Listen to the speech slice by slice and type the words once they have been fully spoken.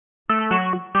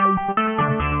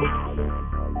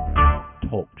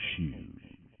Shoes.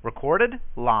 Recorded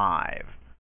live.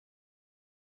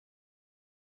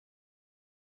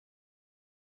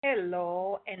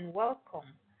 Hello and welcome.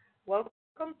 Welcome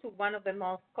to one of the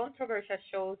most controversial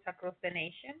shows across the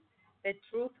nation, The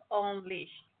Truth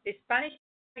Unleashed, the Spanish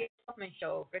Javier Topman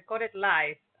Show, recorded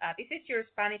live. This is your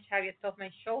Spanish Javier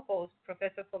Topman Show host,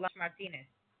 Professor Solange Martinez.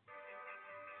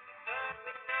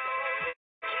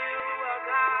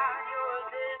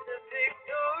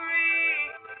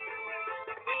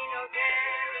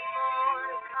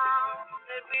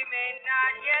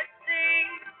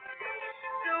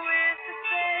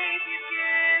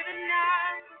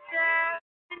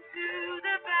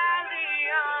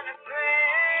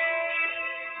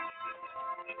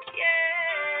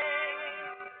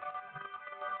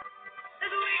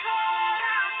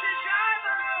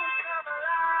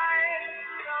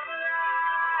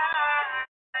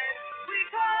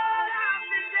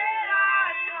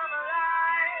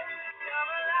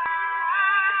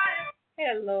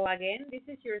 Hello again. This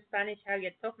is your Spanish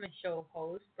Javier Topman Show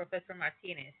host, Professor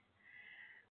Martinez.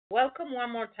 Welcome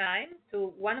one more time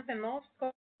to one of the most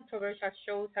controversial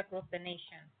shows across the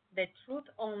nation, The Truth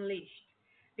Unleashed,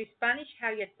 the Spanish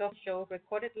Javier Topman Show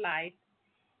recorded live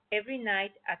every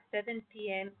night at 7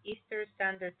 p.m. Eastern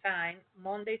Standard Time,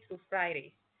 Monday through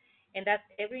Fridays. And that's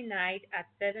every night at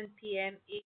 7 p.m.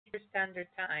 Eastern Standard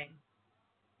Time,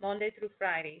 Monday through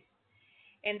Fridays.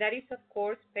 And that is, of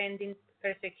course, pending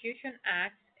persecution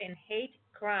acts and hate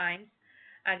crimes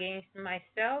against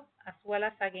myself as well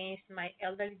as against my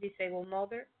elderly disabled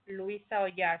mother, Luisa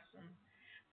Oyarson,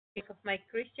 because of my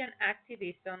Christian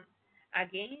activism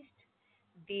against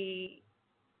the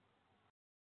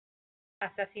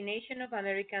assassination of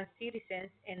American citizens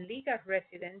and legal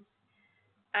residents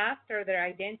after their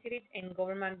identities and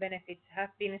government benefits have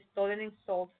been stolen and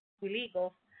sold to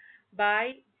illegals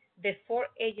by the four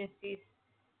agencies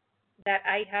that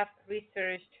I have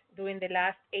researched during the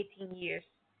last 18 years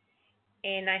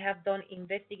and I have done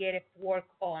investigative work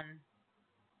on.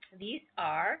 These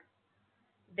are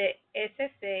the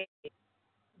SSA,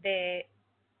 the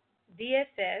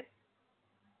DSS,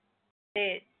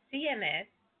 the CMS,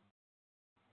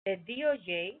 the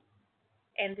DOJ,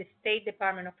 and the State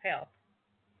Department of Health.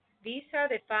 These are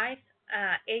the five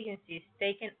agencies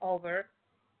taken over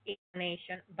in the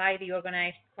nation by the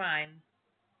organized crime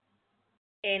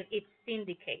and its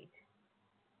syndicate.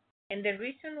 And the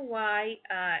reason why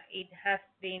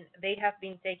they have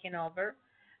been taken over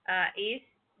is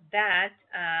that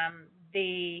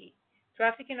the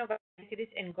trafficking of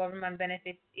identities and government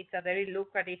benefits is a very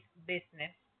lucrative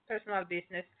business, personal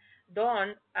business,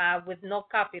 done with no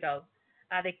capital.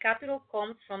 The capital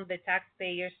comes from the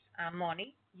taxpayers'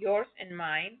 money, yours and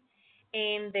mine,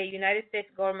 and the United States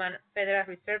government Federal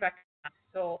Reserve account.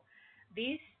 So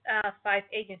these five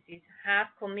agencies have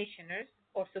commissioners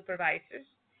or supervisors,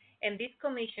 and these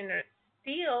commissioners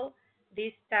steal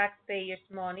these taxpayers'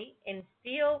 money and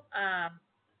steal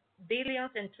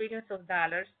billions and trillions of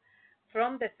dollars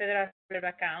from the Federal Reserve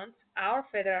accounts, our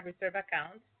Federal Reserve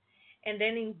accounts, and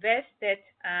then invest it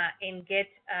and get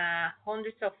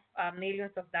hundreds of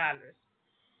millions of dollars.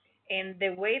 And the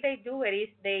way they do it is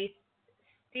they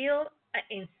steal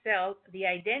and sell the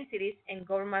identities and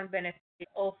government benefits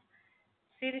of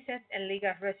citizens and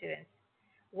legal residents.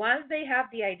 Once they have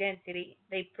the identity,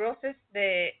 they process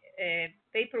the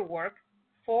paperwork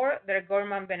for their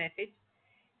government benefits,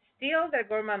 steal their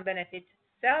government benefits,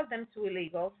 sell them to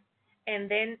illegals, and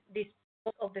then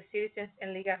dispose of the citizens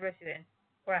and legal residents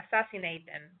or assassinate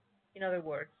them, in other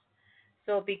words.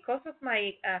 So, because of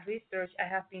my research, I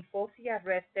have been falsely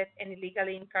arrested and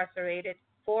illegally incarcerated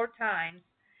four times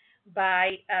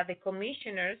by the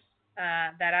commissioners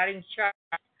that are in charge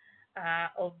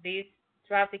of this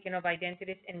trafficking of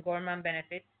identities and government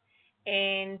benefits.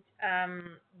 And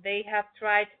they have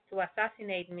tried to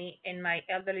assassinate me and my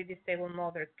elderly disabled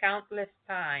mother countless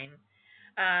times.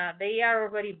 They are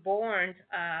already born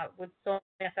with so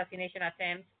many assassination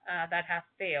attempts that have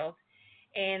failed.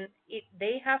 And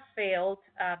they have failed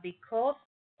because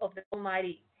of the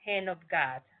almighty hand of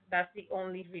God. That's the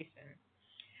only reason.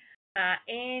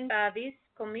 And these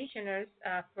commissioners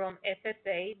from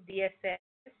SSA, DSS,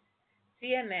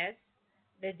 CMS,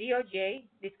 the DOJ,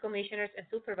 these commissioners and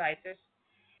supervisors,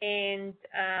 and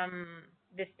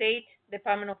the State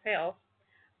Department of Health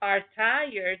are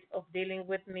tired of dealing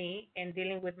with me and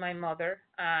dealing with my mother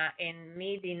and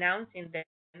me denouncing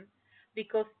them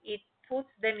because it puts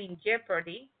them in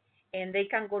jeopardy and they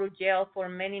can go to jail for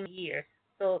many years.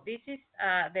 So this is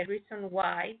the reason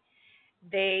why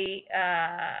they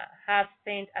have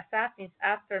sent assassins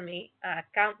after me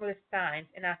countless times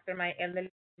and after my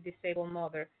elderly disabled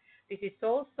mother. This is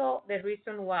also the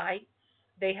reason why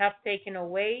they have taken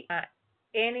away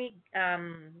any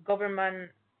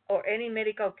government or any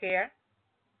medical care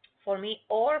for me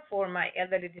or for my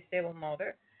elderly disabled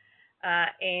mother.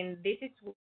 And this is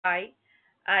why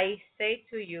I say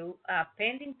to you,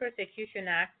 pending persecution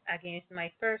acts against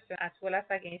my person as well as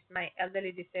against my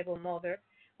elderly disabled mother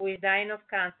who is dying of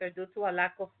cancer due to a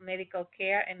lack of medical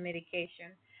care and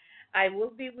medication. I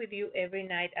will be with you every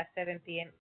night at 7 p.m.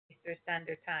 Eastern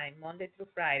Standard Time, Monday through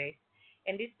Friday.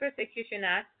 And these persecution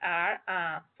acts are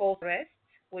false arrests,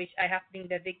 which I have been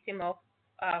the victim of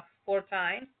 4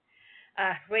 times,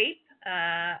 rape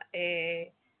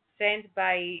sent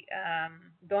by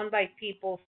done by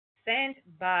people sent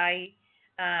by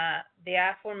the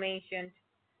aforementioned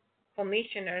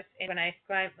commissioners in organized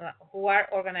crime who are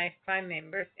organized crime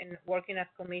members and working as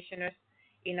commissioners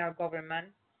in our government,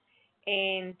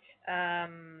 and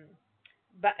um,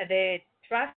 but the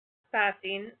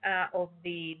trespassing of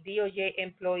the DOJ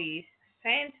employees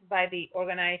sent by the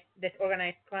organized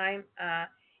crime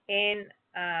and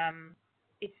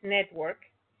its network,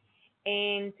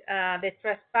 and the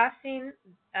trespassing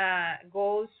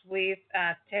goes with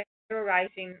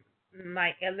terrorizing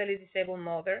my elderly disabled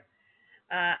mother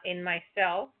and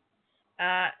myself.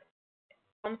 Uh,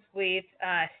 comes with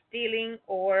stealing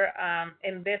or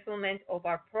embezzlement of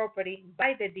our property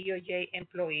by the DOJ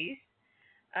employees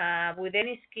with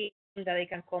any scheme that they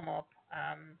can come up.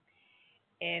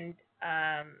 And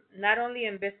not only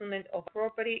embezzlement of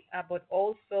property, but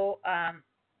also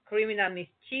criminal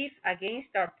mischief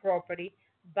against our property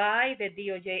by the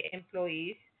DOJ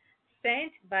employees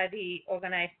sent by the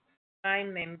organized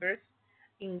crime members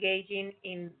engaging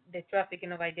in the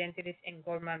trafficking of identities and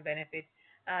government benefits.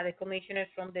 The commissioners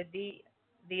from the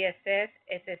DSS,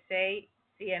 SSA,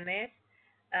 CMS,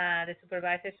 the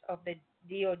supervisors of the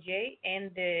DOJ,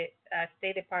 and the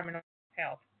State Department of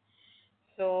Health.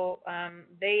 So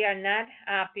they are not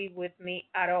happy with me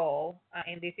at all,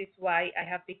 and this is why I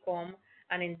have become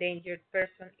an endangered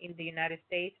person in the United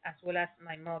States as well as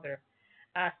my mother.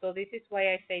 So this is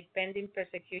why I say pending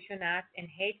persecution acts and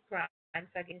hate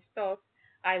crimes against us.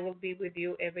 I will be with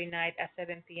you every night at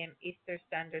 7 p.m. Eastern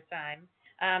Standard Time.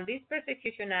 These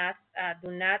persecution acts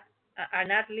do not are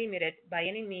not limited by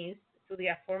any means to the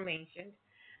aforementioned.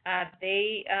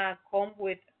 They come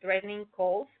with threatening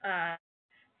calls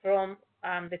from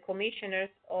the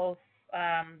commissioners of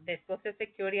the Social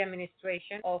Security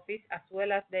Administration office as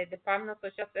well as the Department of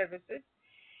Social Services.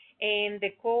 And the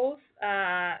calls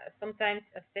sometimes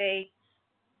say,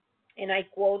 and I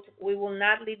quote, "We will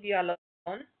not leave you alone."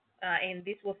 And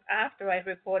this was after I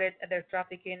reported their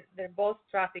both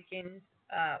trafficking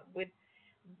with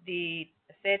the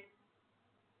said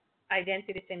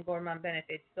identities and government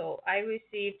benefits. So I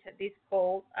received this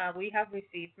call. We have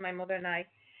received, my mother and I,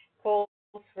 calls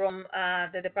from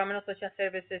the Department of Social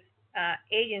Services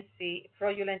agency,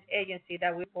 fraudulent agency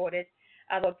that we reported,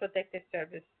 Adult Protective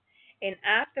Service. And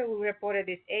after we reported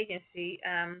this agency,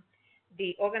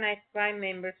 the organized crime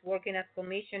members working as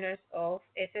commissioners of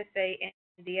SSA and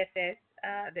DSS,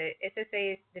 the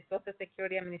SSA is the Social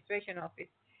Security Administration Office,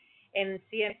 and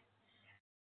CMS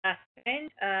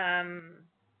sent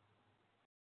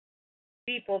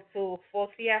people to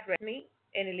falsely arrest me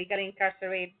and illegally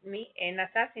incarcerate me and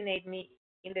assassinate me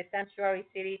in the sanctuary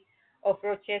city of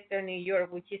Rochester, New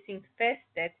York, which is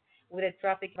infested with the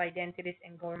traffic of identities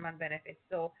and government benefits.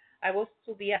 So I was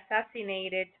to be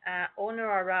assassinated on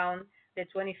or around the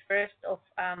 21st of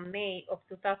May of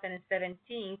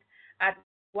 2017 at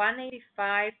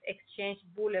 185 Exchange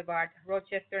Boulevard,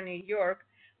 Rochester, New York,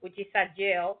 which is a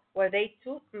jail where they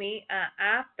took me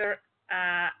after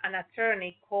an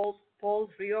attorney called Paul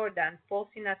Riordan,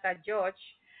 posing as a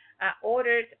judge,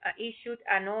 issued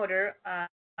an order, a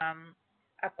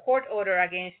court order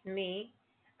against me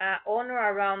on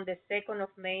or around the 2nd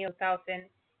of May of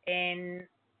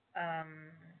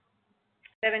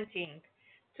 2017.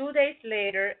 2 days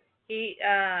later, he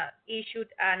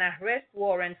issued an arrest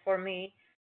warrant for me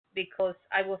because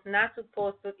I was not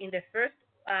supposed to, in the first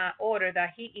order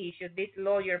that he issued, this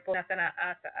lawyer posing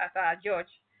as a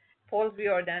judge, Paul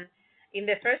Riordan, in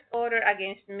the first order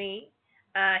against me,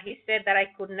 he said that I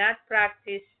could not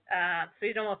practice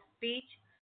freedom of speech,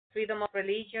 freedom of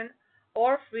religion,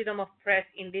 or freedom of press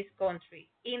in this country,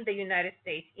 in the United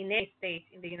States, in any state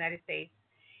in the United States.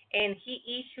 And he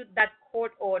issued that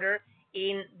court order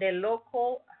in the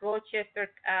local Rochester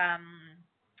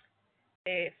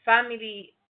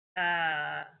family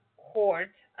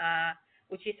court,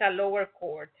 which is a lower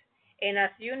court. And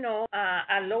as you know,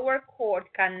 a lower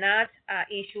court cannot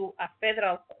issue a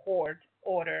federal court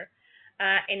order,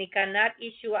 and it cannot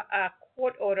issue a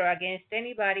court order against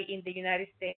anybody in the United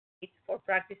States for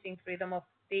practicing freedom of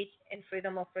speech and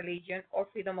freedom of religion or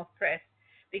freedom of press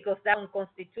because that's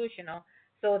unconstitutional.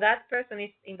 So that person is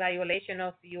in violation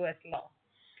of U.S. law.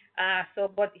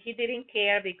 But he didn't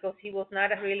care because he was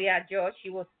not really a judge. He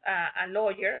was a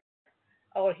lawyer,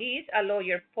 or he is a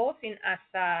lawyer posing as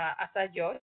a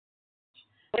judge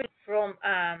from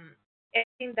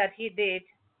everything that he did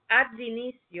at the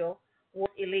inicio was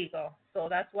illegal. So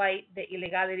that's why the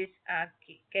illegalities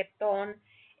kept on,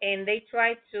 and they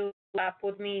tried to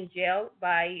put me in jail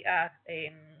by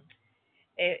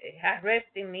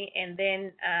arresting me and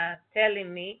then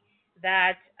telling me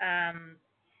that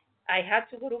I had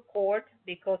to go to court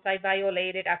because I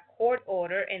violated a court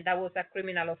order, and that was a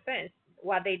criminal offense.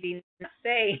 What they did not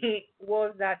say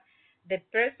was that the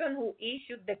person who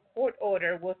issued the court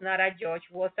order was not a judge,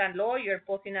 was a lawyer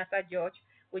posing as a judge,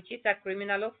 which is a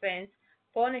criminal offense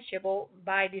punishable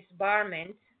by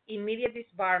disbarment, immediate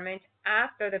disbarment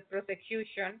after the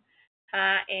prosecution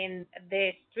and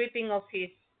the stripping of his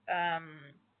um,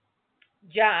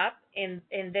 job and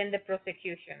then the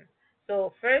prosecution.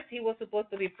 So first he was supposed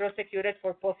to be prosecuted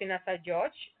for posing as a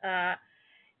judge,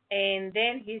 and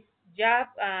then his job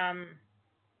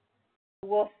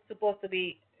was supposed to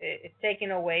be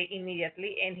taken away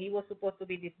immediately, and he was supposed to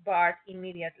be disbarred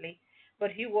immediately,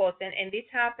 but he wasn't. And this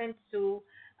happened to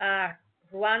uh,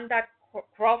 Rwanda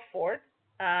Crawford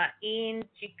in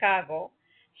Chicago.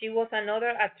 She was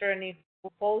another attorney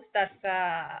who posed as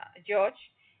a judge,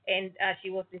 and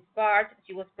she was disbarred.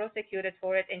 She was prosecuted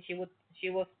for it, and she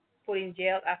was put in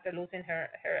jail after losing her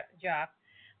job.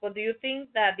 But do you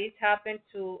think that this happened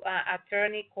to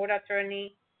court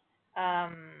attorney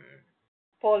um,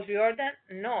 Paul Riordan?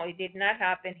 No, it did not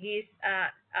happen. He's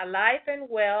alive and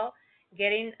well,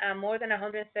 getting more than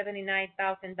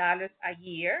 $179,000 a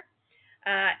year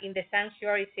in the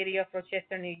sanctuary city of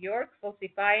Rochester, New York,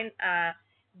 falsifying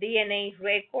DNA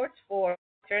records for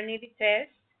paternity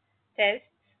tests,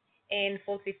 and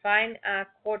falsifying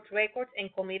court records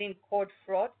and committing court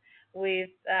fraud with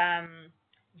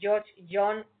Judge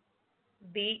John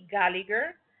B.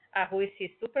 Gallagher, who is his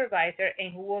supervisor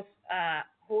and who was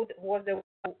the one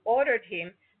who ordered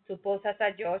him to pose as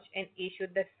a judge and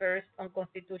issued the first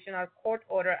unconstitutional court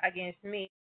order against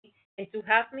me, and to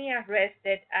have me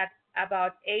arrested at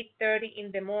about 8:30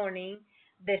 in the morning,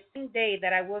 the same day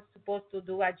that I was supposed to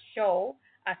do a show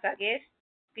as a guest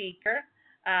speaker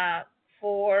uh,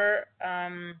 for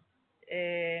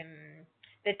the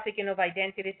trafficking of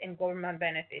identities and government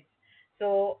benefits.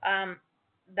 So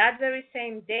that very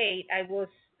same day, I was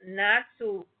not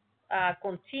to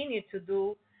continue to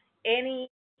do any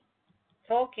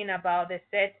talking about the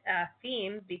said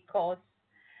theme because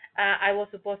I was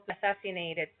supposed to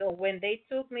assassinate it. So when they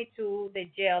took me to the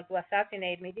jail to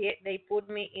assassinate me, they put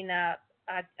me in a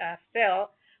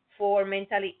cell for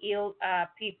mentally ill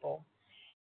people.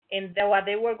 And what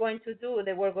they were going to do,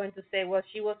 they were going to say, well,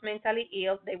 she was mentally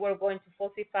ill. They were going to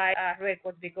falsify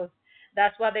records because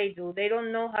that's what they do. They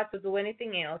don't know how to do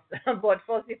anything else but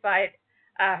falsify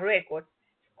records,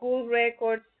 school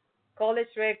records,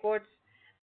 college records,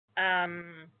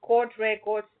 court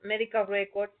records, medical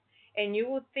records, and you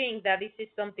would think that this is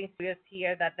something serious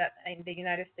here that in the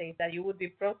United States that you would be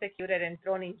prosecuted and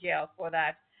thrown in jail for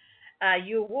that.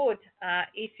 You would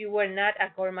if you were not a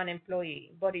government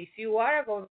employee. But if you are a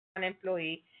government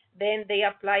employee, then they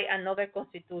apply another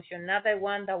constitution, not the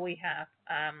one that we have,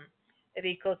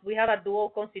 because we have a dual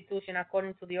constitution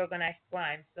according to the organized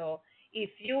crime. So if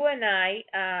you and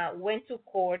I went to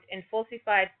court and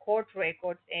falsified court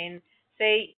records and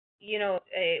say,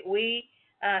 we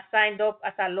signed up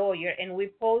as a lawyer and we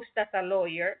posed as a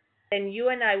lawyer, then you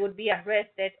and I would be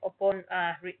arrested upon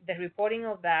the reporting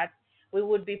of that. We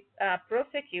would be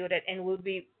prosecuted and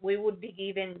we would be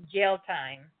given jail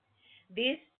time.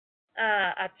 This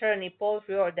attorney, Paul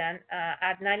Riordan,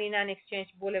 at 99 Exchange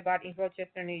Boulevard in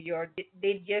Rochester, New York,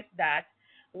 did just that,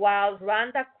 while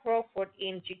Rhonda Crawford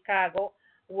in Chicago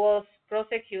was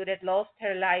prosecuted, lost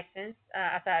her license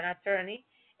as an attorney,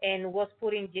 and was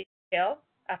put in jail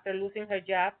after losing her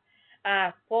job.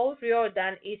 Paul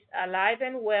Riordan is alive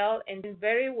and well and doing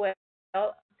very well,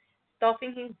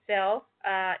 stuffing himself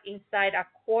inside a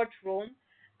courtroom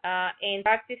and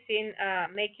practicing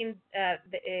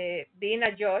being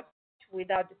a judge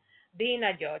without being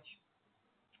a judge.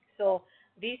 So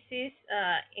this is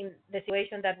in the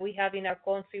situation that we have in our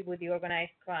country with the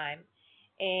organized crime.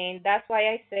 And that's why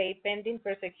I say pending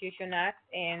persecution act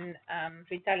and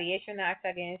retaliation act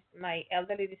against my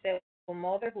elderly disabled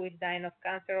mother who is dying of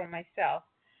cancer or myself.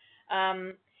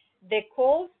 Um, the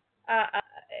calls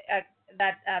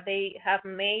that they have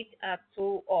made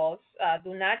to us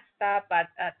do not stop at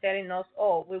telling us,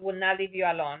 oh, we will not leave you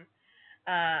alone.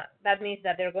 That means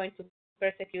that they're going to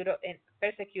persecute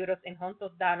us and hunt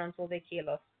us down until they kill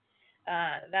us.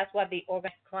 That's what the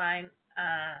organized crime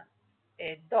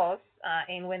it does.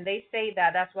 And when they say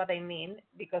that, that's what they mean,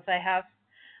 because I have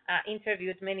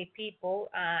interviewed many people,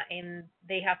 and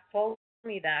they have told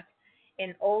me that.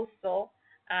 And also,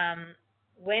 um,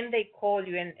 when they call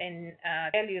you and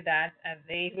tell you that,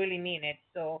 they really mean it.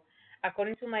 So,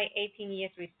 according to my 18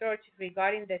 years research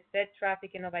regarding the said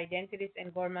trafficking of identities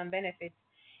and government benefits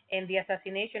and the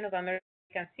assassination of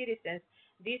American citizens,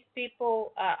 these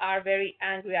people are very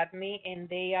angry at me, and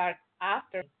they are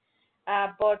after me.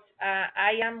 But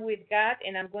I am with God,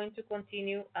 and I'm going to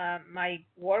continue my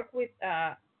work with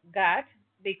God,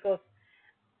 because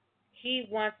He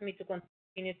wants me to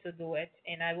continue to do it,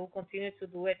 and I will continue to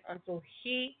do it until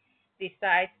He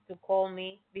decides to call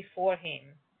me before Him,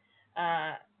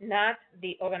 not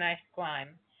the organized crime.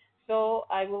 So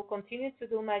I will continue to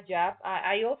do my job.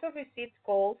 I also received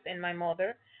calls, and my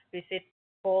mother received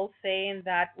calls saying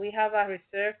that we have a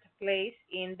reserved place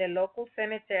in the local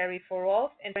cemetery for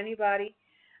us and for anybody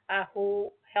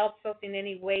who helps us in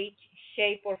any way,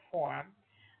 shape, or form.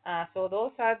 So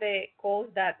those are the calls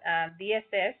that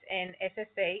DSS and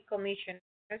SSA commissioners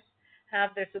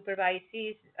have their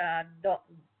supervisees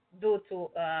do to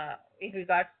in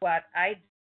regards to what I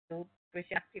do,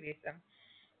 Christian activism.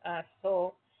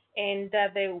 So, and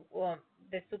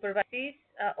the supervisees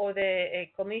or the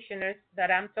commissioners that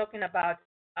I'm talking about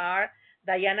are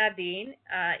Diana Dean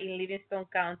in Livingston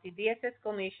County, DSS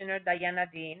Commissioner Diana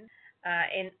Dean,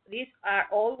 and these are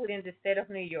all within the state of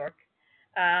New York.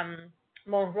 Um,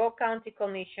 Monroe County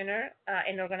Commissioner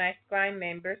and organized crime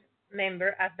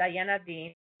member as Diana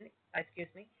Dean, excuse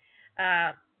me,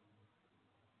 uh,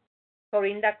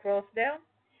 Corinda Crossdale,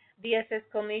 DSS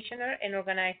Commissioner and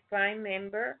organized crime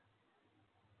member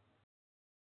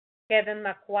Kevin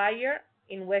McGuire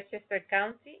in Westchester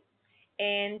County,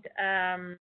 and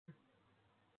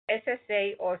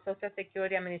SSA or Social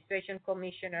Security Administration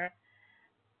Commissioner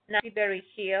Nancy Berry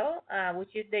Hill,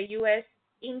 which is the U.S.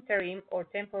 interim or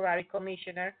temporary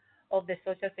commissioner of the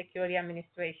Social Security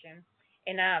Administration,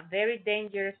 and a very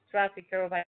dangerous trafficker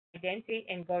of identity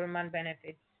and government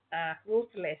benefits,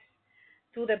 ruthless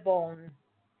to the bone.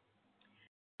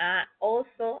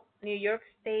 Also, New York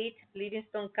State,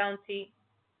 Livingston County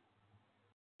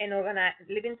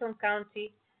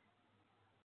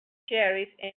Sheriff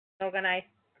and organized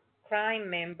crime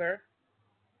member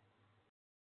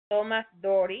Thomas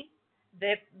Doherty,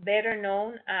 the better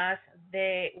known as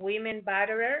the women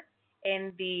batterer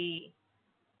and the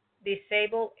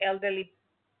disabled elderly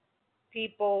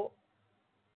people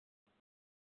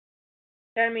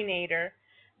terminator,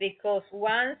 because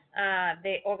once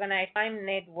the organized crime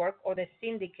network or the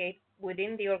syndicate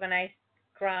within the organized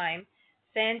crime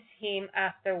sends him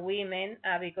after women,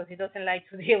 because he doesn't like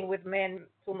to deal with men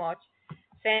too much,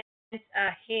 sends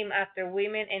him after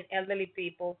women and elderly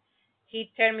people, he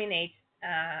terminates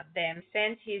them,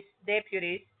 sends his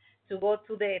deputies to go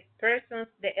to the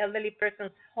elderly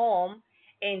person's home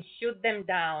and shoot them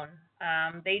down.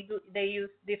 They use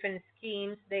different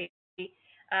schemes.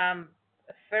 Um,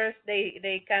 First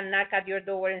they can knock at your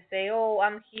door and say, "Oh,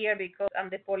 I'm here because I'm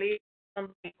the police.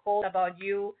 Somebody called about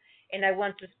you, and I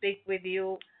want to speak with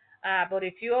you." But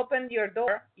if you open your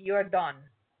door, you're done.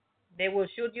 They will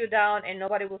shoot you down, and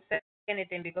nobody will say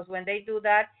anything, because when they do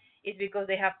that, it's because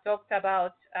they have talked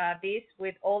about this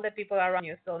with all the people around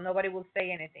you, so nobody will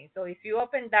say anything. So if you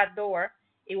open that door,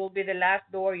 it will be the last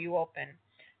door you open.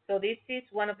 So this is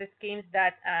one of the schemes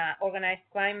that organized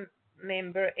crime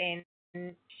member and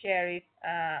sheriff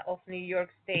of New York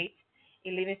State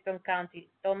in Livingston County,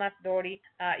 Thomas Doherty,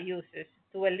 uses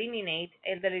to eliminate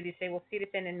elderly disabled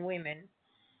citizens and women.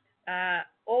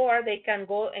 Or they can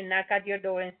go and knock at your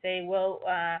door and say, well,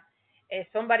 if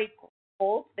somebody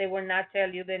called, they will not tell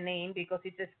you the name because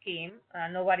it's a scheme.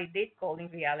 Nobody did call in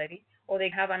reality. Or they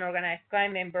have an organized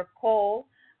crime member call,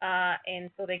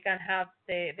 and so they can have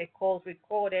the calls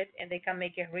recorded and they can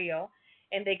make it real.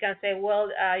 And they can say, well,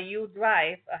 you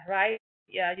drive, right?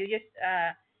 Yeah, you just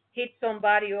hit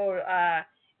somebody, or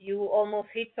you almost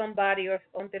hit somebody or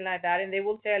something like that. And they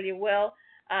will tell you, well,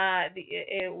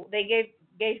 they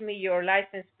gave me your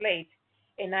license plate,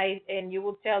 and you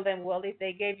would tell them, well, if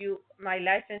they gave you my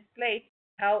license plate,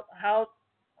 how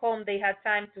come they had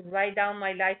time to write down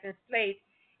my license plate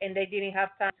and they didn't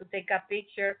have time to take a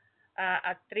picture,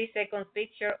 a 3 second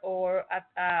picture, or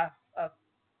a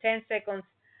 10 seconds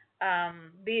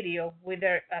video with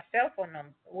their cell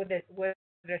phone with their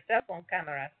cell phone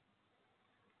cameras.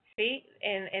 See,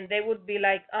 and they would be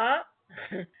like, ah.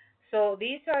 So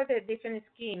these are the different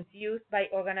schemes used by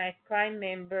organized crime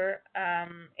member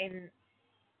and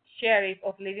sheriff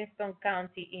of Livingston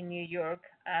County in New York,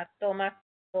 Thomas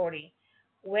Story.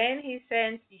 When he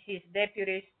sends his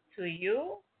deputies to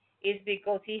you, is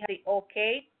because he has the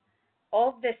okay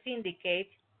of the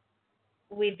syndicate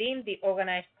within the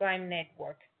organized crime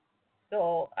network.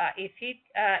 So if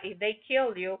they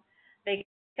kill you, they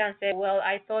can say, well,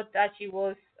 I thought that she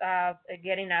was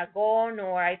getting a gun,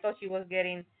 or I thought she was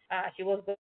going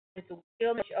to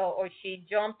kill me, or she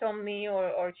jumped on me,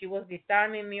 or she was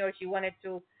disarming me, or she wanted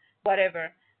to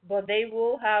whatever. But they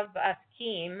will have a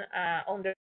scheme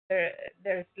under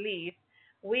their sleeve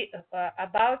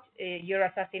about your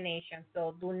assassination.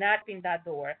 So do not open that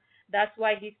door. That's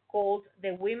why he's called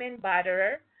the women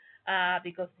batterer,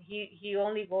 because he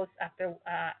only goes after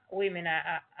women,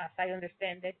 as I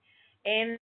understand it,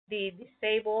 and the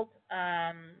disabled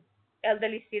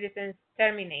elderly citizens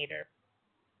terminator.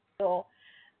 So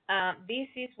this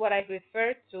is what I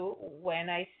refer to when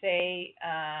I say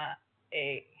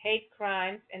hate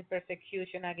crimes and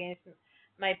persecution against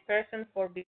my person for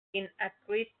being a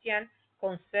Christian,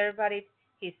 conservative,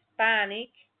 Hispanic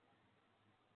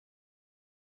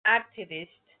activist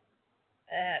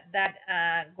that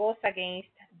goes against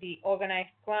the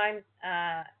organized crime,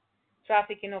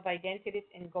 trafficking of identities,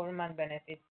 and government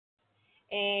benefits.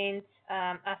 And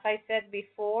as I said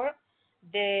before,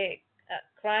 the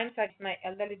crimes against my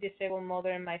elderly disabled mother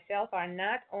and myself are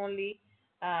not only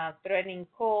threatening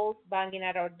calls, banging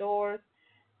at our doors,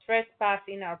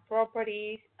 trespassing our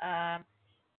properties,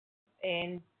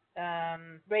 and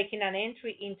breaking an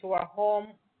entry into our home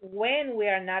when we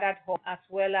are not at home, as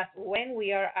well as when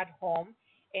we are at home,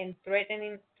 and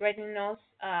threatening us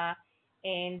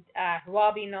and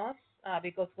robbing us,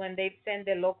 because when they send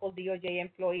the local DOJ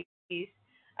employees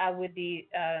with the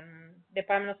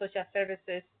Department of Social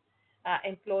Services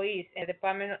employees and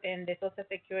the Social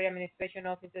Security Administration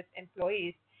offices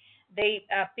employees, they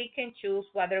pick and choose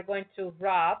what they're going to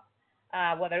rob,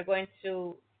 what they're going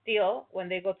to steal when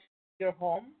they go to your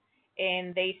home,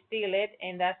 and they steal it,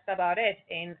 and that's about it.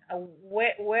 And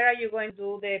where are you going to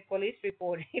do the police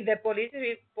report? The police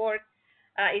report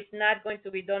is not going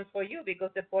to be done for you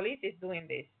because the police is doing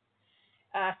this.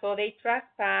 So they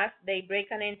trespass, they break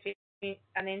an entry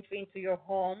into your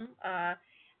home.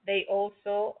 They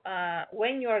also,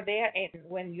 when you're there and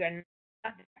when you're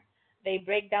not, they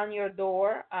break down your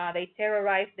door. They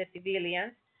terrorize the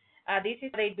civilians. This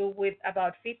is what they do with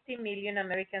about 50 million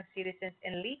American citizens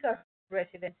and legal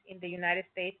residents in the United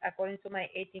States, according to my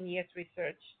 18 years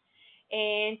research.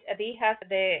 And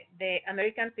the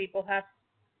American people have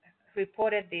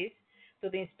reported this to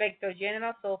the Inspector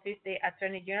General's office, the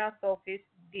Attorney General's office,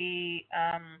 the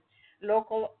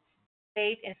local,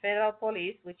 state, and federal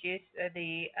police, which is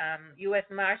the U.S.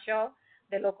 Marshal,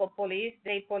 the local police,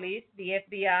 state police, the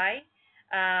FBI,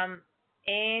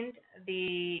 and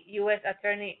the U.S.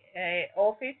 Attorney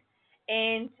office.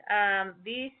 And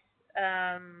these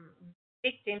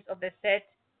victims of the said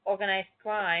organized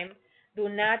crime do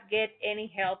not get any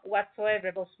help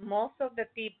whatsoever, because most of the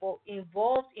people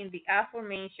involved in the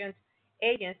aforementioned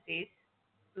agencies,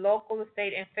 local,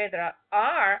 state, and federal,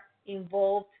 are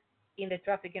involved in the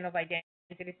trafficking of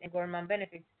identities and government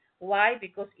benefits. Why?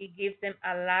 Because it gives them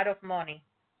a lot of money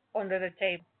under the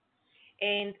table.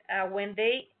 And when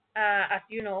they, as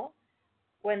you know,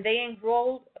 when they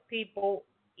enroll people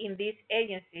in these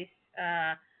agencies,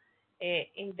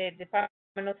 in the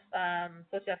Department of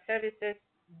Social Services,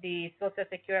 the Social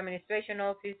Security Administration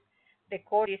Office, the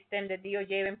court system, the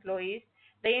DOJ employees,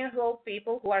 they enroll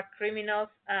people who are criminals,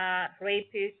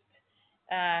 rapists,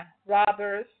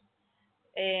 robbers,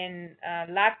 and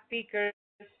lock pickers,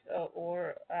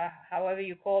 or however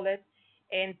you call it,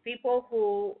 and people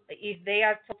who, if they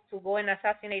are told to go and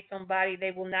assassinate somebody,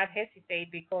 they will not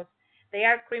hesitate because they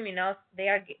are criminals. They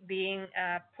are being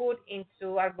put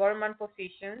into our government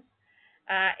positions,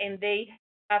 and they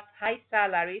have high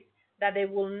salaries that they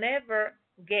will never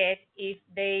get if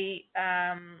they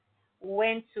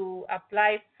went to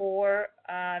apply for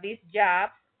these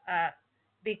jobs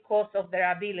because of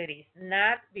their abilities,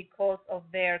 not because of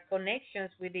their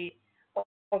connections with the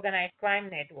organized crime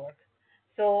network.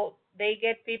 So they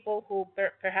get people who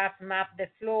perhaps map the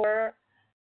floor.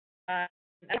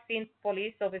 I've seen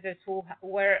police officers who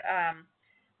were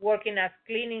working as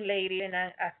cleaning ladies and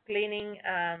as cleaning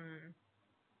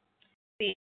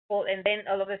people, and then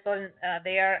all of a sudden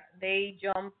they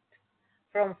jump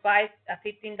from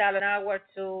 $15 an hour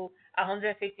to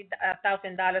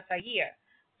 $150,000 a year.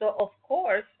 So of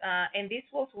course, and this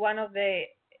was one of the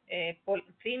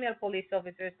female police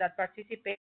officers that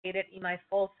participated in my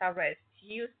false arrest. She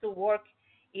used to work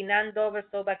in Andover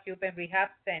Subacute Rehab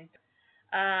Center,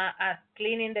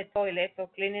 cleaning the toilets or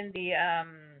cleaning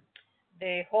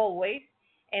the hallways,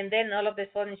 and then all of a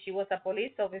sudden she was a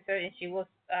police officer and she was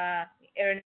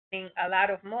earning a lot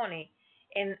of money.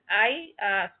 And I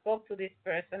spoke to this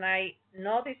person. I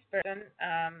know this person,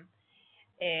 and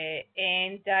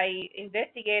I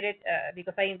investigated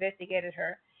because I investigated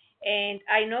her, and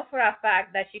I know for a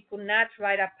fact that she could not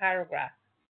write a paragraph.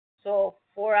 So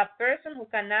for a person who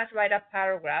cannot write a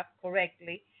paragraph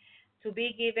correctly, to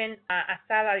be given a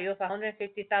salary of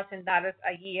 $150,000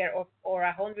 a year or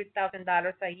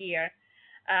 $100,000 a year,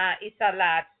 it's a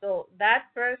lot. So that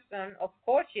person, of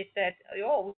course, she said,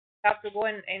 "Oh, we have to go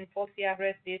and falsely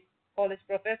arrest this college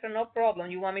professor. No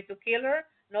problem. You want me to kill her?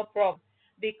 No problem."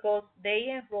 Because they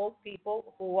enroll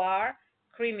people who are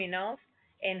criminals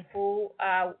and who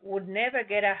would never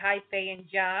get a high-paying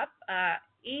job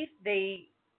if they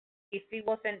if it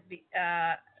wasn't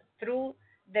through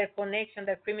their connection,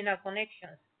 their criminal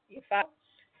connections. You follow?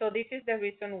 So this is the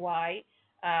reason why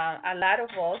a lot of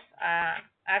us,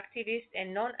 activists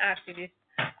and non-activists,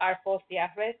 are falsely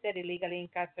arrested, illegally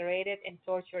incarcerated, and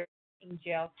tortured in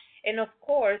jail. And of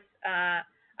course,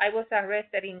 I was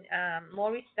arrested in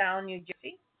Morristown, New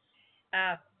Jersey.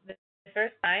 Uh, the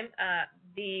first time,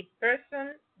 the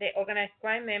organized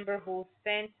crime member who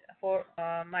sent for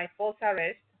my false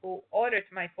arrest, who ordered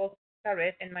my false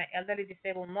arrest and my elderly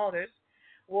disabled mothers,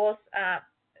 was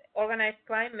organized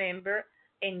crime member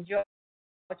and Judge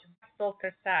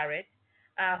Stalker Sarret,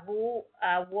 who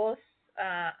was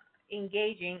uh,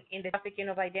 engaging in the trafficking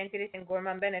of identities and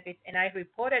government benefits, and I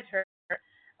reported her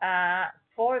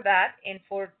for that and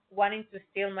for wanting to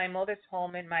steal my mother's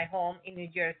home and my home in New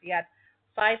Jersey at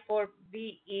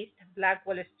 54B East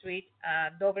Blackwell Street,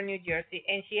 Dover, New Jersey,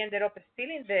 and she ended up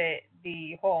stealing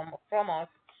the home from us.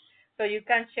 So you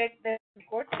can check the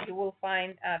record. You will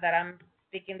find that I'm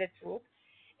speaking the truth.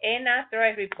 And after I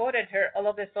reported her, all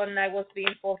of a sudden I was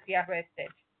being falsely arrested.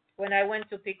 When I went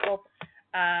to pick up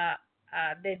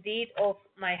the deed of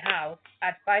my house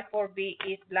at 54B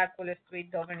East Blackwell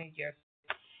Street, Dover, New Jersey.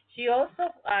 She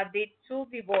also did two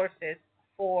divorces,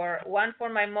 for one for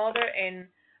my mother and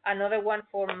another one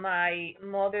for my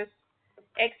mother's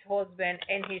ex-husband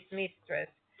and his mistress.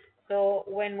 So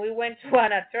when we went to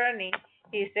an attorney,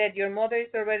 he said, "Your mother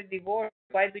is already divorced.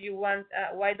 Why do you want?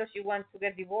 Why does she want to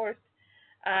get divorced?"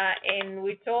 And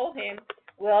we told him,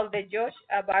 "Well, the judge,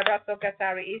 Barbara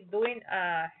Sokasari, is doing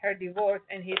her divorce,"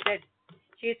 and he said,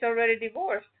 "She's already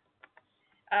divorced."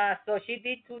 So she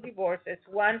did two divorces,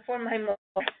 one for my mother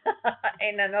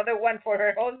and another one for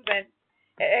her husband,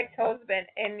 her ex-husband,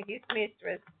 and his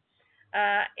mistress.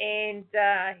 And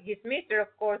his mistress,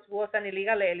 of course, was an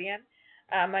illegal alien.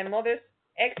 My mother's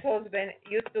ex-husband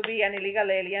used to be an illegal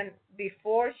alien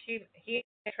before he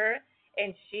met her,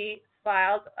 and she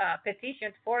filed a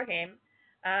petition for him.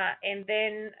 And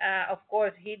then, of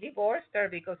course, he divorced her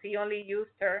because he only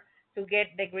used her to get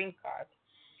the green card.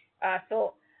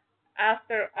 So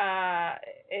after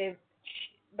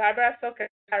Barbara Soccer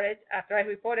arrest, after I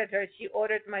reported her, she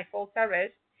ordered my false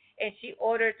arrest, and she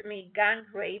ordered me gang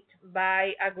raped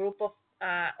by a group of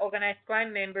organized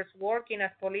crime members working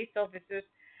as police officers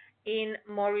in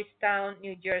Morristown,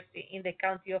 New Jersey, in the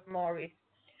county of Morris.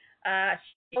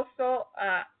 She also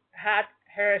had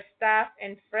her staff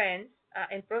and friends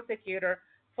and prosecutor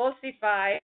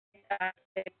falsify uh,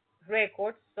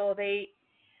 records, so they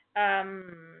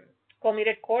um,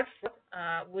 committed court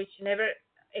fraud, which never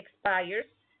expires,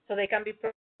 so they can be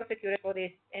prosecuted for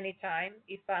this anytime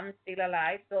if I'm still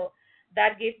alive. So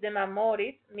that gives them a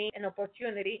motive, me an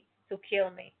opportunity to kill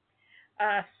me.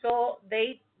 So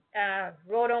they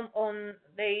wrote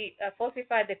they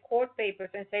falsified the court papers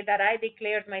and said that I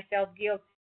declared myself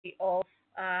guilty of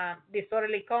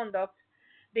disorderly conduct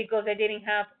because they didn't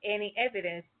have any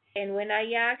evidence. And when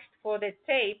I asked for the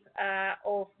tape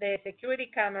of the security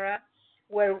camera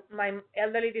where my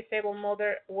elderly disabled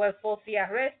mother was falsely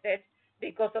arrested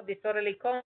because of disorderly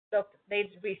conduct,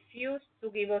 they refused to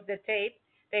give us the tape.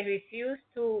 They refused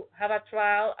to have a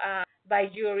trial by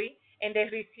jury, and they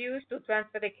refused to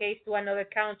transfer the case to another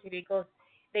county because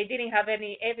they didn't have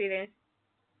any evidence,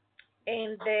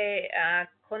 and the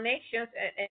connections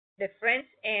and the friends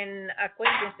and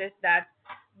acquaintances that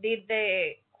did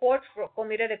the court fraud,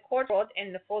 committed the court fraud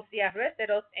and falsely arrested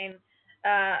us and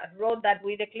wrote that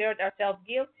we declared ourselves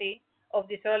guilty of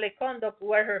disorderly conduct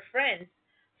were her friends.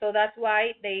 So that's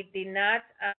why they did not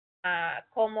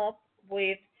come up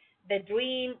with the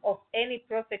dream of any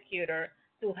prosecutor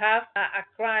to have a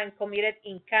crime committed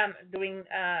in during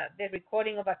the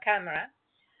recording of a camera.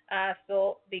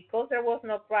 So because there was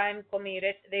no crime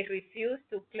committed, they refused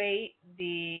to play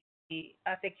the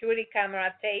security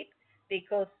camera tape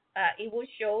because it would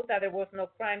show that there was no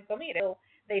crime committed. So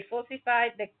They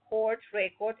falsified the court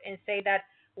record and say that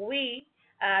we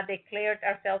declared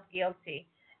ourselves guilty.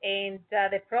 And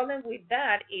the problem with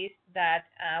that is that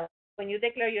when you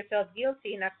declare yourself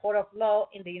guilty in a court of law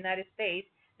in the United States,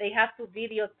 they have to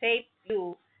videotape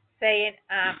you saying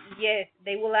yes.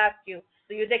 They will ask you,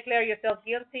 do you declare yourself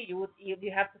guilty? You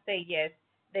have to say yes.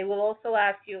 They will also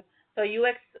ask you, so you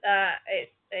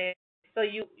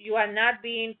are not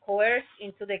being coerced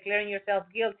into declaring yourself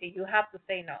guilty. You have to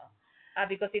say no,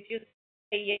 because if you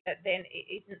say yes, then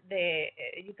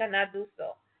you cannot do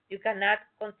so. You cannot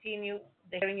continue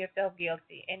declaring yourself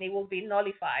guilty, and it will be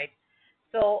nullified.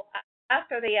 So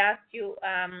after they ask you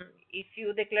if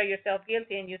you declare yourself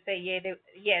guilty and you say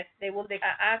yes, they will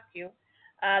ask you,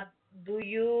 uh, do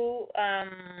you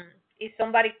is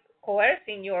somebody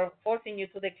coercing you or forcing you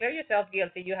to declare yourself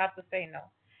guilty? You have to say no.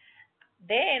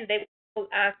 Then they will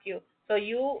ask you, so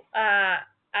you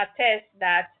attest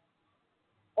that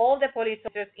all the police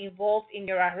officers involved in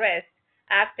your arrest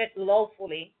acted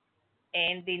lawfully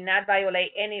and did not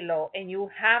violate any law, and you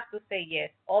have to say yes.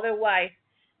 Otherwise,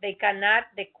 the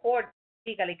court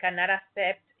legally cannot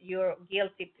accept your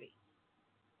guilty plea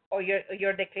or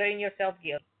you're declaring yourself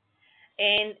guilty.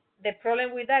 And the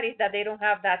problem with that is that they don't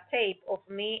have that tape of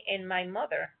me and my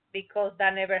mother because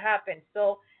that never happened.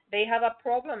 So they have a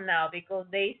problem now because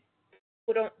they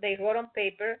wrote on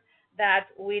paper that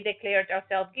we declared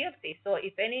ourselves guilty. So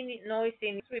if any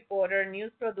noisy news reporter,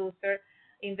 news producer,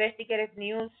 investigative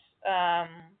news um,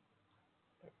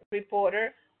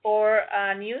 reporter, or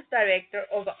a news director,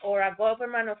 or a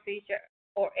government official,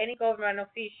 or any government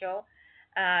official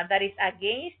that is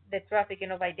against the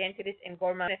trafficking of identities and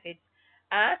government benefits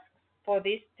asks for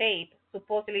this tape,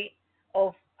 supposedly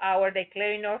of our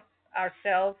declaring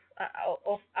ourselves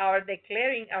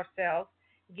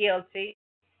guilty,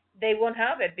 they won't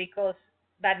have it because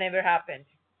that never happened.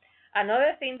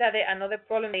 Another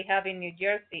problem they have in New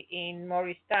Jersey, in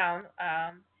Morristown,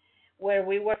 where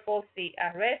we were falsely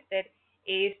arrested,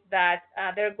 is that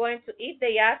they're going to, if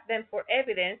they ask them for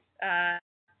evidence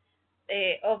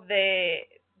of the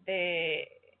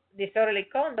disorderly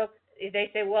conduct, if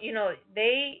they say, well,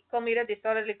 they committed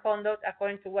disorderly conduct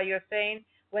according to what you're saying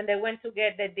when they went to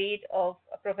get the deed of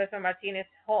Professor Martinez's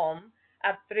home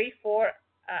at 34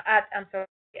 I'm sorry,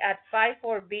 at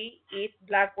 54B East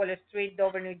Blackwell Street,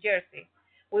 Dover, New Jersey.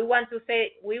 We want to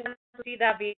see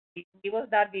that video. Give us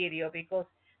that video because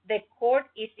the court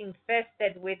is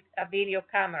infested with video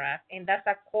cameras, and that's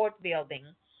a court building.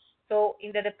 So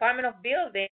in the Department of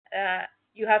Building,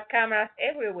 you have cameras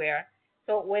everywhere.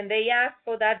 So when they ask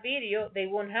for that video, they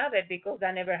won't have it because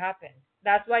that never happened.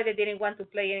 That's why they didn't want to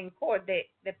play it in court.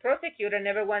 The prosecutor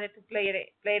never wanted to play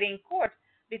it in court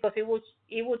because it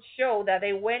would show that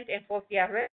they went and forced the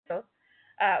arrest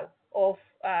of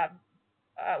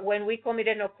when we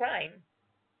committed no crime.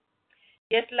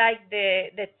 Just like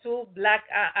the two black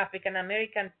African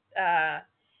Americans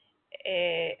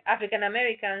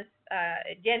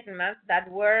gentlemen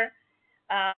that were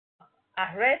uh,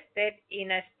 arrested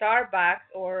in a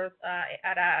Starbucks or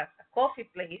at a coffee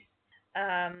place,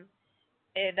 um,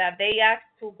 that they asked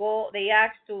to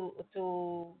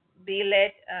be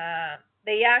let,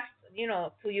 they asked,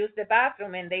 to use the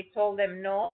bathroom, and they told them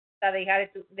no, that they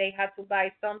had to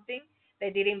buy something.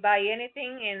 They didn't buy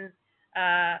anything,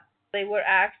 and they were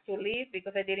asked to leave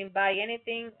because they didn't buy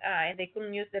anything, and they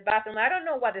couldn't use the bathroom. I don't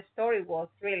know what the story was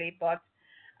really, but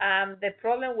the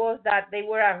problem was that they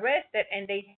were arrested and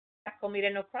they had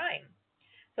committed no crime.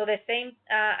 So the same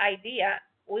idea,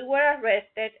 we were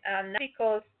arrested not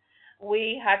because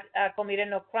we had committed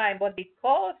no crime, but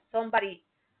because somebody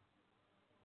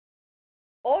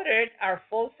ordered our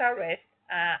false arrest.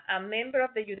 A member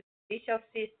of the judicial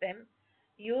system,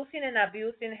 using and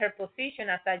abusing her position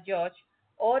as a judge,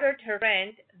 ordered her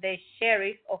friend, the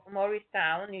sheriff of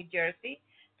Morristown, New Jersey,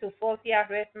 to falsely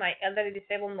arrest my elderly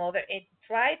disabled mother and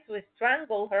tried to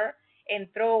strangle her and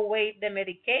throw away the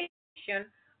medication,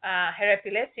 her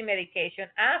epilepsy medication,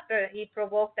 after he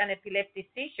provoked an epileptic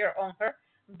seizure on her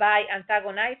by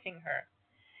antagonizing her.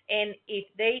 And if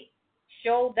they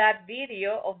show that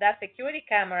video of that security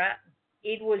camera,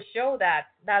 it will show that.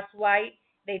 That's why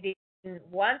they didn't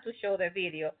want to show the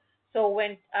video. So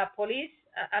when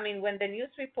when the news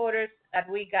reporters that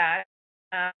we got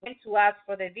went to ask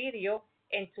for the video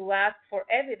and to ask for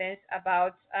evidence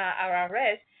about our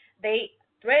arrest, they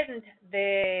threatened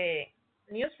the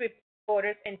news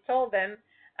reporters and told them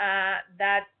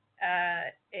that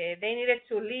they needed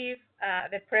to leave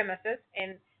the premises,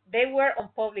 and they were on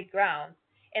public ground.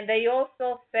 And they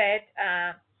also said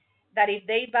that if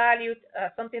they valued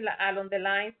something along the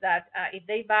lines that if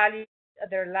they valued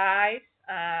their lives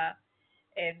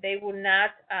they would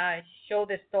not show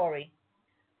the story.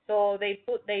 So they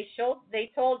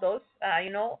told us,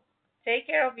 take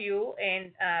care of you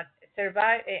and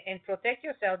survive and protect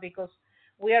yourself because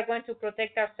we are going to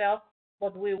protect ourselves,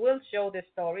 but we will show the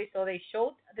story. So they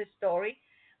showed the story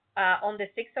on the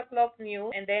 6 o'clock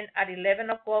news, and then at 11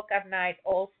 o'clock at night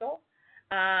also.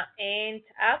 And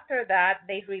after that,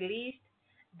 they released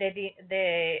the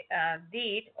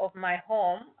deed of my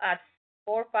home at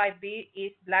 45B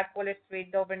East Blackwell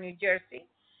Street, Dover, New Jersey.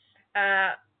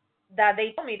 Uh, that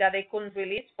they told me that they couldn't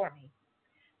release for me.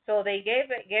 So they gave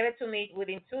it to me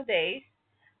within 2 days,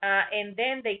 and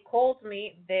then they called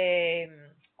me the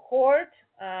court.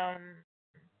 Um,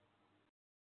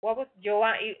 what was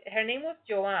Joanne? Her name was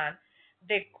Joanne.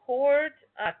 The court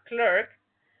clerk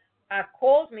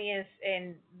called me,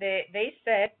 and they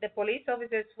said the police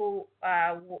officers who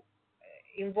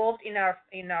involved in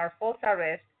our false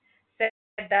arrest said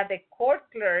that the court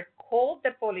clerk called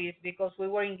the police because we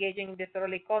were engaging in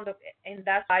disorderly conduct, and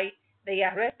that's why they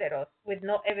arrested us with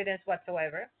no evidence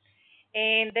whatsoever.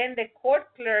 And then the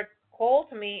court clerk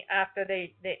called me after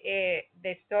the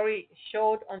story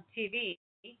showed on TV,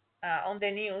 on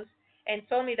the news, and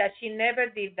told me that she never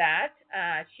did that.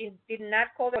 She did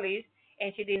not call the police,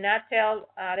 and she did not tell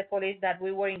the police that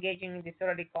we were engaging in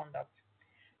disorderly conduct.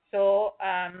 So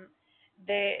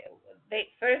they they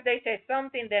first they say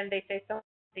something, then they say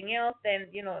something else, then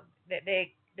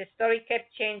the story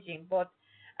kept changing, but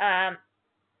um,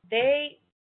 they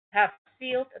have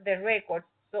sealed the records.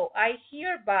 So I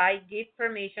hereby give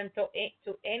permission to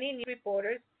any news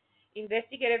reporters,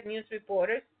 investigative news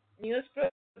reporters, news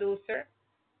producer,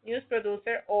 news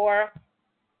producer, or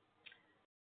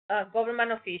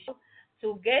government official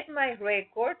to get my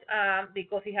record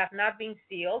because it has not been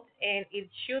sealed, and it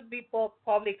should be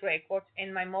public records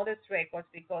and my mother's records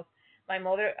because my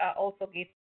mother also gives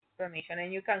permission.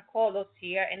 And you can call us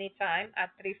here anytime at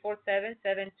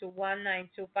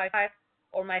 347-721-9255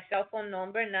 or my cell phone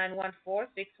number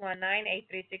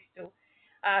 914-619-8362.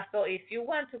 So if you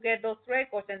want to get those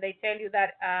records and they tell you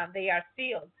that they are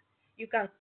sealed, you can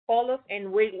call us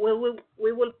and we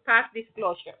will pass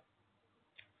disclosure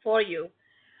for you.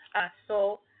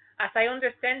 So as I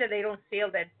understand that they don't seal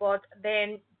that, but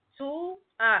then two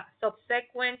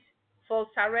subsequent false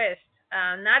arrests,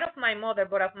 not of my mother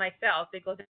but of myself,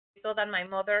 because they saw that my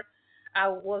mother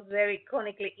was very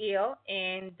chronically ill,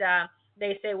 and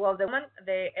they say, well,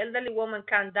 the elderly woman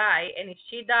can die, and if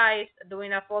she dies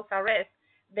doing a false arrest,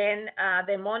 then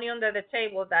the money under the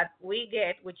table that we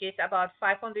get, which is about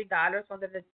 $500 under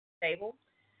the table,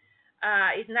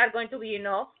 is not going to be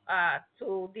enough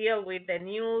to deal with the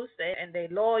news and the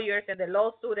lawyers and the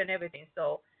lawsuit and everything.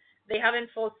 So they haven't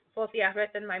falsely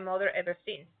arrested my mother ever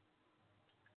since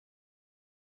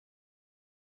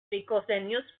because the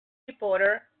news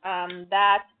reporter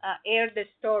that aired the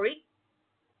story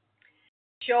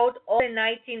showed all the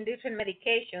 19 different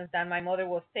medications that my mother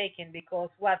was taking because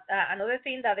what another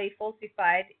thing that they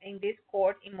falsified in this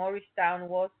court in Morristown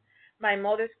was my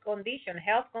mother's condition,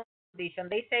 health condition.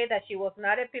 They say that she was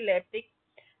not epileptic,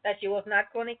 that she was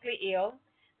not chronically ill,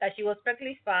 that she was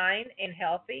perfectly fine and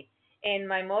healthy, and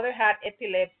my mother had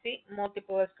epilepsy,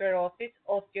 multiple sclerosis,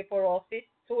 osteoporosis,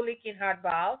 two leaking heart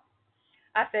valves,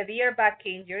 a severe back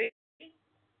injury,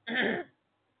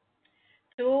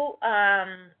 two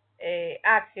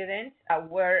accidents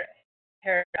where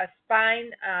her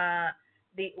spine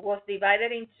was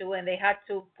divided in two, and they had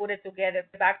to put it together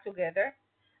back together.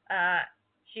 Uh,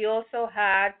 she also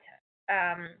had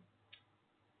um,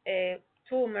 uh,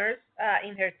 tumors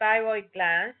in her thyroid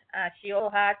glands. She also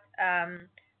had,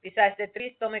 besides the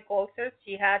three stomach ulcers,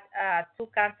 she had two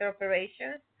cancer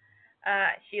operations.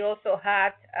 She also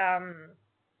had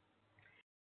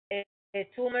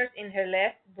tumors in her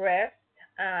left breast,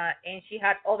 and she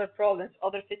had other problems,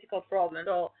 other physical problems.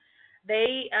 So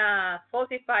they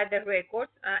falsified the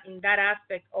records in that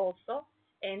aspect also,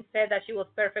 and said that she was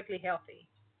perfectly healthy.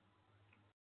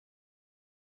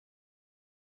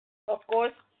 Of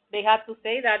course, they had to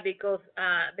say that because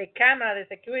the camera, the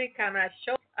security camera,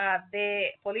 showed the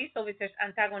police officers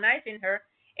antagonizing her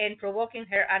and provoking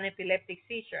her an epileptic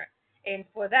seizure. And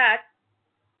for that,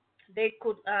 they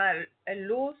could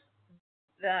lose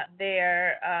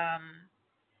their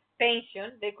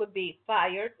pension. They could be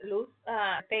fired, lose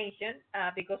pension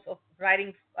because of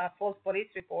writing false police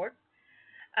reports.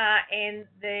 And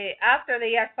after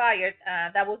they are fired,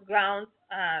 that was grounds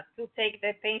to take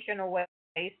the pension away.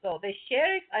 So the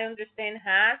sheriff, I understand,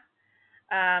 has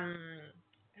um,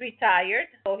 retired,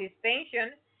 so his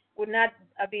pension would not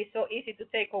be so easy to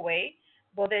take away.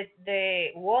 But the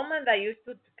woman that used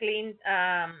to clean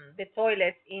the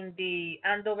toilets in the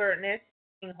Andover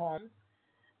nursing home,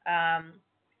 um,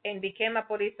 and became a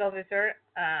police officer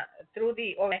through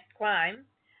the organized crime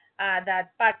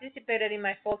that participated in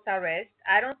my false arrest.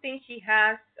 I don't think she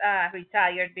has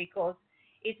retired because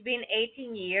it's been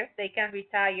 18 years. They can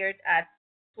retire at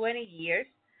 20 years.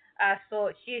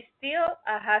 So she still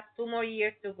has 2 more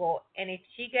years to go. And if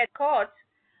she gets caught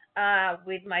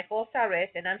with my false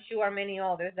arrest, and I'm sure many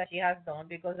others that she has done,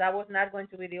 because I was not going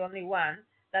to be the only one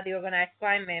that the organized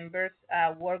crime members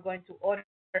were going to order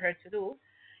her to do.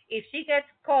 If she gets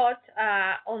caught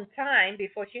on time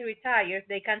before she retires,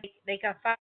 they can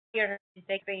fire her and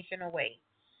take pension away.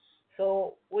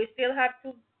 So we still have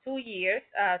two years.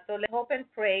 So let's hope and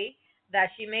pray that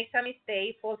she makes a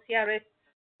mistake, falsely arrests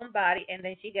somebody, and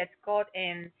then she gets caught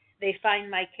and they find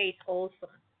my case also,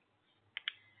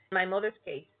 my mother's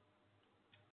case.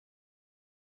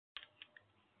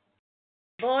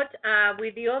 But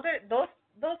with the other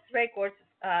those records,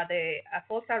 the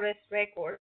false arrest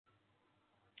records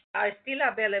are still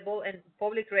available in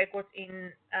public records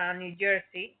in New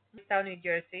Jersey, New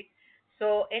Jersey.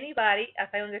 So anybody, as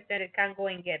I understand it, can go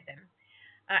and get them,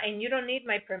 and you don't need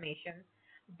my permission.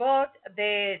 But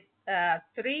the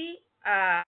three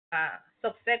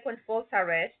subsequent false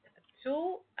arrests,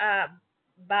 two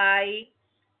by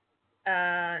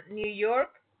New York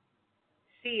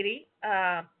City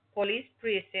Police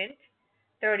Precinct,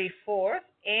 34th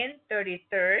and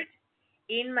 33rd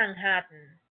in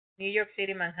Manhattan, New York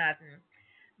City, Manhattan.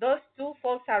 Those two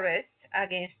false arrests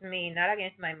against me, not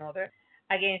against my mother,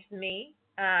 against me,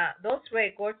 those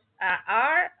records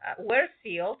are were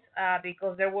sealed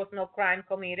because there was no crime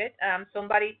committed.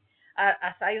 Somebody,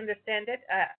 as I understand it,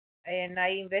 and I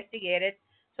investigated,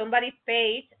 somebody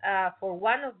paid for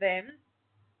one of them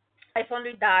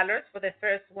 $500 for the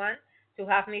first one to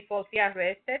have me falsely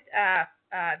arrested.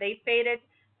 They paid it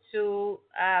to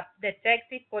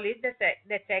detective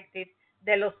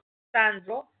De Los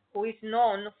Sandro, who is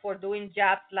known for doing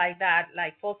jobs like that,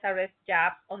 like false arrest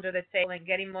jobs under the table and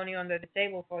getting money under the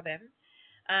table for them.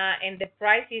 And the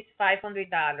price is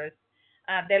 $500.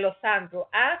 De Los Sandro.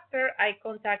 After I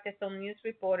contacted some news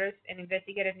reporters and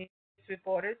investigative news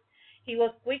reporters, he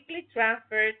was quickly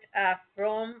transferred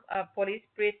from police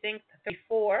precinct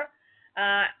 34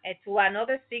 to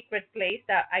another secret place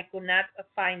that I could not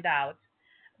find out.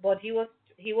 But he was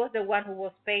the one who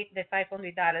was paid the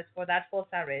 $500 for that false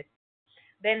arrest.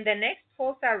 Then the next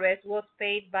false arrest was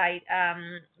paid by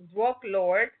drug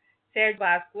lord Sergio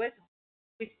Vasquez,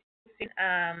 who is using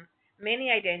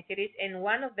many identities, and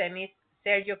one of them is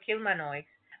Sergio Kilmanoix.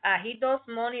 He does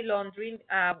money laundering.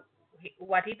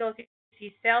 What he does is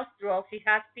he sells drugs. He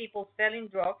has people selling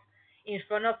drugs in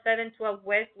front of 712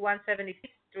 West 175th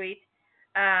Street,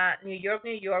 New York,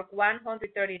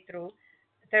 132,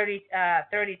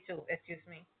 32, excuse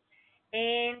me.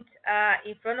 And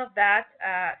in front of that,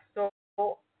 so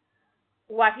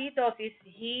what he does is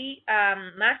he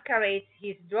masquerades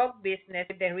his drug business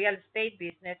with the real estate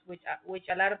business, which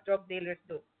a lot of drug dealers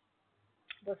do.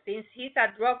 But since he's a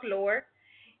drug lord,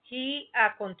 he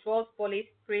controls police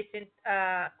precinct,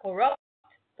 corrupt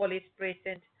police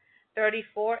precinct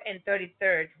 34 and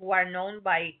 33rd, who are known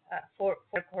by for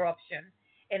corruption,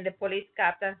 and the police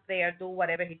captains there do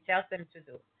whatever he tells them to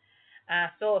do.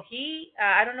 So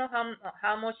I don't know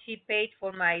how much he paid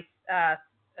for my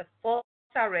false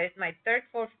arrest, my third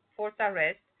false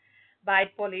arrest by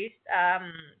police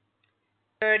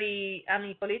 30, I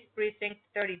mean police precinct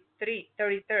 33,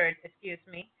 33rd, excuse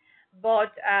me.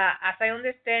 But as I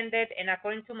understand it, and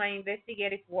according to my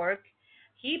investigative work,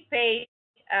 he paid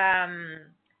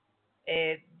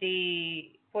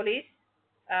the police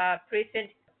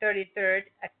precinct 33rd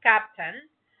captain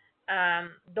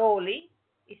Dolly.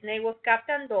 His name was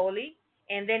Captain Dolly,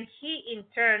 and then he in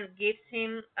turn gives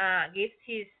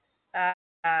his uh,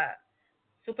 uh,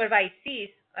 supervisees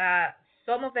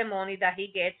some of the money that he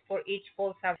gets for each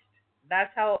false arrest.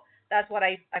 That's what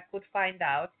I could find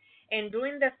out. And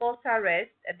during the false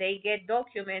arrest, they get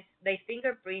documents, they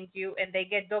fingerprint you, and they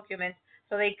get documents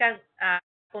so they can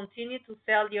continue to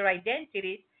sell your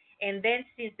identities. And then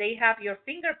since they have your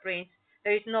fingerprints,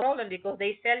 there is no problem because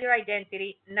they sell your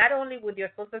identity not only with your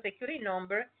social security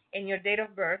number and your date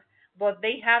of birth, but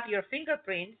they have your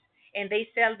fingerprints and they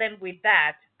sell them with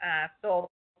that. So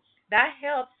that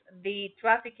helps the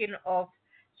trafficking of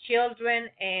children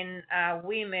and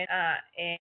women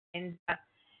and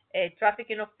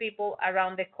trafficking of people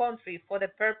around the country for the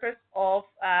purpose of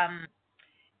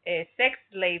sex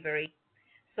slavery.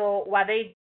 So what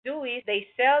they do is they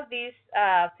sell these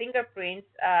fingerprints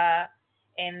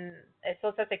and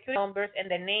social security numbers and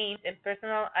the names and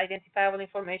personal identifiable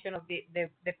information of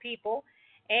the people.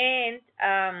 And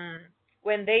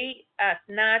when they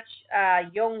snatch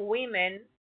young women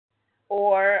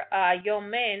or young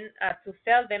men to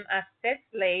sell them as sex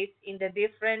slaves in the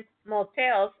different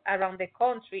motels around the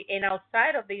country and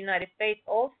outside of the United States.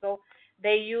 Also,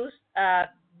 they use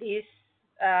these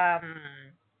um,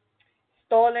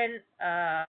 stolen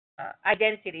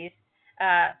identities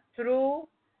through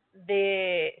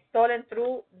the stolen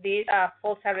through these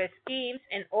false arrest schemes,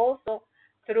 and also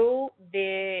through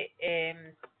the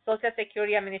Social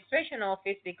Security Administration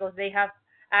office, because they have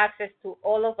access to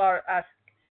all of our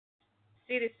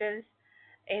citizens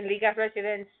and legal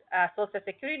residents' Social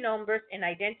Security numbers and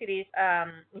identities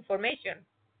information.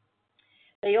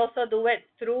 They also do it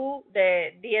through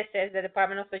the DSS, the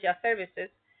Department of Social Services.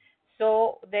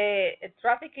 So the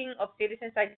Trafficking of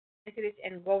Citizens' Identities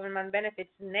and Government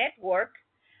Benefits Network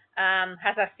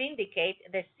has a syndicate.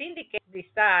 The syndicate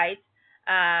decides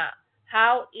uh,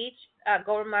 how each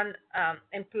government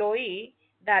employee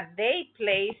that they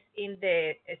place in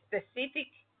the specific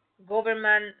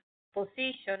government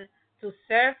position to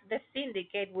serve the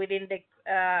syndicate within the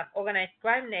organized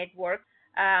crime network.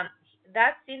 Um,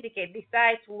 that syndicate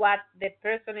decides what the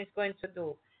person is going to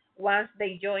do once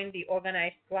they join the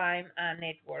organized crime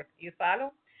network. You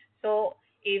follow? So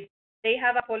if they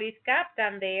have a police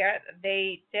captain there,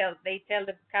 they tell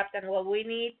the captain, well, we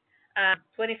need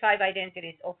 25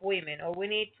 identities of women, or we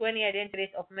need 20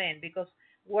 identities of men, because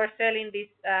we're selling these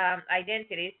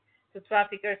identities to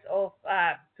traffickers of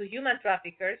to human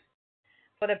traffickers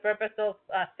for the purpose of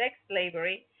sex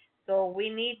slavery. So we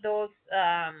need those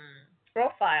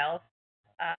profiles,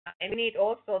 and we need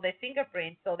also the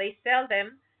fingerprints. So they sell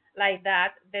them like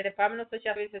that. The Department of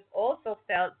Social Services also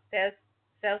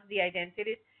sells the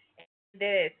identities.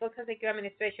 The Social Security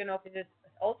Administration offices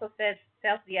also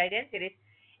sells the identities.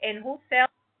 And who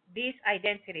sells these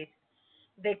identities?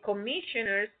 The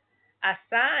commissioners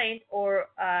assigned or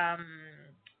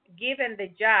given the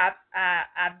job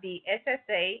at the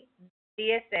SSA,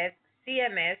 DSS,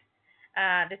 CMS,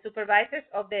 the supervisors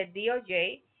of the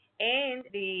DOJ, and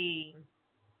the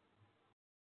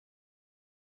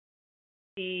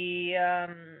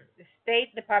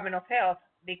State Department of Health,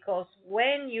 because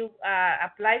when you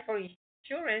apply for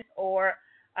insurance, or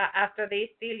after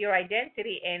they steal your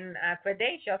identity and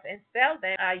credentials and sell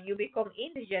them, you become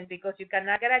indigent because you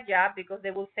cannot get a job, because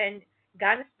they will send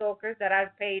gun stalkers that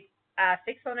are paid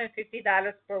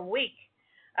 $650 per week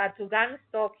to gun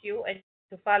stalk you and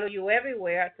to follow you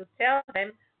everywhere, to tell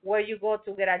them where you go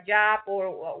to get a job,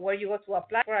 or where you go to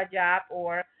apply for a job,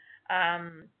 or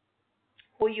um,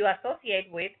 who you associate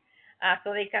with,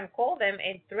 so they can call them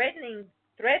and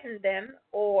threaten them,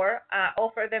 or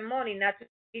offer them money not to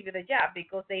give you the job,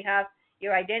 because they have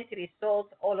your identity sold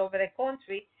all over the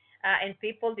country, and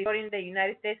people during the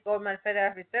United States government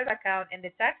Federal Reserve account and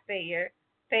the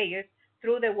payers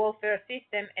through the welfare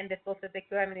system and the Social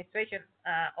Security Administration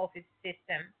office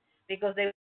system, because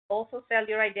they also sell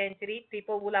your identity.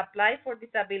 People will apply for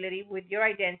disability with your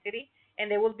identity, and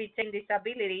they will be taking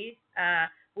disabilities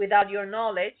without your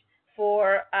knowledge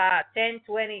for 10,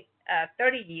 20,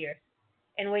 30 years.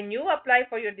 And when you apply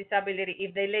for your disability,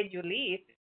 if they let you leave,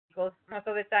 because most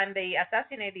of the time they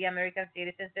assassinate the American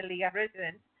citizens and legal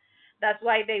residents, that's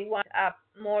why they want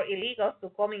more illegals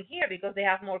to come in here, because they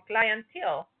have more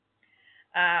clientele.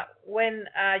 When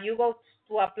you go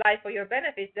to apply for your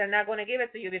benefits, they're not going to give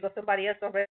it to you because somebody else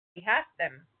already has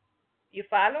them. You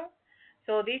follow?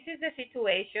 So this is the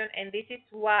situation, and this is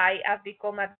why I've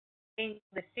become a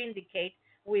the syndicate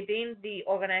within the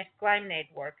organized crime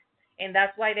network, and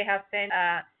that's why they have sent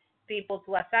people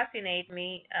to assassinate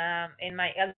me and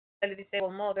my elderly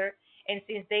disabled mother. And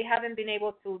since they haven't been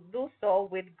able to do so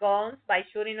with guns, by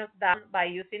shooting us down, by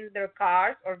using their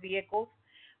cars or vehicles,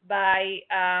 by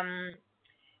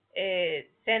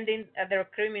sending their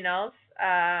criminals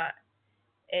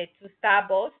to stab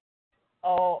us,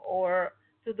 or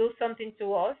to do something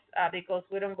to us, because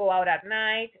we don't go out at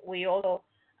night. We also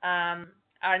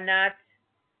are not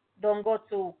don't go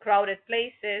to crowded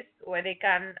places where they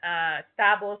can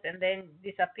stab us and then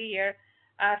disappear.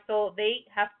 So they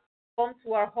have come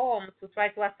to our home to try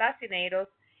to assassinate us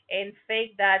and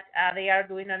fake that they are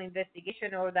doing an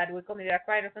investigation, or that we committed a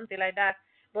crime or something like that.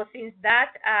 But since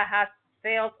that has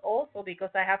failed also, because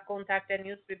I have contacted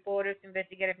news reporters,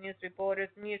 investigative news reporters,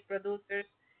 news producers,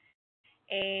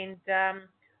 and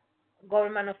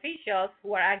government officials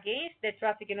who are against the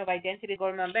trafficking of identity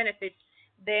government benefits,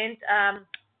 then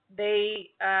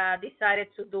they decided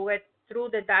to do it through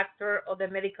the doctor or the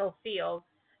medical field.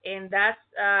 And that's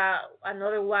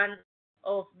another one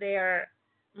of their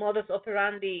modus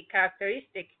operandi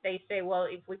characteristics. They say, well,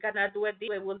 if we cannot do it this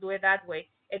way, we'll do it that way.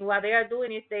 And what they are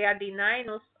doing is they are denying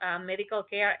us medical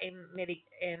care and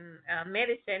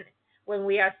medicine when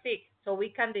we are sick. so we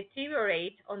can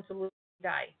deteriorate until we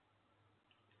die.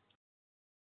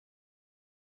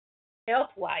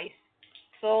 Health-wise,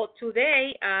 so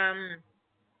today I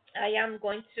am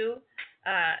going to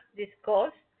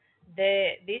discuss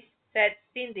this said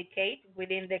syndicate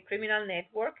within the criminal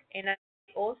network, and I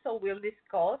also will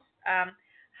discuss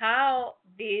how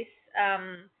these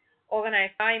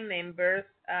organized crime members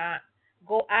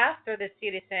go after the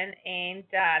citizen and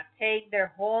take their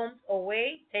homes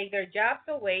away, take their jobs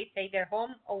away, take their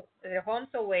homes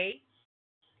away,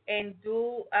 and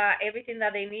do everything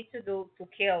that they need to do to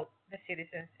kill the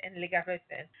citizens and legal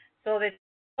residents. So the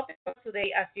topic of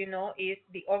today, as you know, is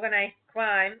the organized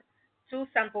crime, two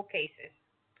sample cases,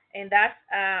 and that's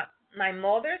my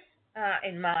mother's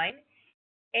and mine,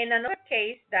 and another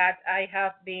case that I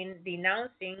have been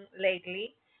denouncing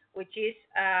lately, which is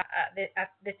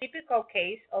the typical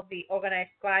case of the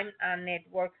organized crime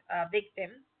network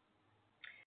victim.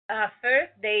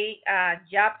 First, they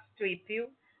job strip you,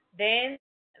 then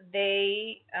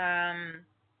they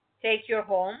take your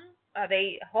home,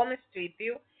 they home strip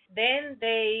you, then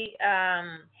they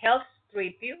health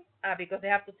strip you because they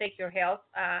have to take your health,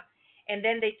 and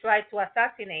then they try to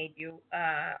assassinate you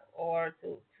or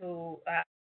to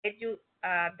let you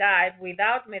die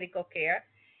without medical care.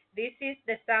 This is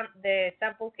the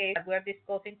sample case that we're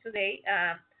discussing today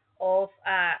of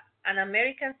an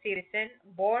American citizen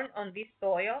born on this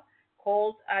soil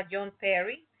called John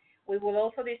Perry. We will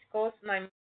also discuss my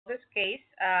mother's case.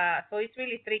 So it's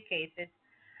really three cases.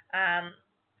 Um,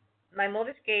 my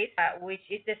mother's case, which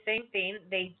is the same thing.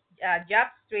 They job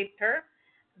stripped her,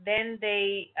 then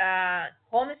they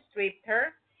home stripped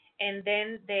her, and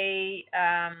then they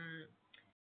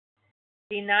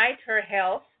denied her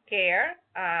health care.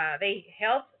 They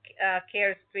health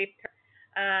care stripped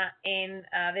her. And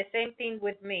the same thing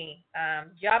with me,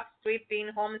 job stripping,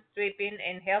 home stripping,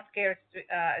 and healthcare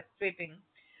stripping.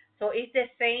 So it's the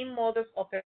same modus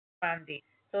operandi.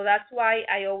 So that's why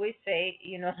I always say,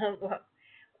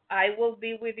 I will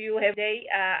be with you every day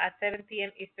at 7 p.m.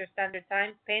 Eastern Standard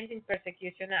Time, pending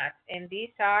persecution acts. And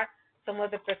these are some of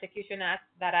the persecution acts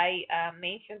that I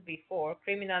mentioned before: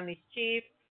 criminal mischief,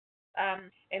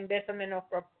 embezzlement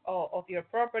of your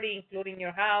property, including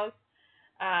your house,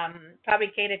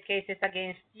 fabricated cases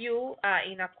against you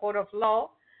in a court of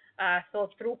law. So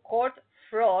through court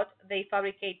fraud, they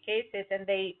fabricate cases and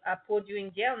they put you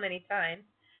in jail many times.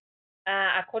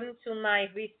 According to my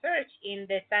research in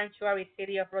the sanctuary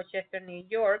city of Rochester, New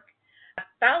York,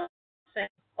 thousands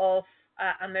of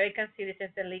American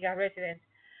citizens and legal residents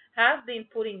have been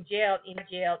put in jail,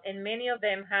 and many of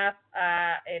them have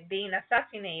been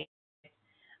assassinated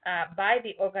by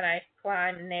the organized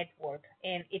crime network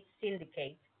and its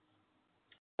syndicate.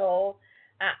 So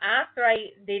after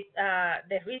I did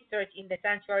the research in the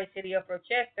sanctuary city of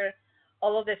Rochester,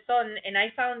 all of a sudden, and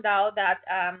I found out that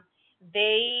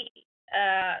they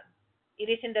it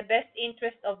is in the best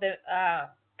interest of the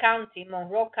county,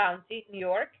 Monroe County, New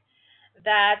York,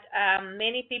 that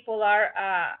many people are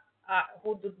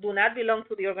who do not belong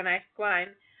to the organized crime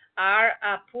are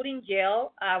put in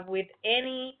jail with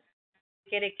any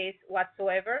case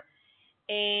whatsoever,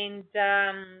 and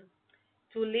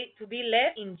to be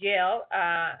left in jail,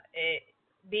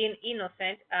 being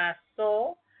innocent.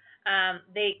 So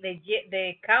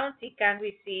the county can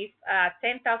receive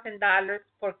 $10,000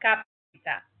 per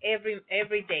capita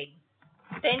every day.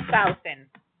 10,000,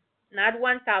 not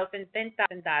 1,000,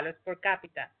 $10,000 per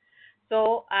capita.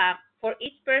 So for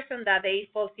each person that they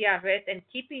falsely arrest and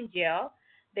keep in jail,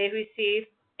 they receive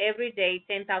every day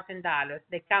 $10,000.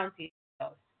 The county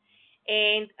does.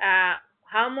 And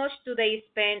how much do they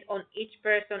spend on each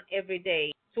person every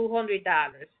day?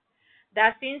 $200.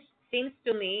 That seems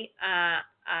to me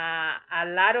a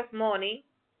lot of money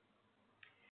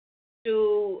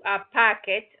to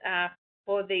packet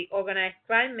for the organized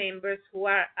crime members who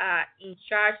are in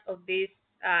charge of this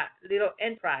little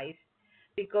enterprise.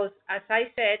 Because, as I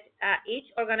said, each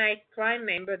organized crime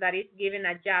member that is given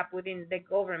a job within the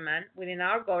government, within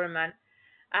our government,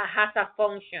 has a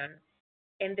function,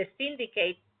 and the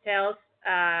syndicate tells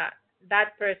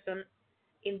that person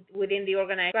within the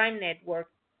organized crime network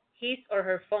his or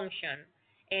her function,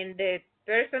 and the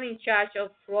person in charge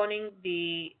of running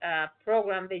the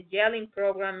program, the jailing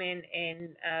program,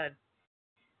 and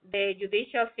the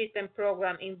judicial system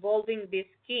program involving this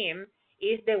scheme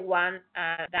is the one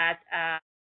that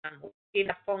gives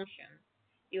a function.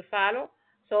 You follow?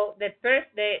 So the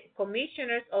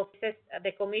commissioner of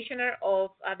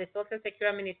the Social Security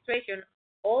Administration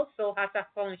also has a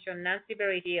function. Nancy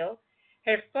Berry Hill,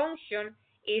 her function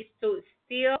is to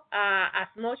steal as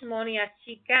much money as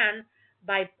she can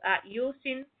by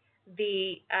using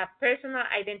the personal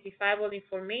identifiable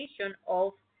information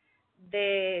of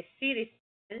the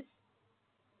citizens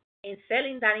and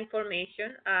selling that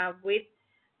information with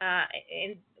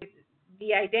in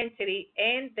the identity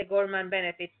and the government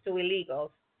benefits to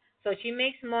illegals. So she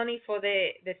makes money for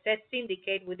the said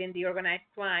syndicate within the organized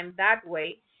crime that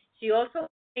way. She also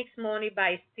makes money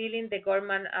by stealing the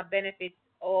government benefits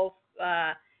of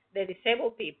the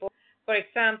disabled people. For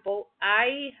example,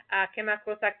 I came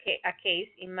across a case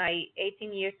in my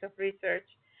 18 years of research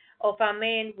of a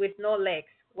man with no legs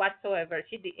whatsoever.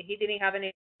 He didn't have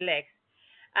any legs.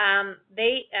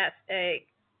 They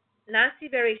Nancy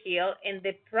Berry Hill and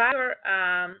the prior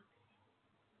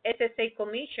SSA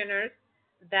commissioners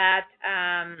that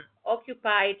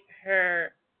occupied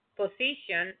her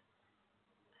position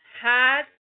had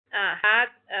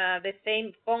the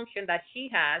same function that she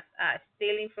has,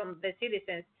 stealing from the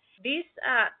citizens. This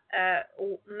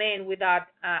man without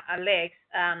legs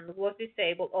was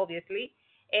disabled, obviously,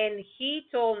 and he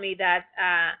told me that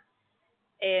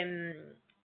um,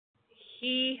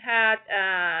 he had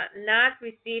not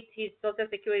received his Social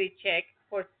Security check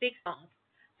for 6 months.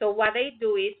 So what they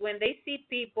do is when they see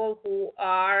people who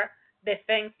are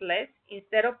defenseless,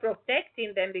 instead of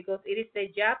protecting them, because it is the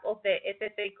job of the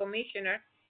SSA commissioner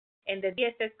and the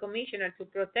DSS commissioner to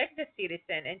protect the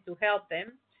citizen and to help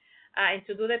them, and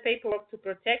to do the paperwork to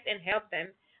protect and help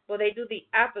them, but they do the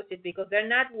opposite because they're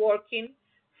not working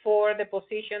for the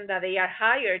position that they are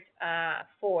hired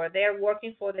for. They are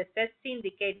working for the said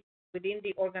syndicate within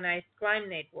the organized crime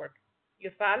network.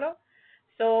 You follow?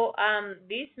 So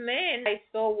this man I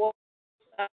saw was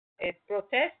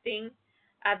protesting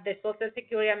at the Social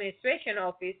Security Administration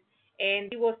office,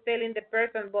 and he was telling the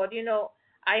person, but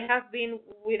I have been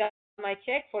without my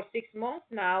check for 6 months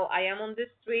now. I am on the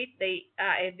street. They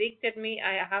evicted me.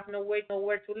 I have nowhere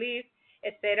to live,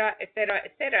 etc., etc.,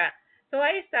 etc. So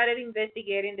I started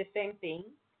investigating the same thing,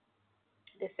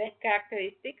 the same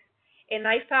characteristics, and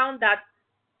I found that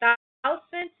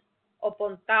thousands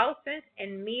upon thousands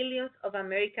and millions of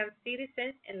American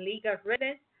citizens and legal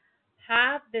residents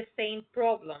have the same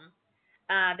problem.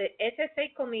 The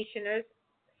SSA commissioners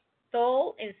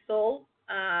stole and sold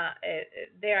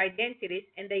their identities,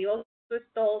 and they also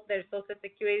stole their Social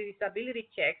Security disability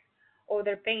checks or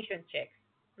their pension checks.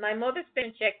 My mother's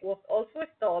pension check was also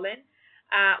stolen.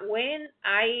 When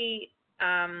I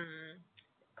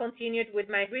continued with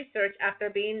my research after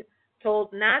being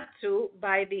told not to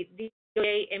by the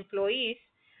DOJ employees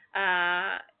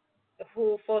uh,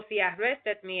 who falsely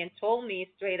arrested me and told me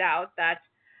straight out that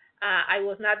I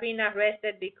was not being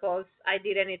arrested because I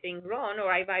did anything wrong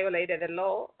or I violated the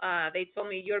law. They told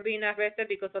me you're being arrested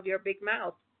because of your big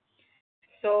mouth.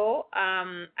 So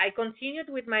I continued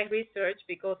with my research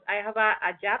because I have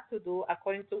a job to do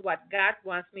according to what God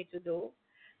wants me to do,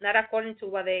 not according to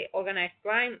what the organized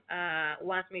crime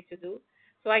wants me to do.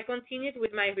 So I continued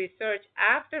with my research.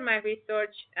 After my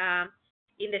research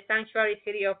in the sanctuary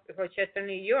city of Rochester,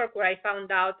 New York, where I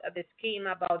found out the scheme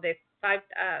about the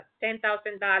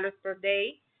 $10,000 per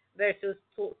day versus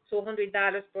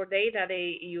 $200 per day that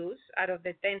they use out of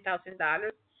the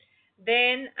 $10,000,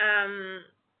 then I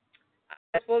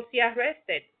was falsely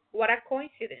arrested. What a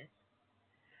coincidence.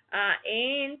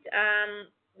 And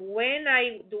when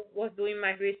was doing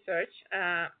my research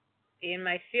in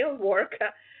my field work,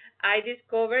 I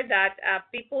discovered that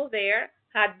people there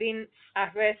had been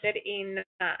arrested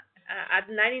at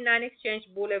 99 Exchange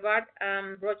Boulevard,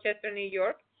 Rochester, New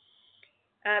York.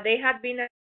 They had been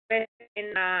arrested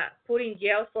and put in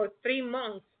jail for 3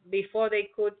 months before they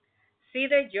could see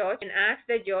the judge and ask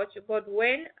the judge, but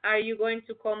when are you going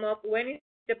to come up? When is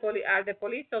are the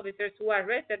police officers who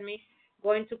arrested me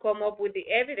going to come up with the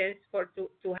evidence to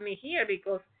have me here?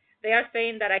 Because they are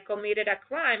saying that I committed a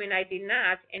crime and I did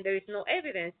not, and there is no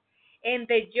evidence. And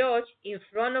the judge in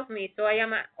front of me, so I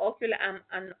am an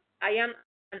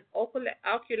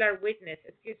ocular witness,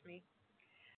 excuse me,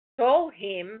 told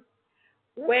him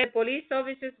when police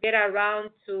officers get around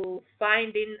to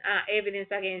finding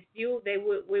evidence against you,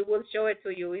 we will show it to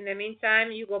you. In the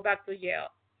meantime, you go back to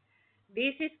jail.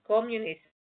 This is communism.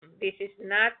 This is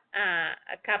not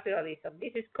capitalism.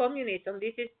 This is communism.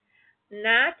 This is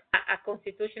not a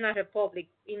constitutional republic.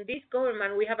 In this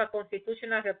government, we have a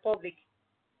constitutional republic.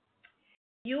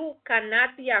 You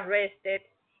cannot be arrested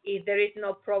if there is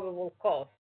no probable cause.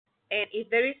 And if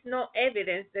there is no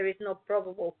evidence, there is no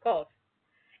probable cause.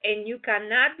 And you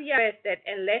cannot be arrested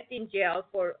and left in jail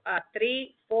for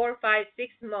 3, 4, 5,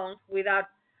 6 months without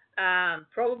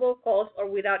probable cause or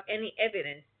without any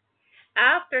evidence.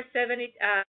 After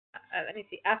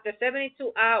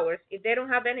 72 hours, if they don't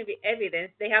have any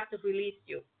evidence, they have to release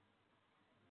you.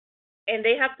 and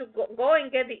they have to go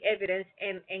and get the evidence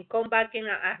and come back and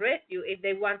arrest you if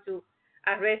they want to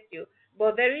arrest you.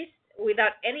 But there is,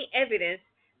 without any evidence,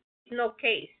 no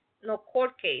case, no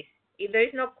court case. If there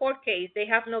is no court case, they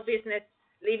have no business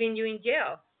leaving you in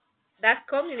jail. That's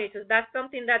communism. That's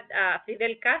something that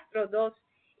Fidel Castro does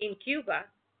in Cuba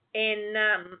and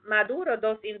Maduro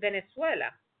does in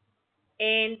Venezuela.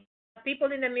 And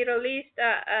people in the Middle East,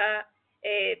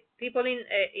 people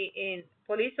in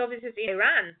police officers in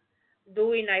Iran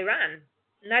do in Iran.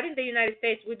 Not in the United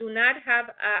States. We do not have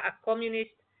a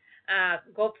communist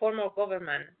form of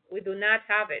government. We do not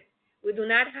have it. We do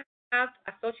not have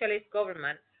a socialist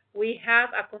government. We have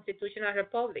a constitutional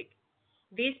republic.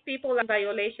 These people are in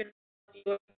violation of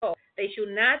your law. They should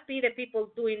not be the people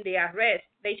doing the arrest.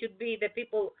 They should be the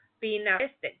people being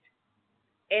arrested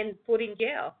and put in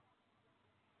jail.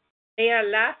 They are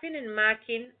laughing and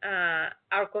mocking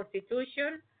our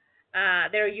Constitution.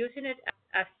 They're using it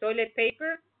as toilet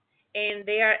paper, and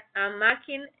they are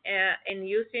mocking and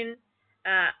using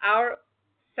our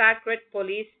sacred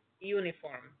police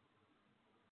uniform.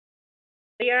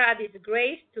 They are a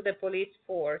disgrace to the police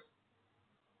force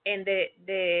and the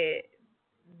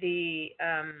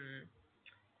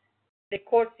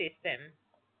court system.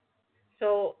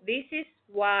 So this is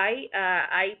why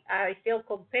I feel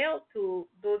compelled to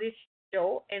do this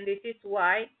show, and this is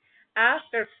why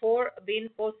after being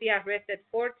falsely arrested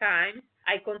 4 times,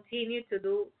 I continue to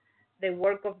do the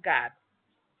work of God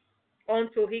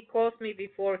until He calls me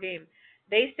before Him.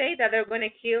 They say that they're going to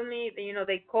kill me. You know,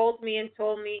 they called me and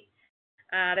told me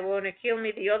they were going to kill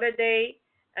me the other day,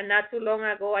 and not too long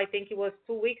ago. I think it was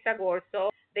 2 weeks ago or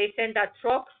so. They sent a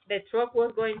truck. The truck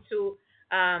was going to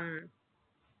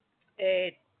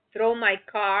throw my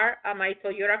car, my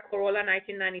Toyota Corolla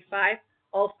 1995,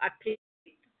 off a cliff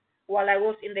while I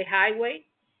was in the highway.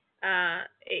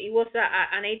 It was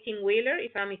an 18-wheeler,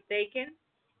 if I'm mistaken,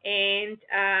 and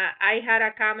I had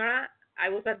a camera. I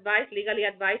was legally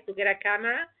advised to get a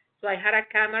camera, so I had a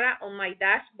camera on my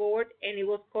dashboard, and it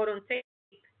was caught on tape.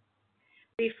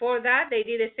 Before that, they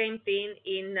did the same thing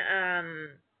in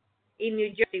New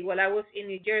Jersey while I was in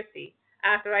New Jersey.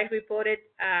 After I reported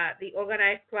the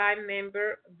organized crime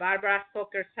member Barbara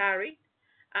Stoker-Sari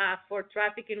for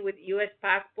trafficking with U.S.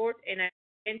 passport and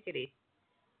identities.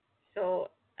 So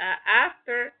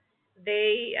after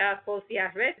they falsely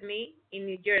arrested me in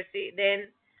New Jersey, then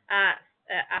a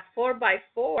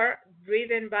 4x4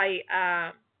 driven by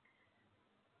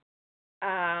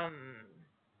a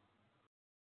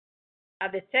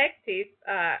detective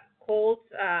called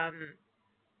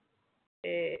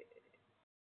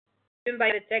by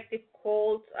a detective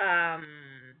called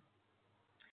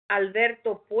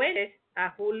Alberto Puentes,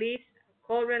 who lives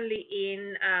currently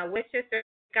in Westchester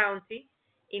County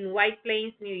in White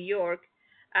Plains, New York.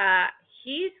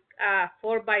 His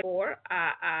 4x4,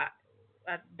 a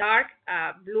dark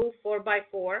blue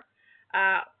 4x4,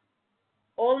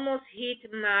 almost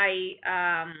hit my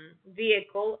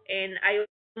vehicle, and I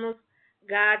almost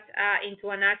got into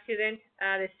an accident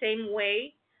the same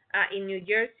way in New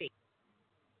Jersey.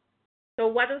 So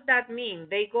what does that mean?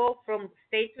 They go from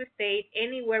state to state,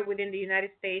 anywhere within the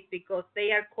United States, because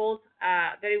they are called,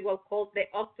 very well called, the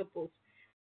octopus.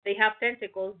 They have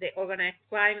tentacles, the organized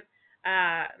crime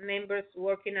members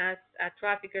working as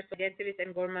traffickers, identities,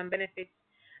 and government benefits.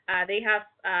 They have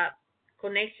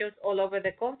connections all over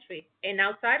the country and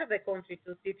outside of the country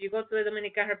too. So if you go to the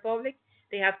Dominican Republic,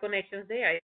 they have connections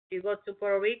there. If you go to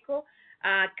Puerto Rico,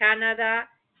 Canada,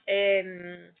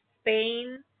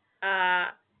 Spain,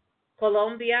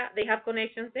 Colombia, they have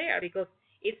connections there because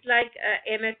it's like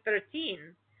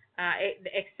MS-13,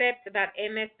 except that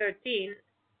MS-13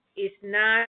 is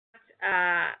not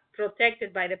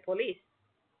protected by the police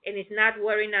and is not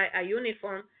wearing a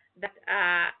uniform that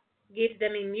gives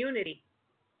them immunity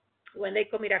when they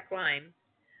commit a crime.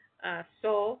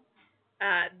 So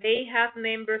they have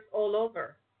members all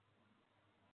over.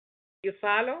 You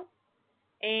follow?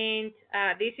 And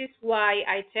this is why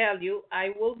I tell you, I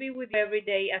will be with you every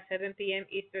day at 7 p.m.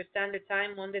 Eastern Standard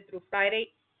Time, Monday through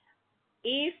Friday.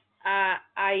 If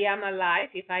I am alive,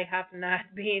 if I have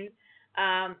not been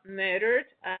murdered,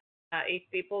 if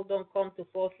people don't come to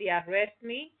falsely arrest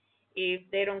me, if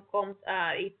they don't come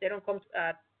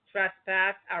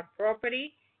trespass our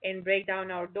property and break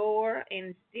down our door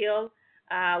and steal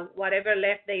whatever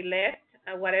left they left,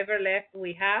 whatever left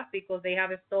we have, because they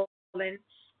have stolen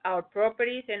our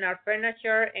properties and our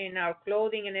furniture and our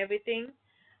clothing and everything.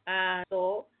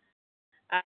 So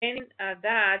and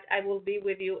that I will be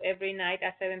with you every night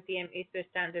at 7 p.m. Eastern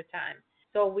Standard Time.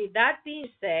 So with that being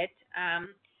said,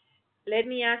 let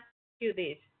me ask you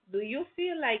this. Do you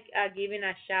feel like giving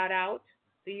a shout out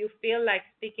Do you feel like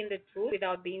speaking the truth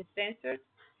without being censored?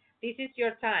 This is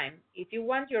your time. If you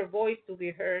want your voice to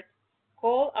be heard,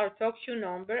 call our talk show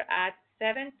number at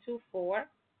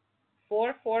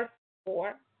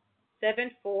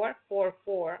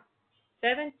 724-444-7444,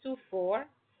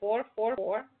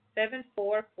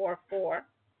 724-444-7444,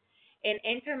 and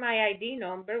enter my ID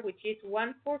number, which is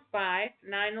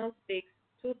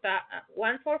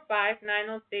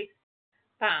 145906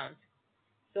 pound.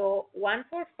 So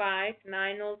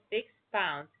 145906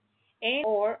 pounds, and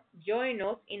or join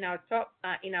us in our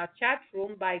chat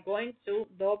room by going to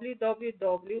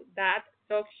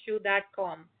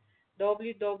www.talkshoe.com,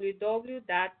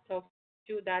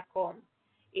 www.talkshoe.com.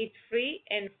 It's free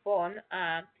and fun.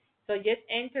 So just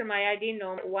enter my ID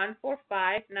number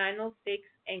 145906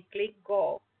 and click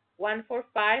go.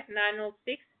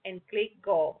 145906 and click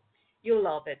go. You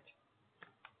love it.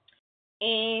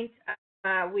 And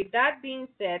with that being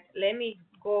said, let me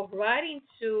go right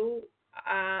into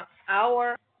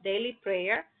our daily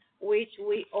prayer, which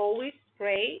we always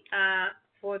pray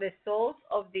for the souls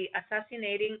of the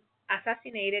assassinated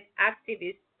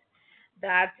activists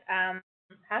that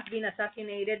have been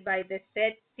assassinated by the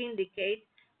said syndicate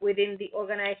within the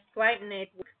organized crime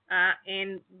network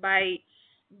and by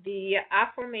the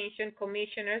aforementioned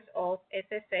commissioners of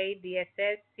SSA,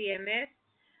 DSS, CMS,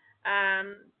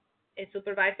 um,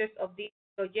 supervisors of the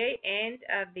DOJ, and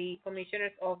the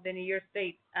commissioners of the New York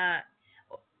State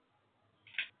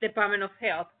Department of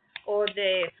Health, or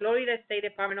the Florida State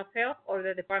Department of Health, or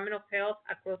the Department of Health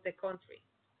across the country.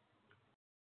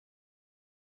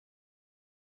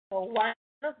 So one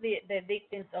of the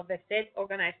victims of the said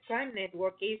organized crime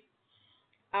network is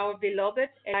our beloved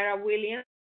Lara Williams,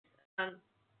 um,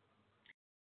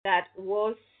 that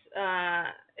was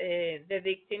the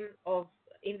victim of,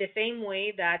 in the same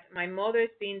way that my mother is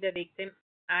being the victim,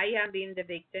 I am being the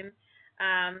victim.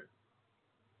 Um,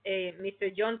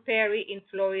 Mr. John Perry in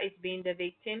Florida is being the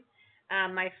victim.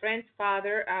 My friend's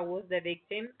father was the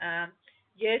victim.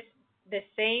 Just the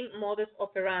same modus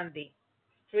operandi,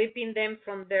 stripping them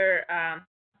from their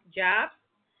jobs,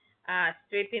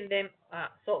 stripping them.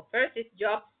 So first it's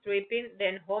job stripping,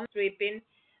 then home stripping,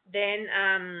 then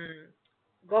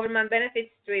government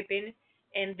benefits stripping,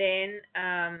 and then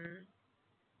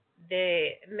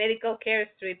the medical care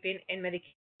stripping and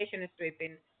medication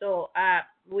stripping. So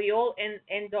we all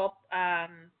end up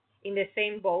in the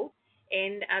same boat,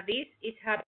 and this is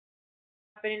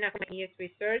happening according to years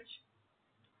research.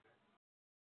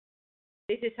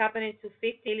 This is happening to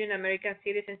 50 million American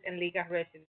citizens and legal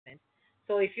residents.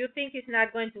 So if you think it's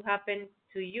not going to happen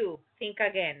to you, think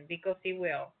again, because it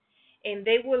will. And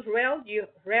they will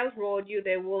railroad you,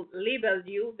 they will label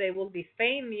you, they will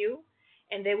defame you,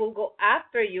 and they will go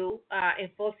after you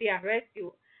and falsely arrest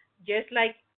you, just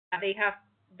like they have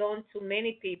done to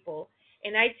many people.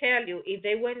 And I tell you, if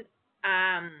they went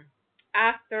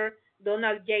after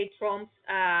Donald J. Trump's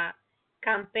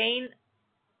campaign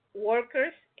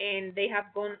workers, and they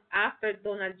have gone after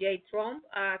Donald J. Trump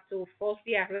to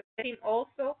falsely arrest him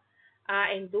also,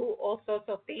 and do all sorts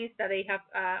of things that they have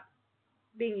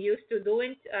been used to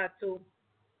doing to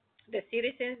the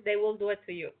citizens, they will do it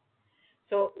to you.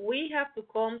 So we have to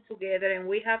come together, and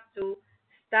we have to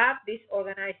stop this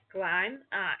organized crime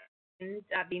and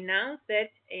denounce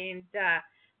it, and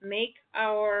make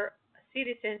our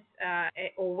citizens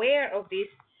aware of this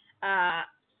uh,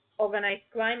 organized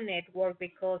crime network,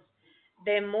 because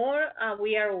the more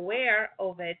we are aware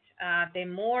of it, the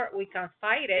more we can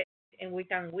fight it and we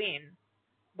can win.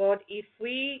 But if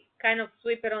we kind of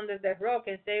sweep it under the rug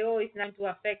and say, "Oh, it's not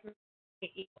going to affect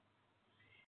me,"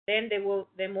 then the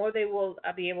more they will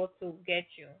be able to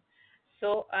get you.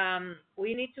 So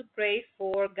we need to pray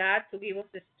for God to give us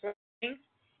the strength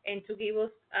and to give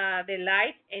us the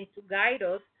light and to guide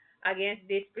us against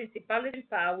these principalities and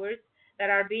powers that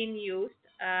are being used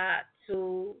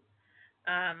to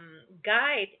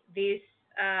guide these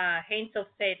hands of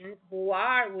Satan who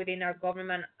are within our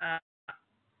government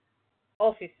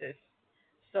offices.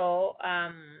 So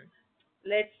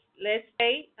let's let's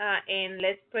pray, and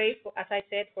let's pray for, as I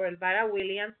said, for Elvira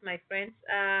Williams, my friend's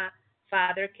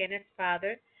father, Kenneth's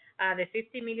father, the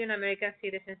 50 million American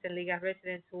citizens and legal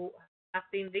residents who have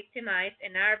been victimized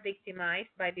and are victimized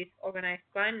by this organized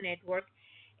crime network,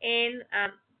 and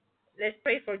let's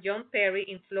pray for John Perry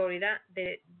in Florida,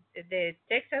 the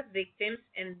Texas victims,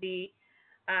 and the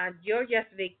Georgia's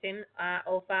victim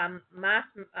of a mass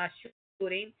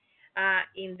shooting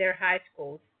in their high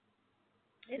schools.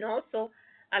 And also,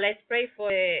 let's pray for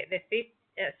the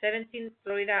 17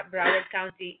 Florida Broward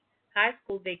County high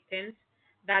school victims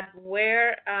that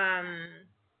were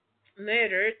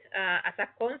murdered as a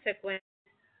consequence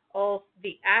of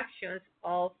the actions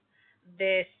of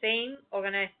the same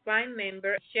organized crime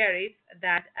member sheriff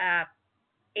that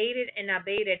aided and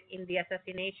abetted in the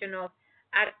assassination of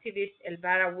activist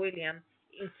Elvira Williams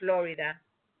in Florida.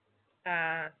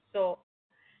 So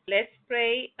let's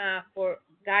pray for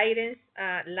guidance,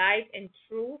 light, and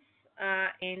truth,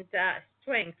 and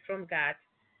strength from God.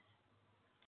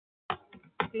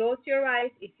 Close your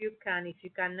eyes if you can. If you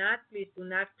cannot, please do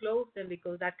not close them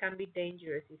because that can be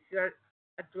dangerous. If you are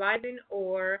driving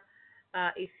or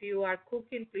if you are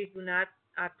cooking, please do not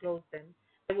close them.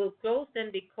 I will close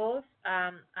them because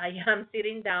I am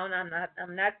sitting down.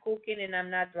 I'm not cooking and I'm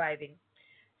not driving.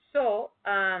 So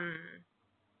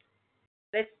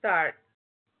let's start.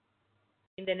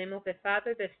 In the name of the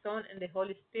Father, the Son, and the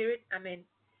Holy Spirit. Amen.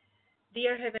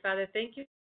 Dear Heavenly Father, thank you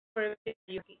for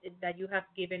everything that you have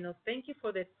given us. Thank you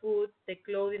for the food, the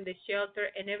clothing, the shelter,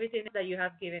 and everything that you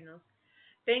have given us.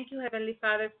 Thank you, Heavenly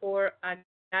Father, for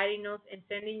guiding us and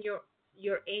sending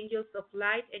your angels of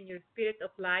light and your spirit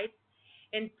of light.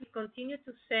 And please continue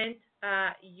to send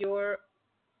your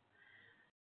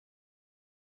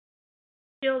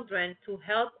children to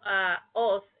help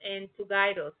us and to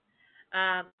guide us.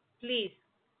 Um, Please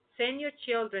send your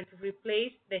children to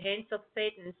replace the hands of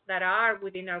Satan that are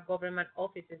within our government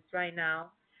offices right now.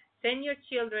 Send your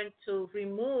children to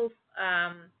remove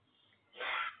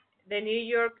the New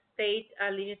York State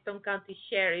Livingston County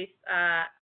Sheriff,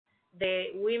 the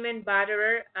women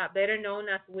batterer, better known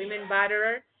as women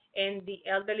batterer, and the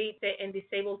elderly and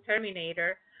disabled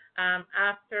terminator.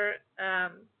 After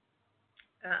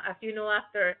as you know,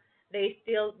 after they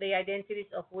steal the identities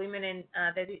of women and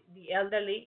the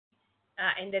elderly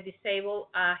and the disabled,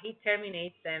 he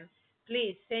terminates them.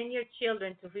 Please send your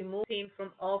children to remove him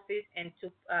from office and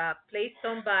to place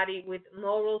somebody with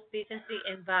morals, decency,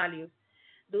 and values.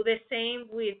 Do the same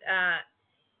with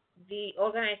the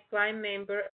organized crime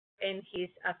member and his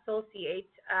associate,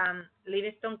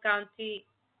 Livingston County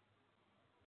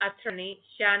Attorney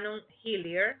Shannon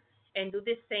Hillier, and do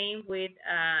the same with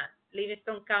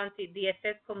Livingston County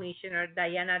DSS Commissioner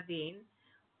Diana Dean,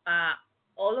 uh,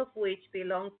 all of which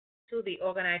belong to the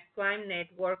organized crime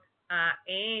network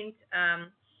and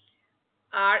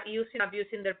are using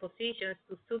abusing their positions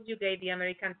to subjugate the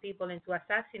American people and to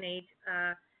assassinate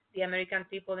the American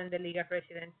people and the League of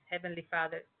Residents. Heavenly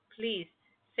Father, please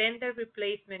send their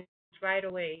replacement right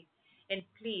away. And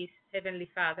please, Heavenly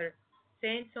Father,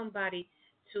 send somebody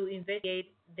to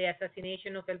investigate the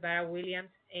assassination of Elvira Williams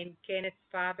and Kenneth's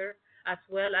father, as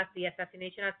well as the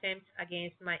assassination attempts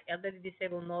against my elderly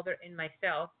disabled mother and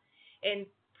myself, and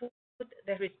put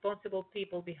the responsible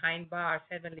people behind bars,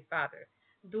 Heavenly Father.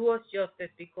 Do us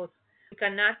justice because we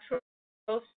cannot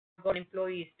trust government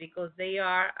employees because they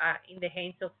are in the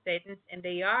hands of Satan and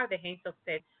they are the hands of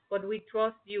Satan. But we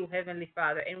trust you, Heavenly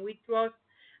Father, and we trust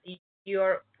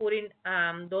you're putting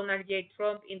Donald J.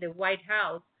 Trump in the White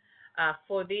House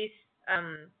for this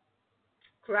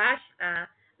crash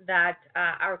that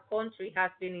our country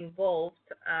has been involved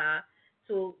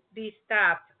to be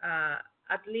stopped a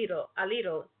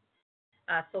little.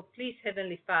 So please,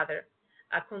 Heavenly Father,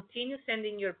 continue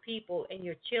sending your people and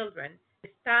your children to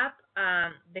stop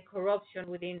the corruption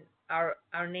within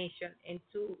our nation and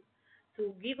to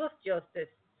give us justice.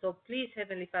 So please,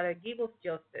 Heavenly Father, give us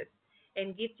justice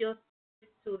and give justice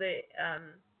to the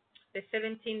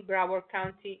 17 Broward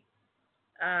County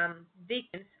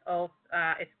victims of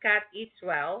Scott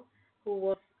Israel, who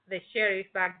was the sheriff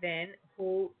back then,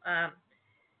 who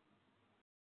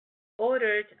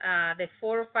ordered the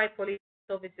 4 or 5 police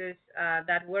officers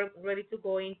that were ready to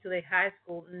go into the high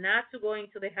school not to go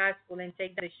into the high school and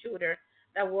take the shooter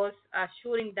that was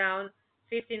shooting down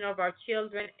 15 of our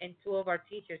children and 2 of our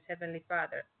teachers, Heavenly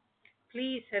Father.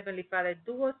 Please, Heavenly Father,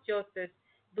 do us justice,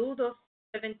 do those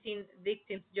 17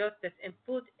 victims justice, and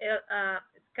put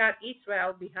Scott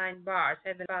Israel behind bars,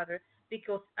 Heavenly Father,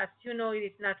 because as you know, it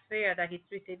is not fair that he's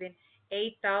receiving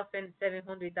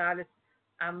 $8,700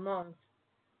 a month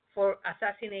for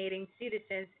assassinating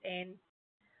citizens and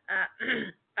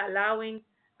allowing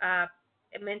uh,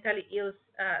 mentally ill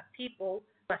people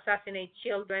to assassinate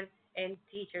children and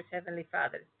teachers, Heavenly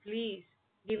Father. Please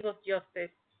give us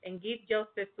justice and give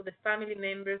justice to the family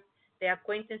members, the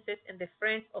acquaintances, and the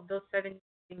friends of those 17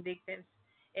 victims,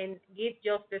 and give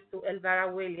justice to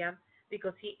Elvira Williams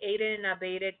because he aided and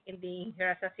abetted in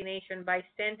her assassination by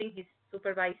sending his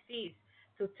supervisees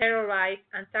to terrorize,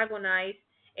 antagonize,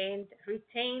 and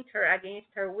retain her against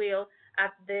her will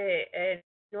at the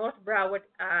North Broward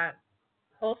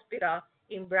Hospital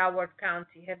in Broward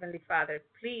County. Heavenly Father,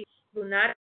 please do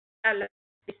not allow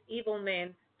this evil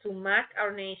man to mock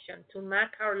our nation, to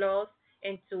mock our laws,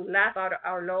 and to laugh at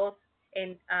our laws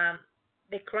and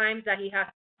the crimes that he has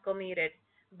committed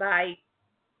by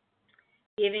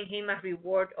giving him a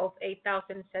reward of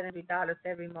 $8,070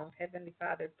 every month. Heavenly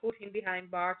Father, put him behind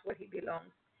bars where he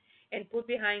belongs, and put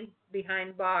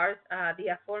behind bars the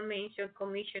aforementioned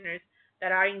commissioners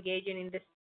that are engaging in this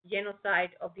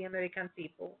genocide of the American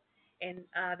people and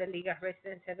the legal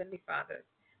residents. Heavenly Father,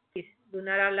 please do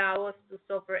not allow us to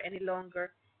suffer any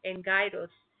longer, and guide us,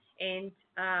 and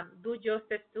do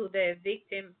justice to the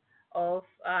victim of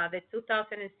the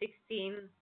 2016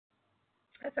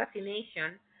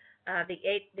 assassination,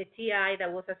 the TI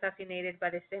that was assassinated by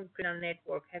the same criminal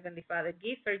network. Heavenly Father,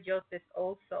 give her justice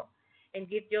also, and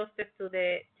give justice to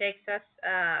the Texas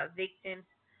victims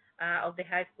of the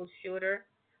high school shooter,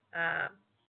 uh,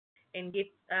 and give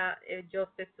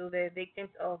justice to the victims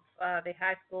of the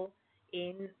high school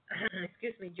in,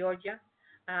 excuse me, Georgia,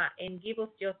 and give us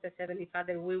justice, Heavenly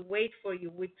Father. We wait for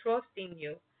you. We trust in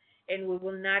you, and we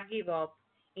will not give up.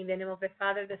 In the name of the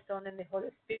Father, the Son, and the Holy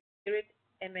Spirit.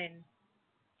 Amen.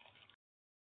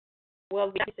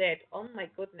 Well, we said, oh my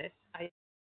goodness, I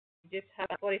just have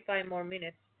 45 more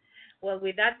minutes. Well,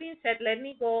 with that being said, let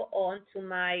me go on to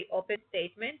my open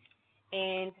statement,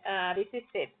 and this is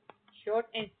it, short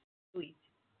and sweet.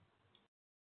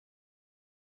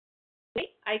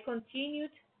 I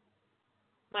continued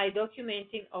my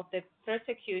documenting of the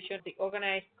persecution of the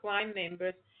organized crime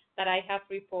members that I have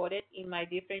reported in my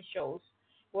different shows,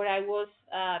 where I was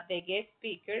the guest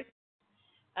speakers,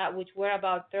 which were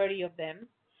about 30 of them,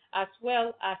 as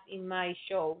well as in my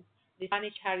show, the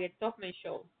Spanish Harriet Tubman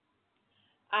show.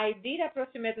 I did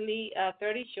approximately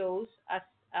 30 shows as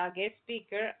a guest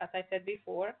speaker, as I said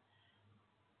before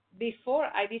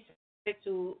I decided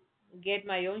to get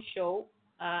my own show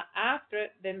after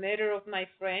the murder of my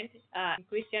friend,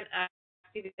 Christian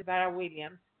activist Barra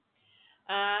Williams.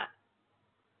 Uh,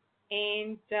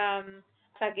 and as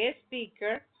a guest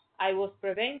speaker, I was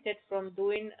prevented from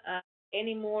doing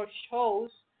any more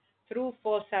shows through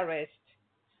false arrest.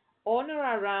 On or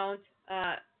around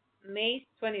May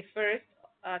 21st,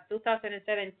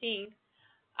 2017,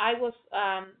 I was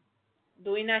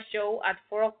doing a show at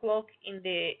 4 o'clock in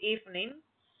the evening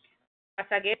as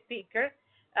a guest speaker,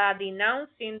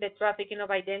 denouncing the trafficking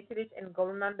of identities and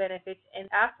government benefits and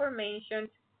aforementioned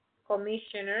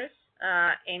commissioners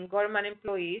and government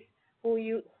employees who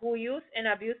use and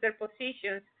abuse their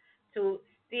positions to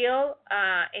steal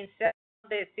and sell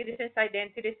the citizens'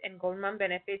 identities and government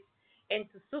benefits, and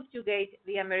to subjugate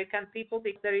the American people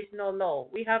because there is no law.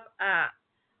 We have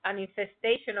an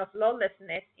infestation of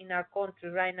lawlessness in our country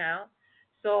right now.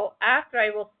 So after I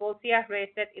was falsely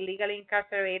arrested, illegally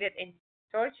incarcerated, and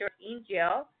tortured in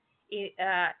jail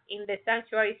in the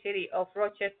sanctuary city of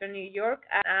Rochester, New York,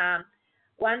 at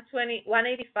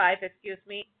 185, excuse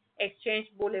me, Exchange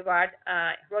Boulevard,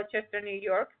 Rochester, New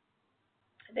York.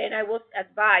 Then I was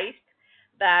advised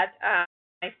that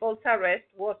my false arrest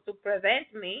was to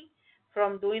prevent me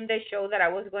from doing the show that I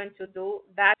was going to do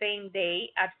that same day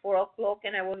at 4 o'clock,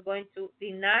 and I was going to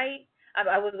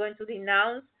I was going to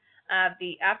denounce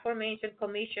the aforementioned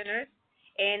commissioners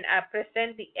and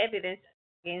present the evidence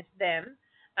against them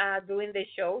during the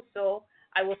show. So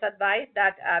I was advised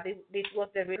that this was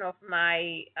the reason of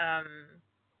my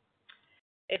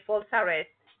a false arrest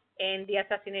and the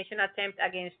assassination attempt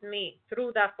against me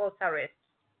through that false arrest.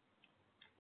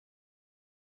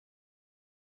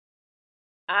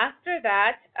 After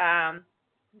that,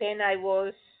 then I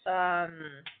was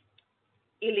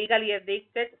illegally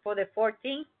evicted for the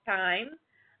 14th time,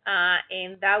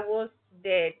 and that was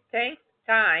the 10th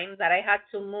time that I had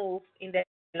to move in the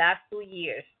last 2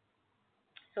 years.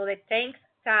 So the 10th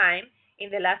time in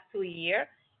the last 2 years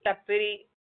is a pretty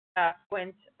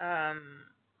frequent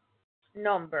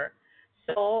number.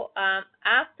 So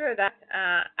after that,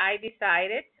 I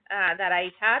decided that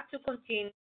I had to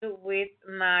continue with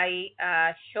my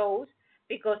shows,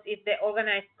 because if the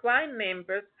organized crime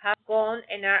members have gone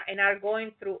and are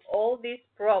going through all this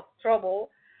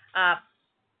trouble uh,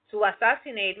 to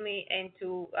assassinate me and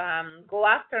to go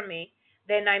after me,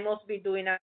 then I must be doing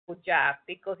a good job.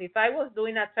 Because if I was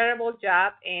doing a terrible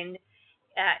job and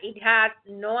it had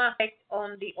no effect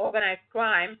on the organized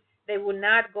crime, they would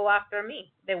not go after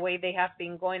me the way they have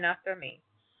been going after me.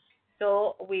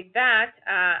 So with that,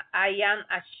 I am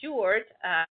assured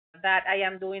that I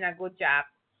am doing a good job.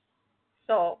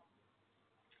 So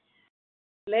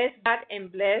bless God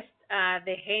and bless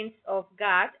the hands of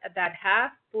God that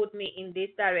have put me in this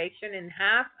direction and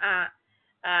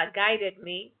have guided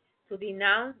me to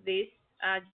denounce this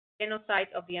genocide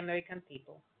of the American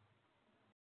people.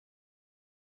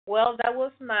 Well, that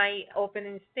was my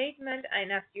opening statement,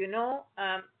 and as you know,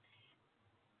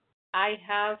 I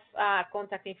have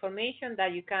contact information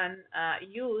that you can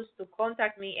use to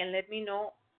contact me and let me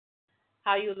know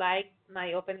how you like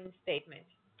my opening statement.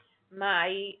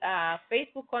 My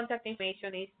Facebook contact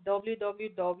information is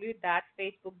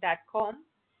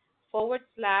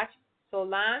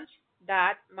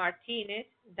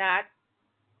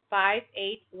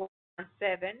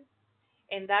www.facebook.com/solange.martinez.5817,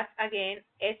 and that's again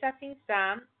S as in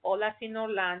Sam, O as in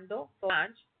Orlando,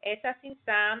 Solange, S as in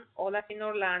Sam, O as in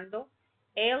Orlando,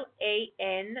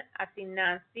 LAN as in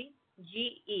Nancy,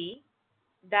 GE,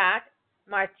 dot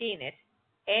Martinez,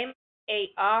 MARTINEZ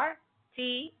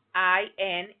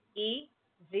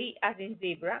as in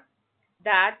zebra,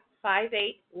 dot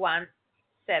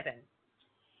 5817.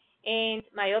 And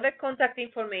my other contact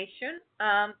information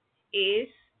is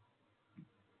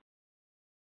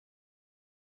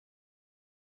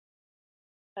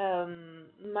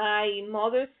my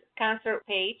mother's cancer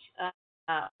page,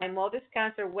 my mother's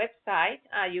cancer website.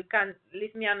 You can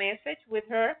leave me a message with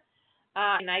her,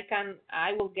 and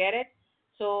I will get it.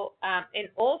 So, and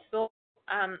also,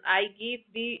 I give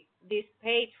this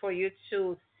page for you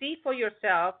to see for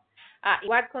yourself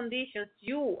what conditions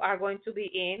you are going to be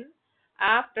in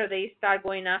after they start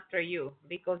going after you.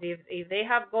 Because if they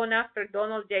have gone after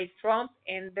Donald J. Trump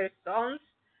and their sons,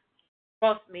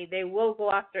 trust me, they will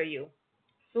go after you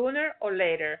sooner or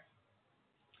later.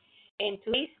 And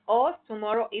today's us,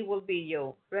 tomorrow it will be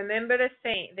you. Remember the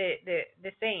saying,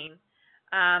 the saying.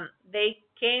 They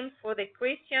came for the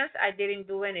Christians, I didn't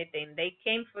do anything. They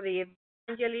came for the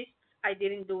evangelists, I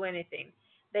didn't do anything.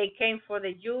 They came for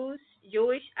the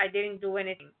Jewish, I didn't do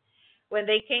anything. When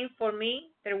they came for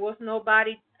me, there was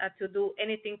nobody to do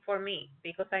anything for me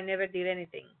because I never did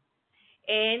anything.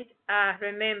 And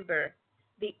remember,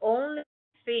 the only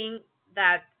thing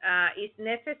that is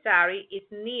necessary, is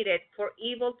needed for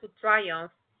evil to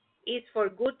triumph, is for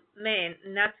good men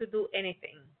not to do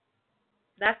anything.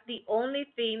 That's the only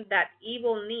thing that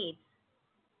evil needs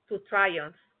to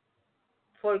triumph,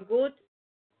 for good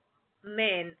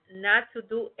men not to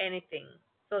do anything.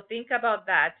 So think about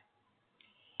that.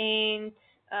 And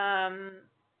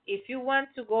if you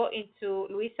want to go into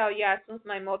Luisa Oyasun's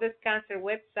My Mother's Cancer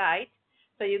website,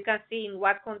 so you can see in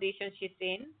what condition she's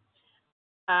in,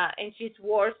 and she's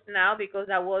worse now because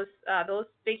that was those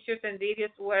pictures and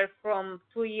videos were from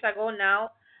 2 years ago.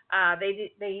 Now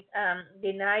they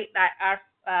deny are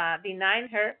denying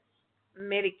her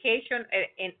medication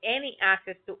and any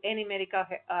access to any medical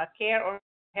care or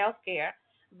health care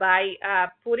by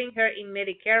putting her in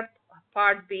Medicare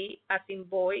Part B, as in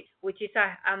boy, which is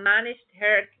a managed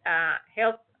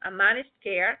health, a managed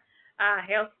care,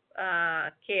 health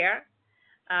care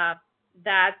uh,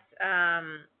 that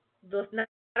does not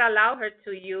allow her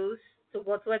to use to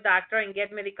go to a doctor and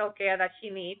get medical care that she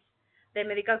needs, the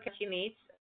medical care she needs,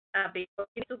 because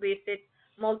she needs to visit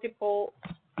multiple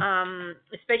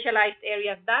specialized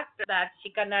areas doctors that she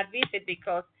cannot visit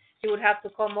because she would have to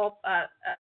come up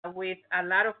with a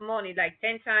lot of money, like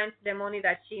 10 times the money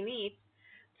that she needs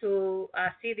to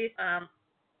see these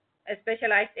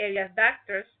specialized areas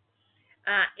doctors,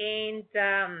 and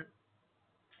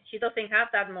she doesn't have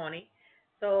that money,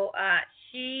 so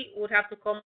she would have to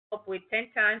come up with 10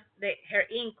 times her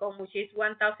income, which is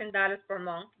 $1,000 per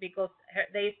month, because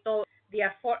they stole the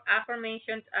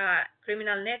aforementioned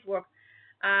criminal network,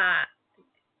 uh,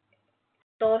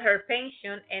 stole her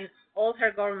pension and all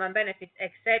her government benefits,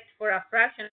 except for a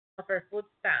fraction of her food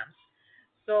stamps.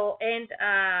 So, and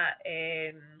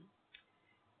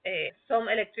some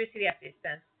electricity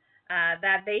assistance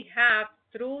that they have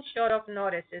through short of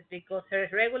notices, because her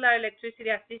regular electricity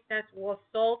assistance was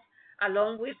sold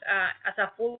along with as a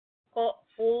full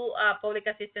public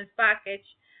assistance package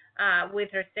with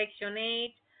her Section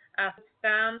 8, food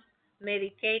stamps,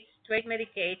 Medicaid, straight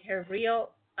Medicaid, her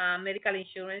real medical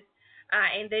insurance,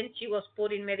 and then she was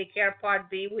put in Medicare Part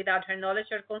B without her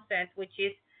knowledge or consent, which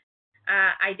is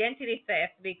identity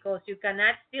theft, because you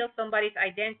cannot steal somebody's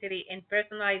identity and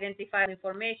personal identifiable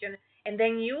information and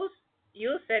then use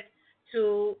it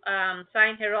to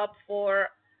sign her up for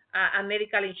a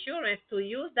medical insurance, to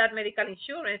use that medical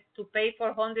insurance to pay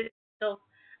for hundreds of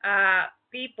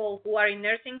people who are in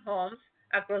nursing homes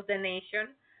across the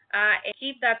nation, and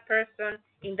keep that person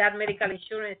in that medical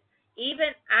insurance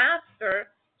even after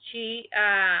she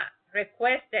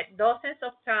requested dozens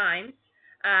of times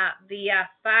via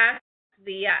fax,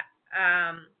 via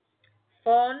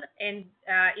phone, and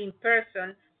in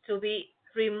person, to be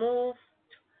removed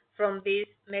from this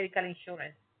medical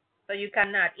insurance. So you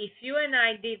cannot. If you and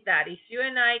I did that, if you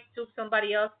and I took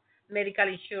somebody else's medical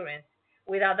insurance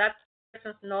without that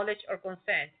person's knowledge or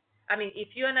consent, I mean,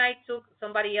 if you and I took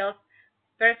somebody else's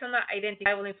personal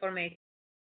identifiable information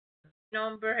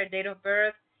number, her date of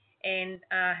birth, and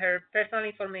her personal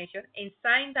information, and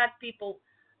signed that people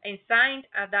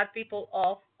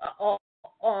off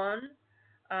on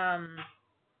um,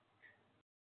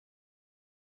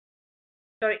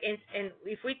 sorry, and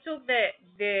if we took the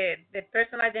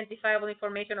personal identifiable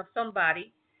information of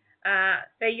somebody,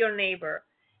 say your neighbor,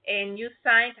 and you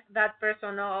signed that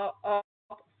person up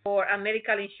for a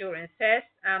medical insurance, says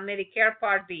Medicare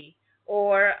Part B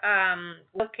or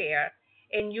WellCare,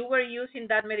 and you were using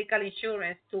that medical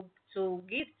insurance to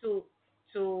give to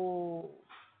to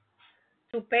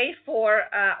pay for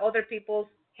other people's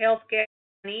healthcare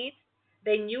needs,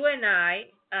 then you and I,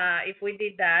 if we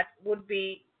did that, would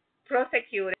be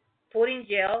prosecuted, put in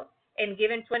jail, and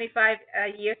given 25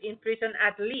 years in prison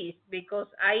at least, because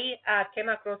I came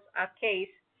across a case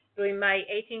during my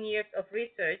 18 years of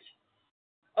research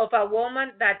of a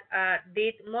woman that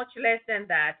did much less than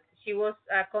that. She was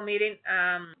committing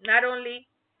not only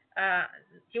uh,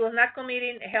 she was not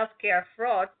committing healthcare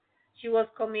fraud, she was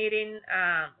committing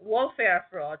welfare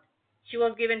fraud. She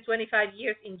was given 25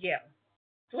 years in jail.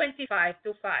 25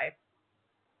 to 5.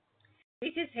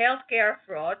 This is healthcare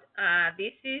fraud.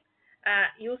 This is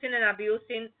using and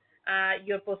abusing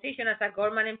your position as a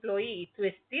government employee to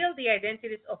steal the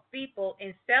identities of people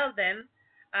and sell them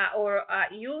or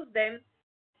use them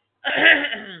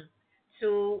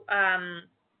to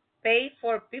pay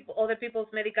for other people's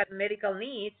medical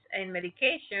needs and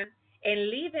medication, and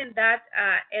leaving that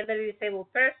elderly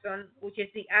disabled person, which is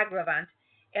the aggravant,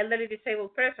 elderly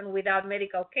disabled person without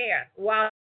medical care, while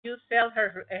you sell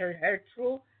her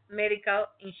true medical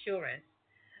insurance.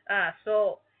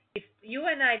 So if you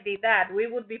and I did that, we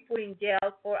would be put in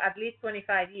jail for at least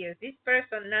 25 years. This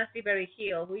person, Nancy Berry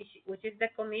Hill, which is the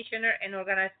commissioner and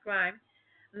organized crime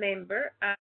member,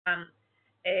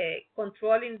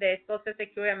 controlling the Social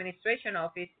Security Administration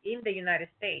office in the United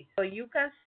States. So you can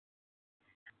see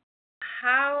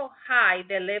how high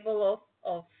the level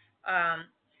of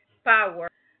power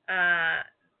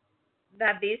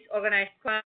that this organized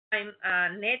crime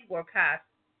network has.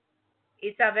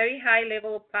 It's a very high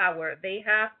level of power. They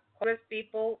have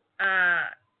congresspeople,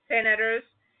 senators,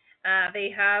 they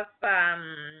have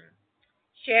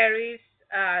sheriffs,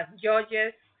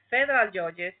 judges, federal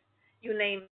judges, you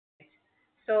name it.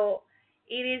 So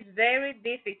it is very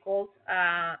difficult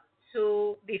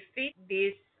to defeat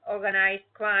this organized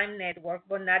crime network,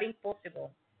 but not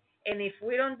impossible. And if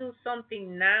we don't do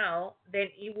something now, then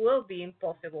it will be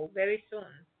impossible very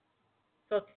soon.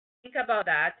 So think about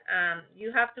that.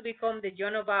 You have to become the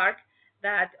Joan of Arc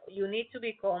that you need to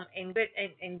become, and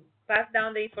pass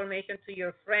down the information to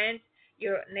your friends,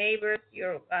 your neighbors,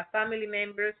 your family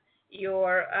members,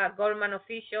 your government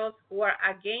officials who are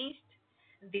against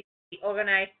the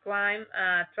organized crime,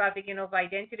 trafficking of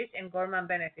identities, and government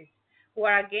benefits, who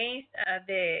are against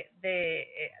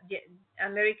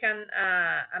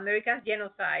American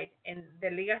genocide and the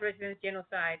legal residence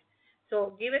genocide.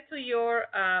 So give it to your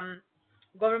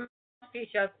government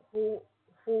officials who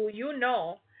you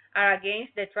know are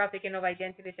against the trafficking of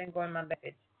identities and government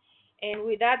benefits. And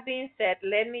with that being said,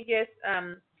 let me just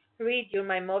read you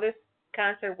my mother's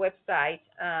cancer website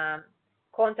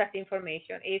contact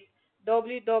information. It's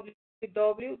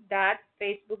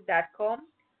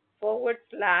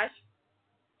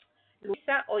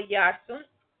www.facebook.com/Luisa Oyarsun,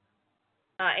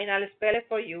 and I'll spell it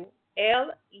for you.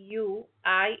 Luisa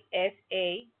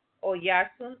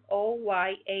Oyarsun,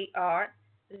 Oyarz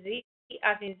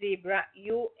as in zebra,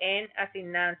 UN as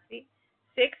in Nancy,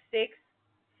 66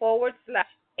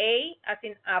 /A as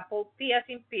in apple, P as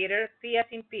in Peter, P as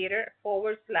in Peter, /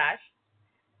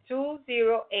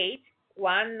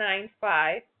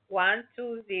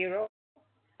 208-195-120.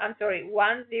 I'm sorry,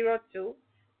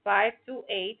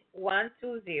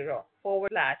 102-528-120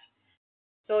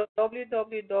 / So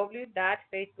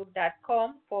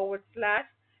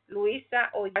www.facebook.com/Luisa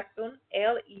Oyarsun,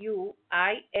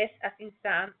 Luis as in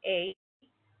Sam, A,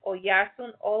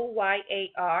 Oyarsun,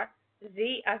 Oyarz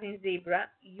as in zebra,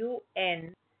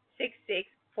 UN, 66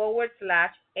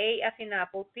 /A as in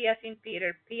apple, P as in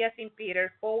Peter, P as in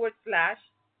Peter, /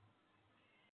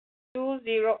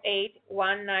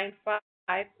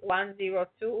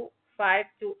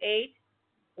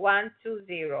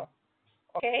 208-195-102-528-120.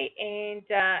 Okay, and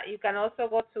you can also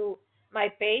go to my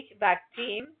page, back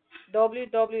team,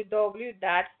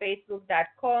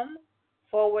 www.facebook.com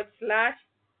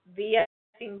 / V as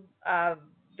in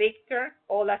Victor,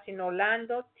 O as in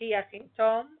Orlando, T as in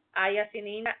Tom, I as in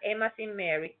India, M as in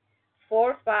Mary,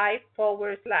 45 /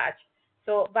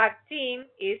 So back team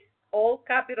is all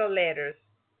capital letters.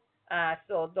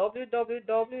 So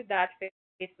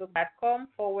www.facebook.com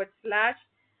 /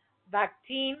 back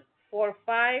team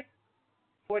 45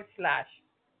 /.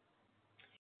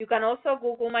 You can also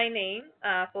Google my name,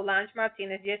 Solange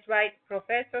Martinez. Just write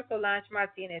Professor Solange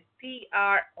Martinez,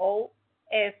 PROF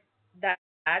that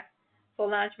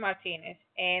Solange Martinez,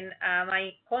 and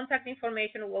my contact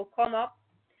information will come up.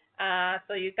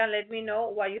 So you can let me know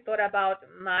what you thought about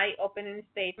my opening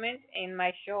statement in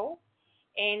my show,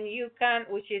 and you can,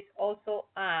 which is also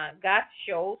God's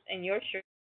shows and your show.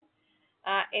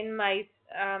 And my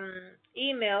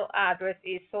email address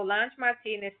is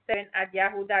solangemartinez7 at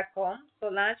yahoo.com.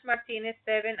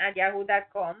 Solangemartinez7 at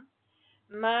yahoo.com.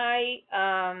 My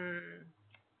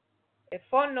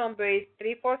phone number is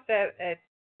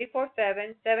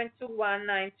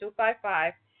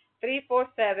 347-721-9255.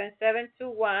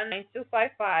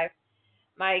 347-721-9255.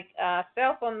 My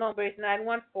cell phone number is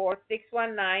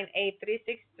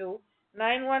 914-619-8362.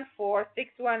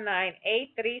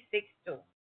 914-619-8362.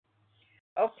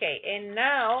 Okay, and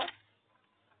now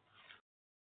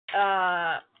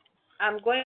I'm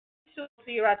going to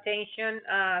your attention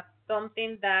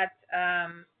something that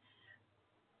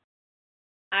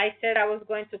I said I was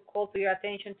going to call to your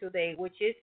attention today, which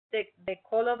is the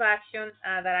call of action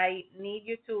that I need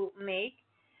you to make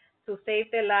to save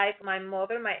the life of my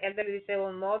mother, my elderly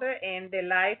disabled mother, and the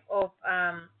life of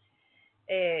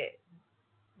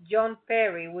John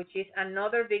Perry, which is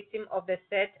another victim of the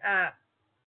said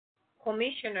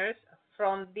commissioners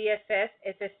from DSS,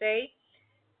 SSA,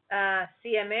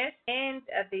 CMS, and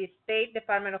the State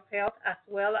Department of Health, as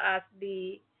well as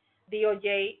the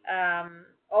DOJ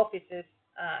offices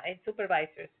and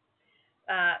supervisors.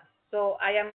 So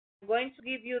I am going to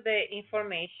give you the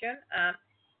information.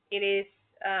 It is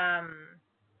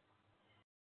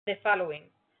the following.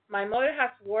 My mother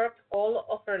has worked all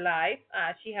of her life.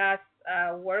 She has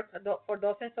worked for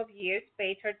dozens of years,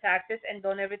 paid her taxes, and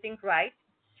done everything right.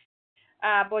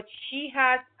 But she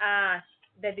had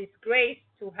the disgrace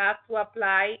to have to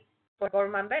apply for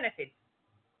government benefits.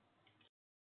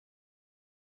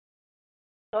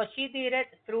 So she did it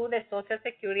through the Social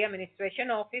Security Administration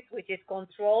Office, which is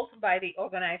controlled by the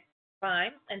organized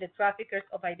crime and the traffickers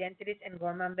of identities and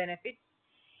government benefits,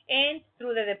 and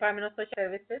through the Department of Social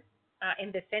Services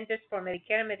and the Centers for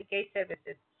Medicare and Medicaid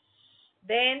Services.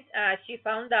 Then she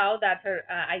found out that her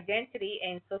identity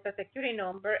and Social Security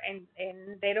number and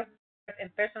date of birth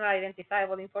and personal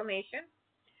identifiable information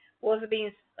was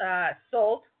being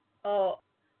sold all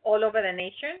over the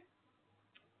nation,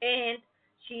 and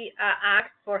she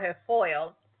asked for her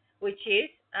FOIL, which is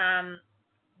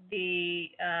the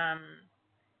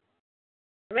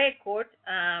record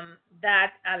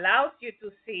that allows you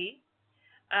to see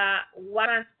what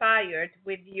transpired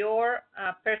with your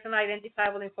personal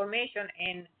identifiable information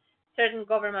and certain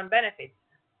government benefits.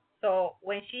 So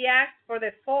when she asked for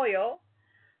the FOIL,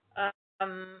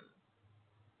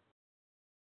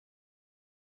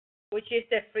 which is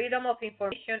the Freedom of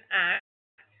Information Act,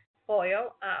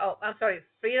 FOIL,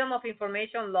 Freedom of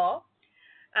Information Law,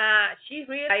 she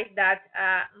realized that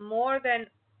more than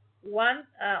 1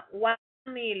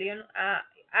 million,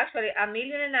 actually 1.5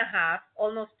 million,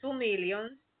 almost 2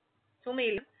 million,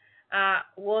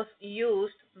 was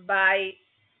used by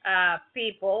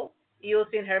people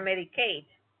using her Medicaid.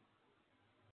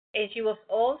 And she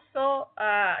also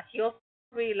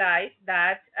realized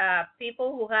that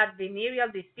people who had venereal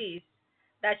disease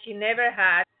that she never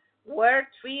had were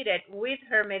treated with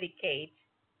her Medicaid,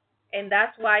 and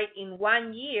that's why in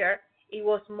 1 year it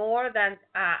was more than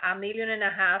 $1.5 million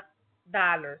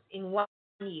in 1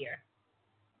 year.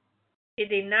 She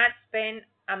did not spend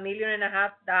 $1.5 million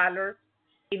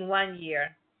in 1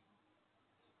 year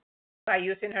by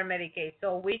using her Medicaid.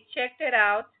 So we checked it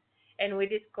out, and we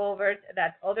discovered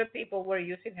that other people were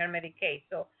using her Medicaid.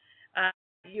 So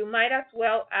you might as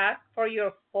well ask for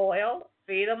your FOIL,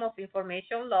 Freedom of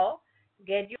Information Law,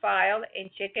 get your file,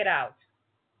 and check it out.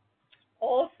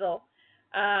 Also,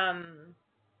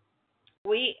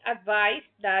 we advise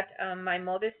that my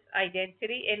mother's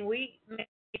identity, and we make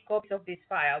copies of this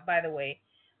file, by the way.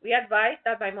 We advise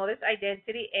that my mother's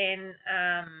identity and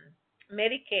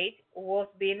Medicaid was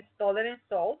being stolen and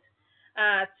sold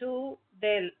to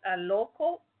the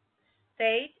local,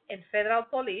 state, and federal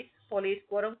police,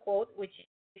 quote unquote, which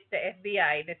is the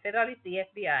FBI. The federal is the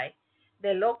FBI.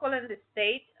 The local and the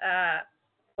state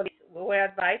police were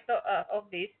advised of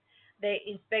this. The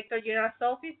Inspector General's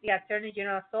office, the Attorney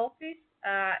General's office,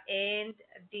 and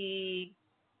the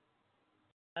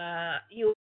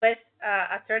U.S.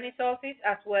 Attorney's office,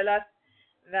 as well as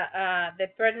the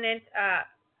pertinent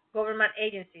government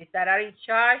agencies that are in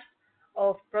charge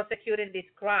of prosecuting this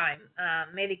crime,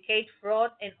 Medicaid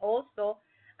fraud, and also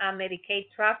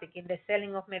Medicaid trafficking, the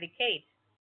selling of Medicaid.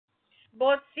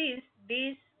 But since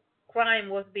this crime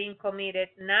was being committed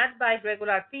not by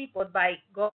regular people, by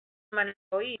government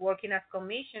employees working as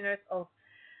commissioners of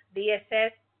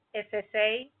DSS,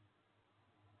 SSA,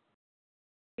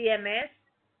 CMS,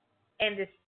 and the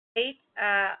state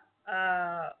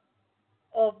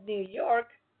of New York,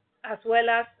 as well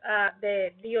as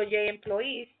the DOJ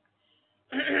employees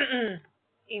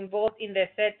involved in the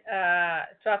said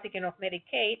trafficking of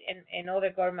Medicaid and other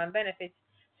government benefits.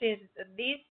 Since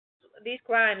these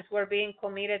crimes were being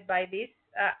committed by these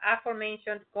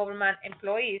aforementioned government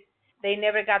employees, they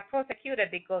never got prosecuted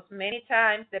because many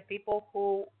times the people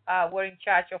who were in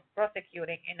charge of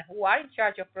prosecuting and who are in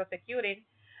charge of prosecuting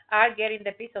are getting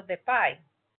the piece of the pie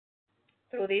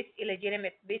through this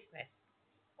illegitimate business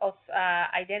of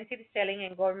identity selling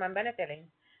and government benefiting.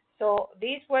 So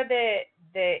these were the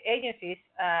agencies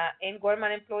and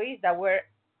government employees that were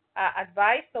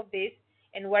advised of this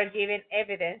and were given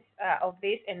evidence of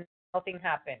this, and nothing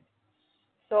happened.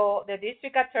 So the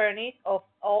district attorneys of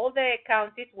all the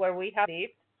counties where we have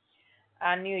lived,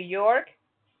 New York,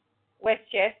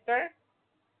 Westchester,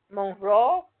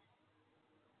 Monroe,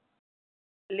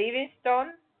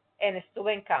 Livingston, and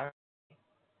Steuben County.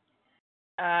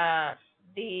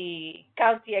 The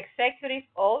county executives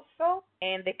also,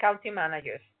 and the county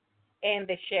managers, and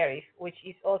the sheriff, which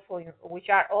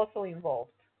are also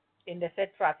involved in the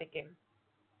said trafficking.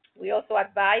 We also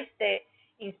advise the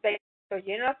Inspector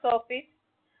General's office,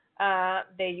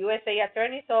 the USA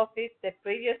Attorney's office, the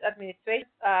previous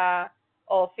administration's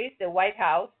office, the White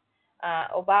House,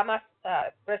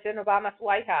 President Obama's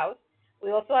White House.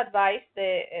 We also advise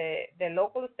the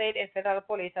local, state, and federal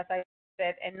police, as I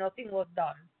said, and nothing was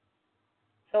done.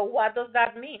 So what does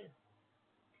that mean?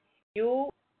 You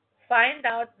find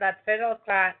out that federal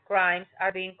crimes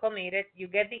are being committed, you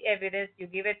get the evidence, you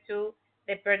give it to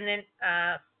the pertinent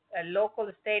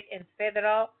local, state, and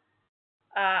federal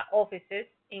offices,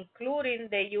 including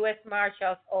the U.S.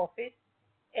 Marshal's office,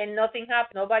 and nothing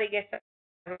happens. Nobody gets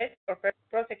arrested or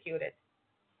prosecuted.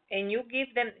 And you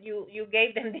gave them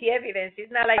the evidence.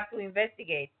 It's not like you have to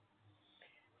investigate.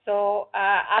 So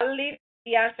I'll leave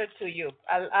the answer to you.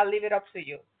 I'll leave it up to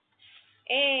you.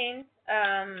 And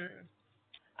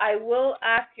I will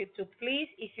ask you to please,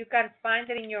 if you can find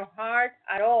it in your heart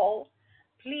at all,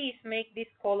 please make this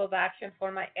call of action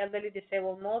for my elderly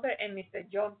disabled mother and Mr.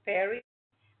 John Perry,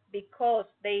 because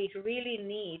they really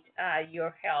need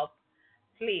your help.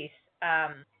 Please.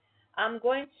 I'm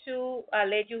going to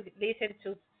let you listen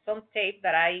to some tape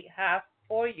that I have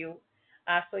for you,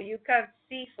 so you can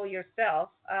see for yourself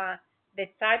the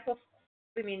type of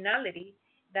criminality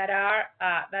that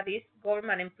these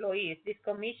government employees, these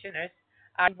commissioners,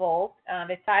 are involved,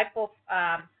 the type of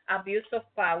abuse of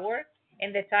power,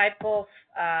 and the type of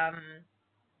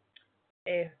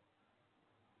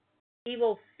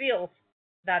evil filth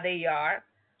that they are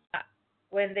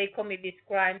when they commit these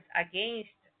crimes against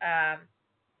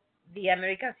the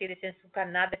American citizens who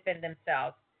cannot defend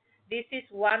themselves. This is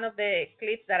one of the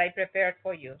clips that I prepared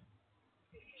for you.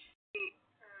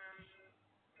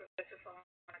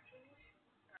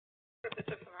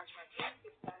 Professor Martinez,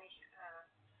 Spanish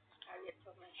area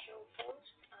program show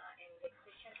host, and the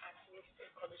Christian activist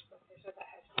and college professor that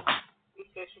has been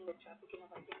researching the trafficking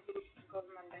of identities and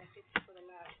government benefits for the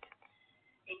last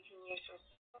 18 years or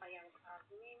so. I am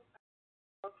doing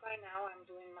work right now. I'm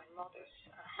doing my mother's,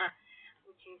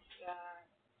 which is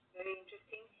very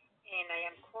interesting, and I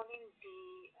am calling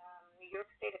the New York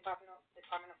State Department of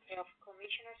Health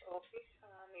Commissioner's office,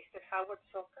 Mr. Howard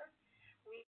Zucker.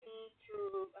 We need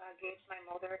to get my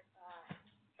mother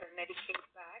her Medicaid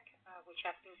back, which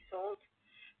has been sold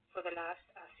for the last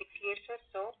 6 years or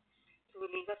so to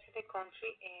illegals in the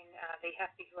country, and they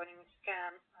have been running a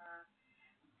scam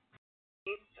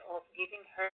of giving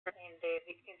her and the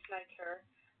victims like her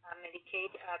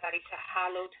Medicaid that is a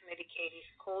hallowed Medicaid. It's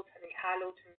called the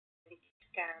hallowed Medicaid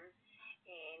scam,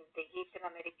 and they give them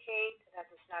a Medicaid that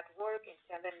does not work and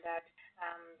tell them that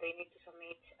they need to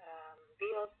submit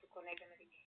bills to connect the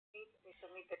Medicaid. They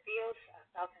submit the bills,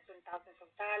 thousands and thousands of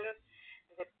dollars.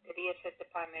 The DSS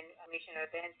department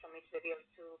commissioner then submits the bills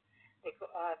to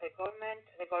the government.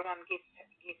 The government gives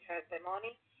her the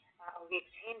money, or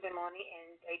gives him the money,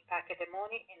 and they packet the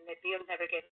money, and the bills never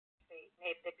get paid.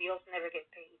 The bills never get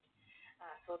paid.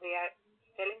 So they are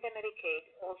selling the Medicaid,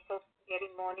 also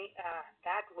getting money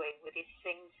that way with this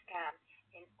same scam,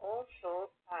 and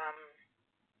also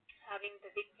having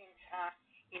the victims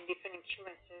in different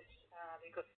insurances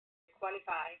because they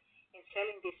qualify, and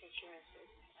selling these insurances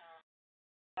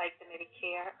like the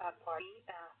Medicare Part B.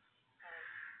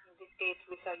 In this case,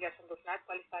 Lisa Jackson does not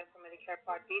qualify for Medicare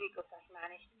Part B because that's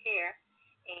managed care,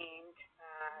 and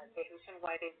the reason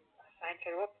why they signed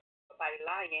her up by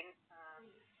lying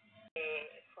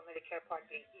for Medicare Part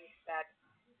B is that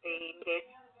they needed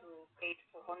to pay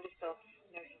for hundreds of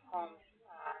nursing homes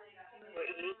where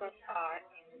illegals are,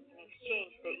 and in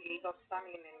exchange, the illegal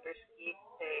family members give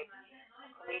the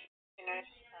commissioners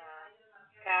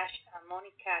cash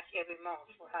every month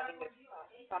for having their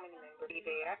family member be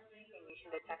there and using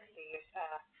the taxpayers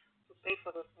to pay for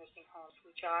those nursing homes,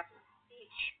 which are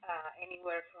each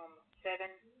anywhere from $7,000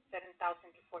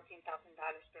 to $14,000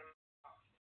 per month.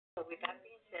 So with that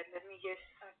being said, let me just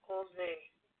call the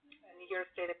New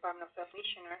York State Department of Health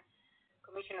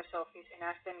Commissioner's Office and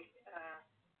ask them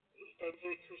if they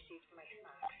received my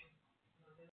fax.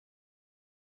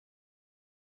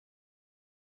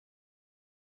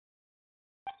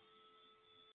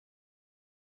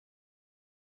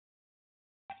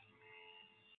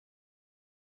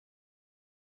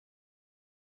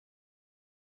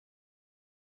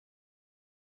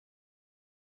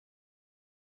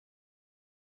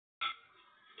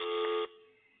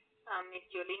 Ms.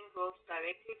 Jolene Rose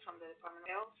directly from the Department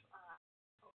of Health.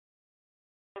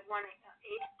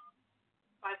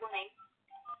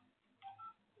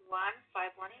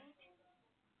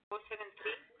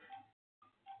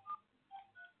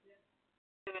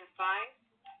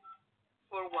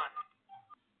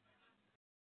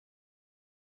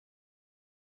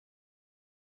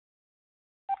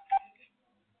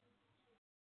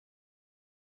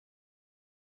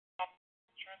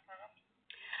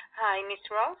 Hi, Ms.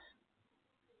 Rose?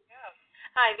 Yes.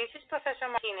 Hi, this is Professor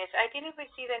Martinez. I didn't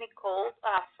receive any call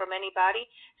from anybody,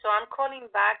 so I'm calling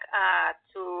back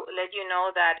to let you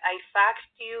know that I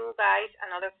faxed you guys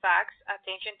another fax,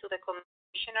 attention to the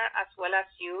commissioner as well as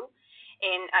you,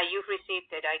 and you received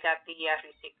it. I got the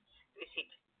receipt.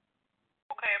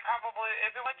 Okay, probably,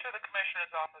 if it went through the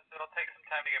commissioner's office, it'll take some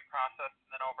time to get processed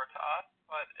and then over to us,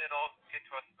 but it'll get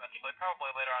to us eventually, probably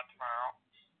later on tomorrow.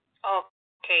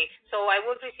 Okay, so I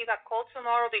will receive a call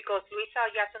tomorrow because Luisa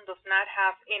Jackson does not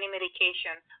have any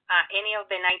medication, any of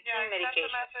the 19 medications. Yeah, I sent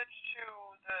a message to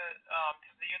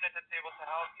the unit that's able to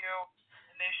help you,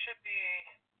 and they should be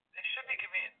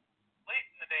giving it late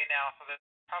in the day now, so they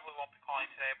probably won't be calling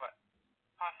today, but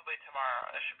possibly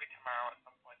tomorrow. It should be tomorrow at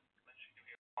some point. They should give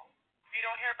you a call. If you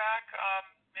don't hear back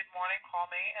mid-morning, call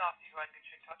me, and I'll see who I can get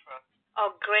you in touch with.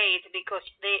 Oh, great, because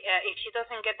if she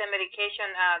doesn't get the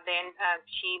medication, then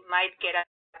she might get a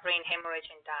brain hemorrhage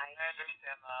and die. I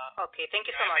understand that. Okay, thank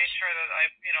you so much. I made sure that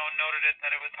I, noted it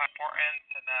that it was important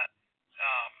and that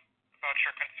about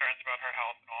your concerns about her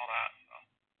health and all that. So.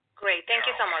 Great, thank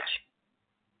you so much.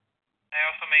 I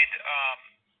also made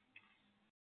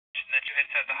that you had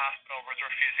said the hospital was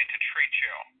refusing to treat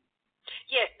you.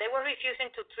 Yes, they were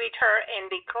refusing to treat her, and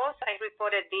because I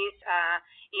reported this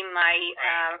in my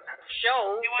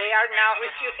show, they are now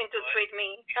refusing to treat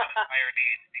me.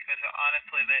 Because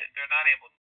honestly, they're not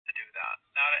able to do that.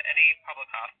 Not any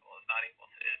public hospital is not able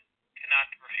to,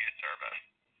 cannot refuse service,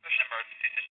 especially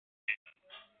emergency situations.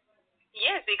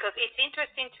 Yes, because it's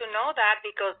interesting to know that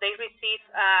because they receive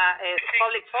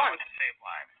public funds. To save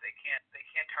lives, they can't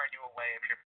turn you away if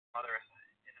your mother is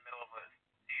in the middle of a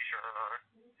seizure or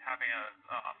having a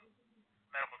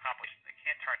medical complication. They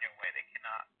can't turn you away. They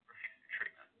cannot refuse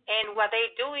treatment. And what they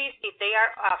do is, if they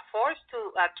are forced to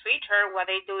treat her, what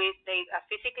they do is they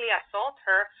physically assault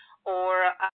her, or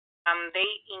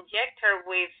they inject her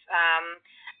with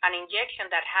an injection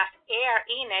that has air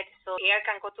in it, so air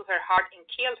can go to her heart and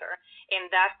kill her, and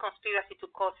that's conspiracy to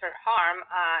cause her harm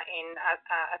and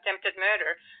attempted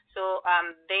murder. So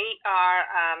they are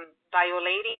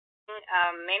violating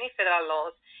many federal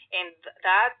laws, and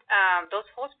that those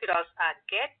hospitals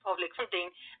get public funding.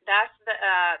 That's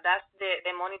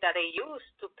the money that they use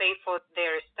to pay for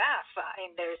their staff,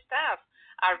 and their staff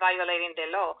are violating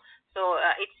the law. So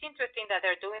it's interesting that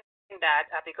they're doing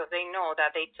that because they know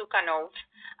that they took an oath,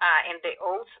 and the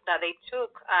oath that they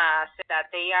took said that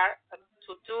they are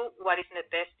to do what is in the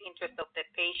best interest of the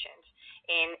patient.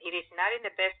 And it is not in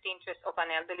the best interest of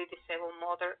an elderly disabled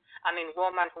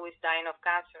woman who is dying of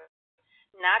cancer,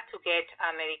 not to get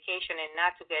medication and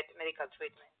not to get medical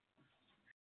treatment.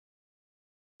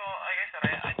 Well, like I said,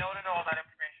 I noted all that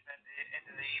information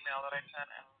into the email that I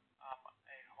sent, and I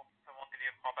hope someone will give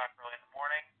you a call back early in the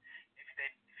morning. If you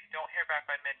don't hear back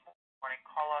by mid-morning,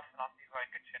 call us, and I'll see who I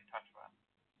can get you in touch with.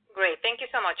 Great. Thank you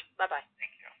so much. Bye-bye.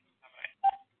 Thank you. Bye-bye.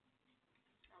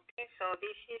 Okay, so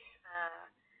this is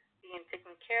being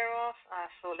taken care of.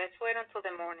 So let's wait until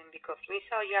the morning because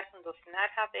Luisa Jackson does not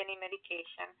have any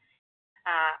medication,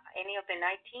 any of the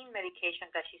 19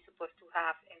 medications that she's supposed to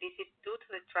have, and this is due to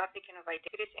the trafficking of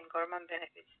identities and government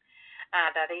benefits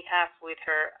that they have with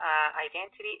her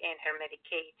identity and her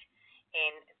Medicaid.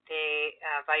 in the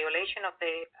violation of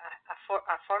the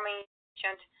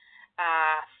aforementioned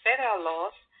federal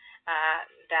laws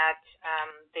that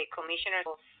the commissioners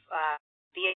of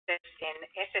DSS and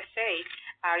SSA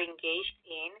are engaged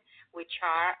in, which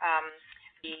are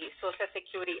the Social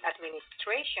Security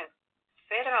Administration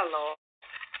federal law.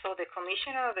 So the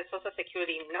commissioner of the Social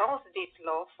Security knows this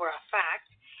law for a fact,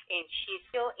 and she's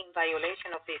still in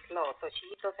violation of this law. So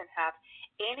she doesn't have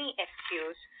any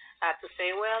excuse to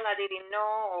say, well, I didn't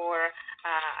know, or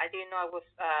I didn't know I was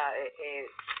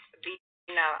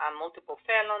being a multiple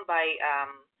felon by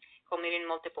committing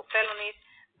multiple felonies,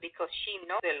 because she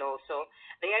knows the law. So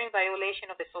they are in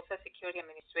violation of the Social Security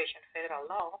Administration federal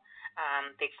law,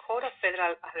 the Code of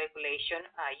Federal Regulation,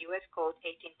 U.S. Code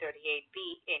 1838B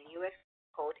and U.S.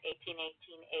 Code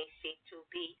 1818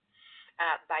 AC2B,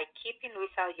 by keeping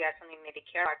Louisa Jackson in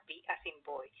Medicare Part B as in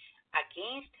boy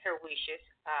against her wishes,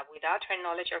 without her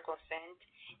knowledge or consent,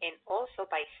 and also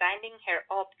by signing her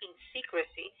up in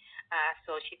secrecy,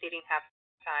 so she didn't have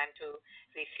time to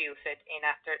refuse it. And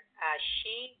after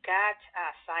she got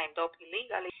signed up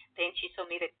illegally, then she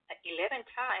submitted 11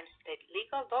 times the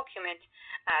legal document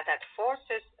that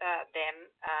forces them,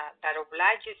 that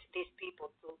obliges these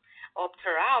people to opt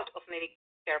her out of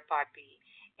Medicare Part B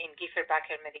and give her back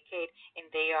her Medicaid, and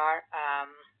they are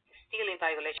still in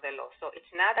violation of the law. So it's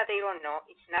not that they don't know,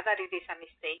 it's not that it is a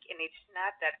mistake, and it's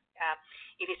not that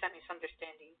it is a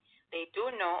misunderstanding. They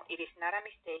do know it is not a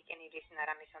mistake and it is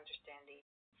not a misunderstanding.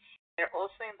 They're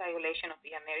also in violation of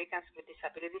the Americans with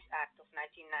Disabilities Act of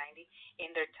 1990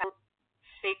 in their Title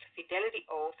VI fidelity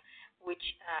oath,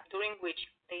 during which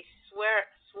they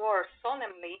swore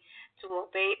solemnly to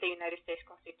obey the United States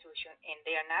Constitution, and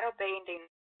they are not obeying the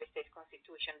United States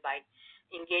Constitution by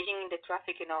engaging in the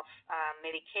trafficking of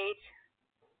Medicaid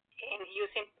and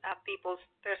using people's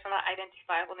personal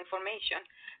identifiable information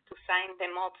to sign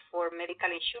them up for medical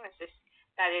insurances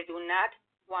that they do not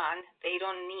want, they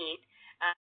don't need,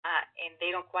 and they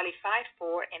don't qualify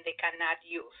for, and they cannot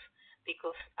use,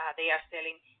 because they are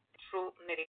selling true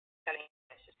medical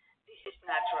insurances. This is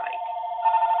not right.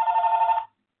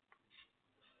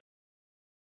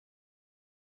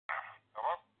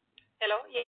 Hello? Hello?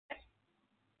 Yes.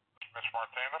 Miss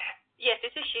Martinez? Yes,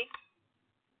 this is she.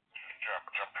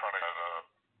 Jim Trinity, the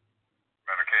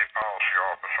Medicaid Policy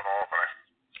Office in Albany.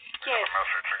 Yes. A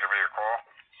message to give you a call?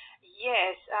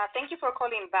 Yes. Thank you for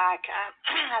calling back.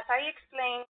 As I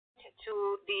explained to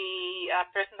the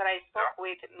person that I spoke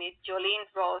with, Ms. Jolene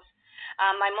Rose,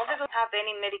 my mother doesn't have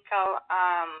any medical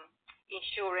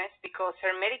insurance because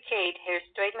her Medicaid, her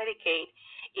straight Medicaid,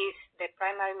 is the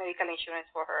primary medical insurance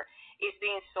for her. It's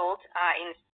being sold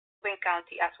in Wayne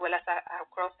County as well as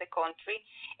across the country,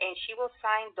 and she was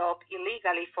signed up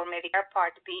illegally for Medicare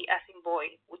Part B as in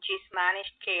boy, which is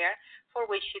managed care for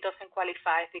which she doesn't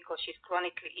qualify because she's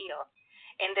chronically ill.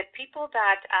 And the people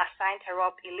that signed her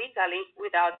up illegally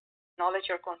without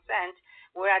knowledge or consent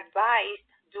were advised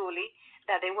duly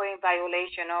that they were in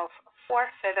violation of 4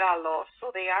 federal laws,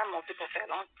 so they are multiple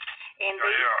felons. And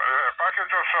if I could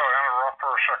just interrupt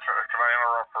for a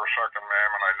second,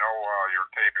 ma'am? And I know you're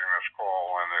taping this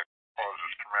call, and it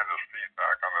causes tremendous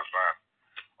feedback on this end.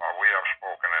 We have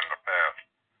spoken in the past.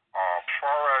 As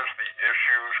far as the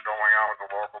issues going on with the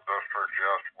local districts,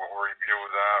 yes, we'll review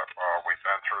that. We've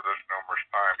been through this numerous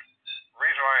times. The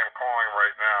reason I am calling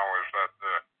right now is that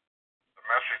the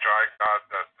message I got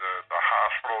that the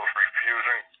hospital is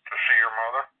refusing to see your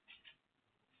mother.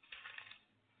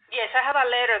 Yes, I have a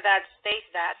letter that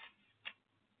states that.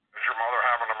 Does your mother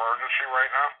have an emergency right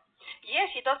now?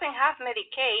 Yes, she doesn't have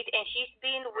Medicaid, and she's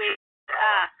been with...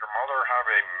 Your mother have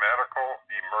a medical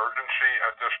emergency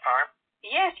at this time?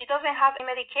 Yes, she doesn't have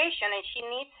medication, and she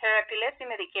needs her epilepsy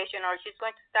medication, or she's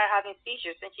going to start having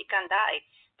seizures, and she can die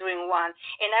during one.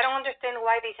 And I don't understand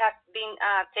why this has been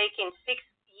taking 6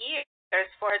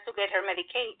 years for her to get her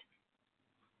Medicaid.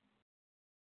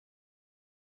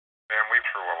 And we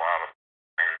threw a lot of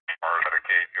things as far as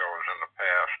Medicaid goes in the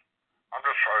past. I'm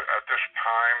just, at this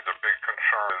time, the big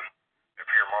concern is if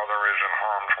your mother is in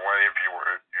harm's way, if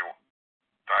you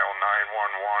dial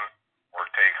 911 or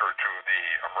take her to the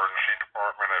emergency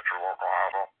department at your local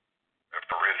hospital, if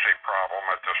there is a problem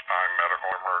at this time,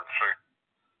 medical emergency.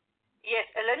 Yes,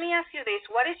 let me ask you this.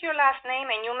 What is your last name?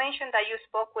 And you mentioned that you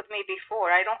spoke with me before.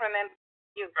 I don't remember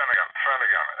you. Finnegan,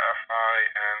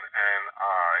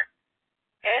 F-I-N-N-I.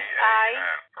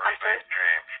 S-I-N. First name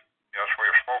James. Yes, we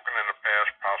have spoken in the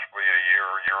past, possibly a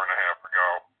year and a half ago,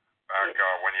 back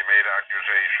when you made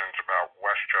accusations about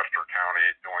Westchester County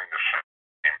doing the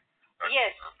same.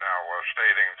 Yes. Now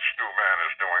stating Stu Mann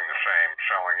is doing the same,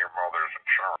 selling your mother's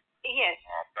insurance. Yes.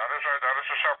 That is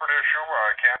a separate issue.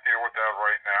 I can't deal with that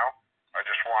right now.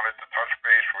 wanted to touch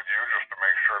base with you just to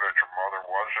make sure that your mother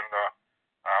wasn't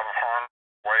out of harm's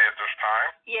way at this time.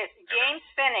 Yes, James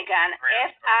Finnegan,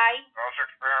 F.I. Does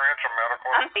experience a medical...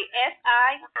 I'm sorry,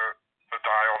 F.I. To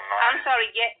dial 9... I'm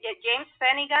sorry, James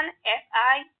Finnegan,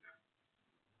 F.I.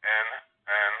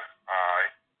 N-N-I-G-A-N.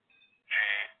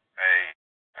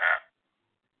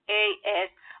 A.S.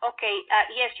 Okay,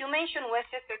 yes, you mentioned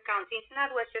Westchester County. It's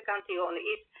not Westchester County only.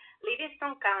 It's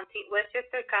Livingston County,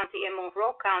 Westchester County, and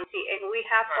Monroe County, and we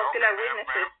have popular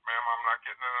witnesses. Ma'am, I'm not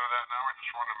getting into that now. I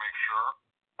just want to make sure.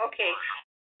 Okay.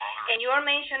 And you're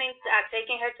mentioning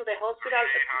taking her to the hospital.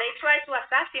 They tried to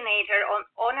assassinate her on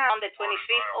or around the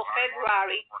 25th of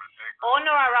February. On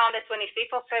or around the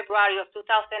 25th of February of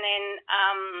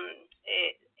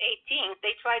 2018,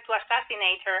 they tried to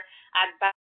assassinate her at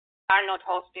Barnard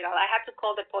Hospital. I had to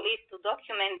call the police to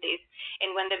document this.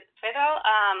 And when the federal,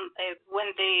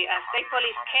 state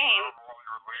police came.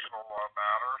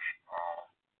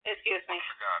 Excuse me.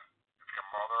 If your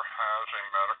mother has a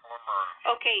medical emergency.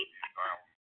 Okay.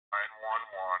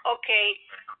 911. Okay.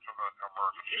 Take her to the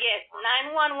emergency. Yes,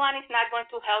 911 is not going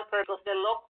to help her because the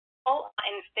local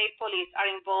and state police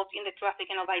are involved in the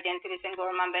trafficking of identities and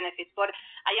government benefits. But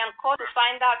I am called to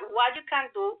find out what you can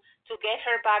do to get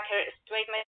her back her straight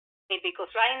Medicaid,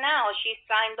 because right now she's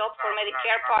signed up for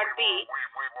Medicare Part B,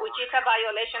 which is a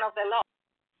violation of the law.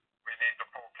 We need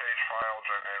the full case files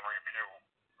and review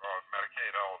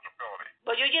Medicaid eligibility.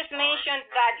 But you just mentioned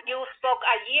that you spoke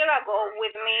a year ago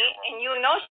with me, and you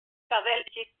know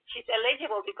she's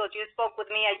eligible because you spoke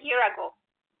with me a year ago.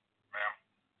 Ma'am,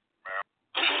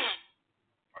 I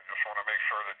just want to make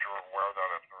sure that you're aware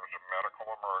that if there is a medical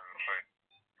emergency,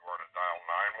 you are to dial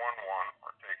 911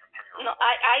 or take her to your... No,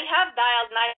 I have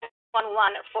dialed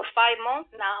 911 for 5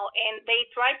 months now, and they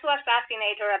tried to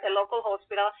assassinate her at the local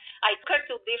hospital. I took her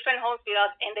to different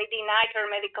hospitals, and they denied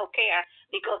her medical care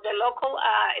because the local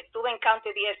Steuben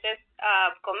County DSS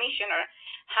commissioner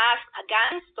has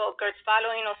gang stalkers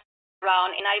following us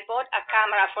around, and I bought a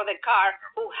camera for the car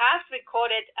who has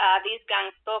recorded these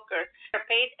gang stalkers. They're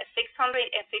paid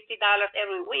 $650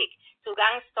 every week to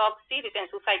gang stalk citizens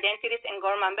whose identities and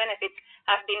government benefits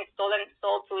have been stolen,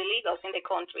 sold to illegals in the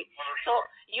country. So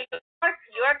you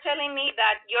are telling me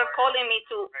that you're calling me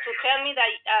to tell me that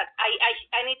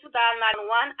I need to dial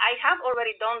 911. I have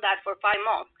already done that for 5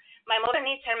 months. My mother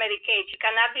needs her Medicaid. She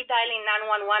cannot be dialing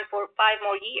 911 for 5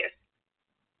 more years.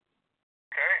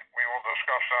 Okay, we will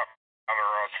discuss that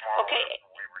tomorrow. Okay.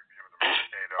 We review the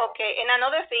Medicaid. Okay, and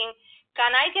another thing,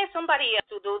 can I get somebody else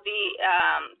to do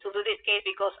this case,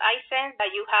 because I sense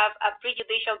that you have a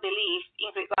prejudicial belief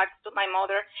in regards to my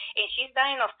mother, and she's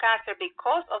dying of cancer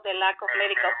because of the lack of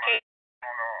medical care.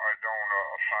 I don't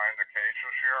assign the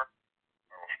cases here.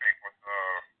 I will speak with the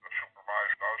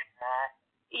supervisor tomorrow.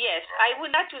 Yes, I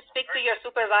would like to speak to your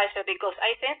supervisor because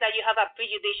I sense that you have a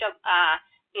prejudicial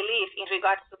belief in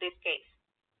regards to this case.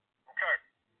 Okay.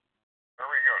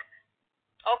 Very good.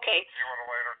 Okay. See you at a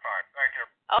later time. Thank you.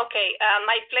 Okay,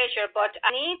 my pleasure, but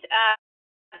I need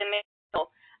the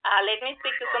medical. Let me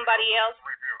speak to somebody else.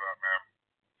 Review that, ma'am.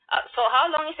 So how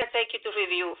long is it take you to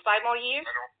review? 5 more years?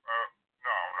 I don't,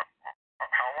 no.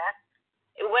 How long?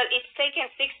 Well, it's taken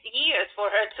 6 years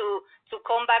for her to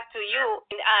come back to you.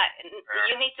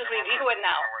 You need to review it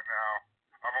now.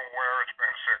 I'm aware it's been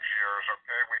 6 years,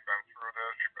 okay? We've been through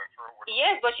this. You've been through it.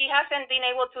 Yes, but she hasn't been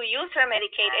able to use her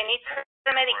Medicaid, and it's her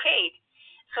Medicaid.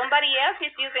 Somebody else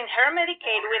is using her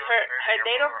Medicaid with her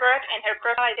date of birth and her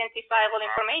personal identifiable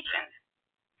information.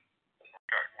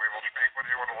 Okay, we will speak with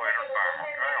you at a later time,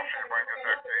 okay? I'll see if I can get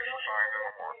that case assigned in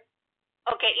the morning.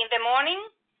 Okay, in the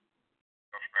morning?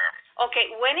 Yes, ma'am.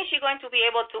 Okay, when is she going to be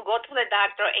able to go to the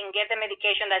doctor and get the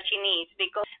medication that she needs?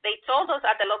 Because they told us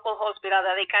at the local hospital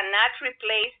that they cannot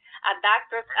replace a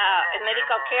doctor's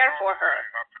medical care for her.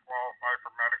 You have to qualify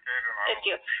for Medicaid, and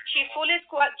She fully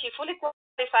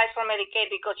qualifies for Medicaid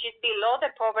because she's below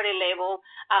the poverty level,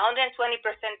 120%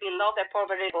 below the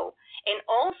poverty level. And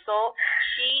also,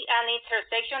 she needs her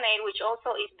Section 8, which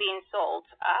also is being sold.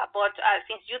 But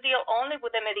since you deal only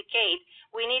with the Medicaid,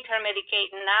 we need her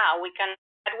Medicaid now. We cannot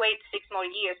wait 6 more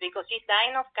years because she's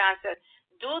dying of cancer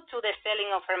due to the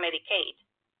selling of her Medicaid.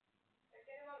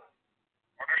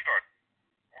 Understood.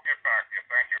 We'll get back to you.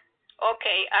 Thank you.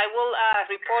 Okay, I will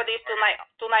report this to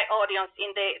my audience in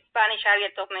the Spanish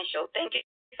Harriet Tubman show. Thank you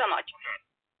so much.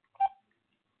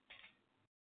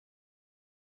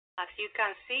 As you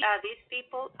can see, these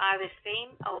people are the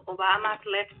same Obama's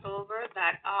leftovers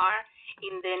that are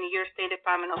in the New York State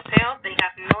Department of Health. They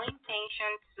have no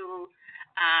intention to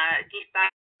give back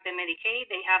the Medicaid.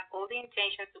 They have all the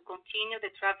intentions to continue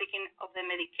the trafficking of the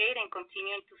Medicaid and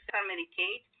continue to sell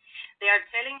Medicaid. They are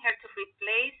telling her to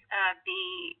replace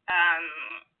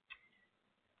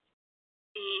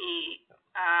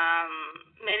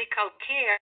medical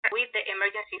care with the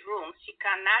emergency rooms. She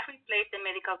cannot replace the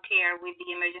medical care with the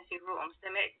emergency rooms. The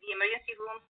emergency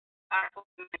rooms are for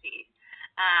emergencies,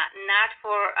 not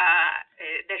for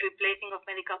the replacing of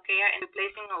medical care and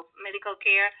replacing of medical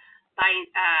care by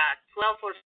 12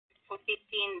 or 15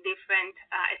 different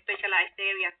specialized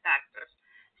area doctors.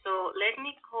 So let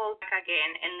me call back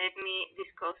again and let me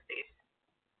discuss this.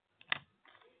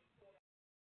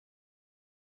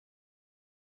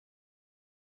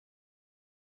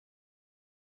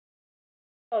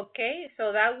 Okay,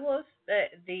 so that was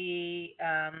the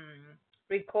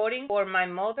recording for my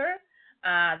mother.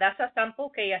 That's a sample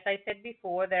case. As I said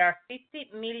before, there are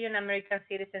 50 million American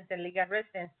citizens and legal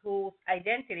residents whose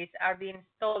identities are being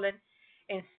stolen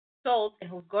and sold, and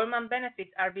whose government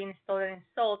benefits are being stolen and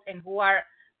sold, and who are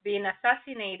being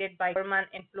assassinated by government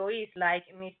employees like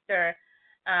Mr.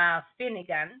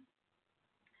 Finnegan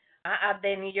at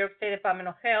the New York State Department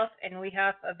of Health, and we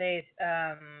have the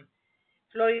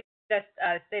Florida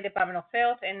State Department of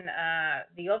Health and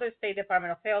the other State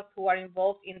Department of Health who are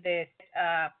involved in the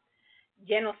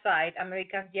genocide,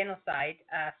 American genocide.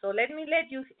 So let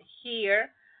you hear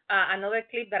another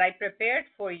clip that I prepared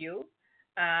for you,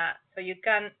 so you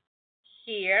can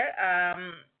hear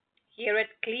hear it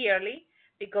clearly.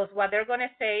 Because what they're going to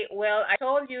say, well, I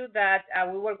told you that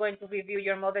we were going to review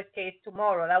your mother's case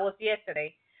tomorrow. That was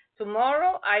yesterday.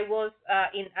 Tomorrow, I was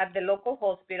at the local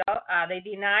hospital. They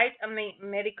denied me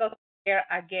medical care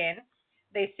again.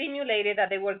 They simulated that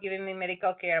they were giving me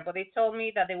medical care, but they told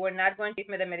me that they were not going to give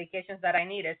me the medications that I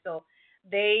needed. So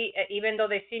they, even though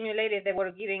they simulated they were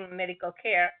giving medical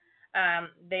care,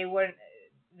 they were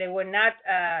not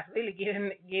really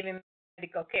giving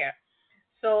medical care.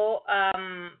 So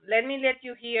let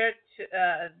you hear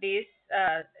this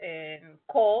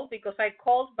call, because I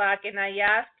called back and I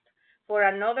asked for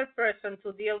another person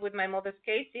to deal with my mother's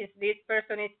case, since this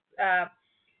person is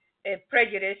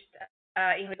prejudiced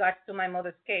in regards to my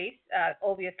mother's case,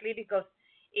 obviously, because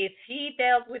if he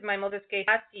dealt with my mother's case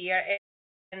last year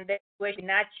and the situation did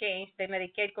not change, the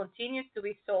Medicaid continues to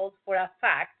be sold for a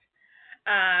fact,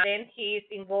 then he is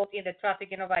involved in the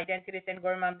trafficking of identities and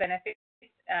government benefits,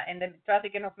 and the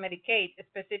trafficking of Medicaid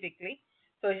specifically,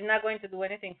 so he's not going to do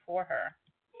anything for her.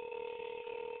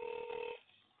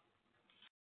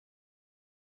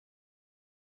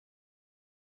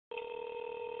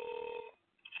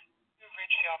 You've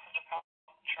reached the Office of Health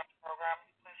Insurance Program.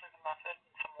 Please leave a message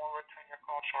and someone will return your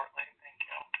call shortly. Thank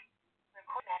you.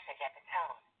 Record message at the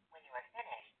tone. When you are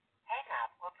finished, hang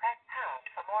up or press pound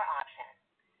for more options.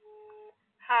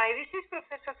 Hi, this is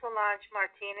Professor Solange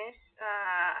Martinez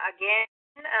again.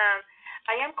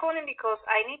 I am calling because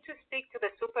I need to speak to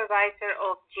the supervisor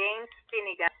of James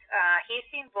Finnegan. He's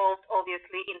involved,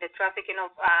 obviously, in the trafficking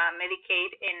of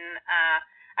Medicaid and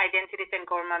identities and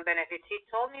government benefits. He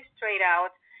told me straight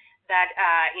out that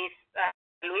if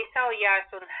Luisa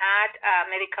Oyarson had a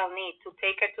medical need, to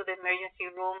take her to the emergency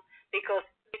room, because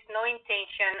there's no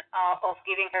intention of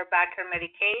giving her back her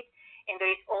Medicaid, and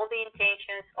there is all the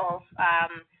intentions of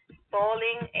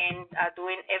stalling and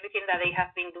doing everything that they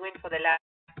have been doing for the last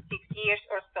 6 years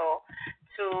or so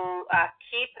to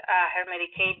keep her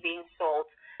Medicaid being sold.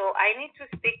 So I need to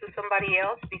speak to somebody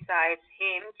else besides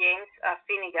him, James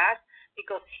Finnegan,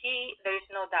 because there is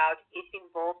no doubt, is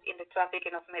involved in the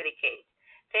trafficking of Medicaid.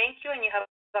 Thank you, and you have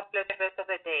a pleasant rest of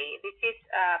the day. This is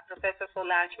Professor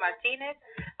Solange Martinez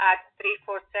at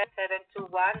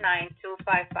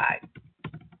 347-721-9255.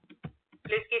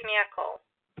 Please give me a call.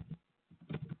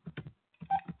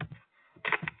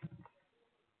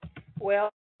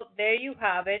 Well, there you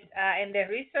have it. And the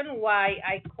reason why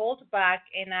I called back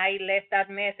and I left that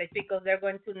message, because they're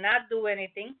going to not do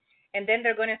anything, and then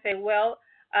they're going to say, well,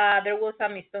 there was a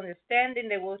misunderstanding,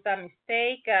 there was a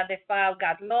mistake, the file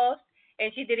got lost,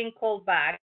 and she didn't call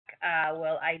back.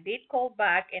 Well, I did call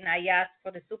back, and I asked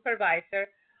for the supervisor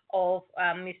of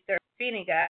Mr.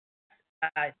 Finnegan,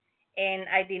 and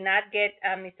I did not get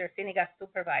Mr. Finnegan's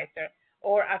supervisor,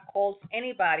 or I called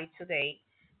anybody today.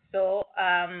 So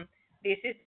this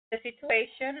is the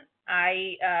situation.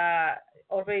 I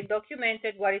already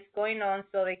documented what is going on,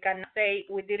 so they cannot say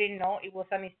we didn't know, it was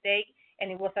a mistake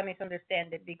and it was a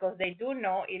misunderstanding, because they do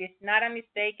know it is not a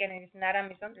mistake and it is not a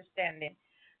misunderstanding.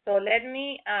 So let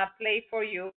me play for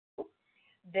you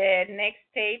the next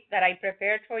tape that I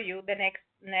prepared for you, the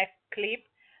next clip,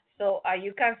 so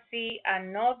you can see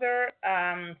another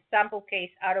sample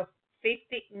case out of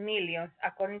 50 million,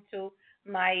 according to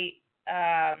my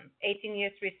 18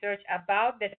 years research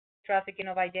about the trafficking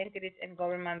of identities and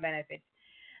government benefits.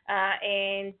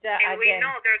 And we again,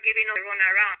 know they're giving us a run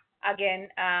around. again,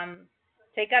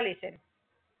 take a listen.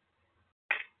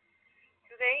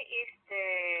 Today is the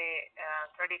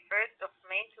 31st of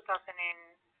May 2018.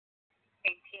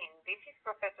 This is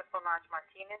Professor Solange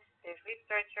Martinez, the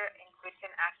researcher and Christian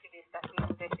activist that is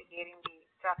investigating the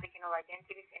trafficking of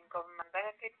identities and government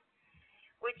benefits,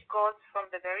 which goes from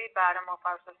the very bottom of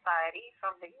our society,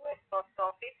 from the U.S. Post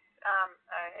Office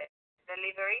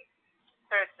delivery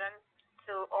person,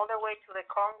 to all the way to the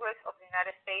Congress of the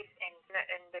United States and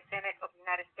the Senate of the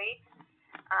United States.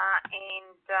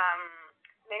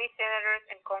 Many senators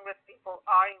and congresspeople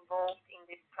are involved in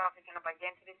this trafficking of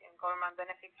identities and government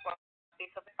benefits for a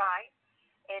piece of the pie.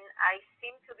 And I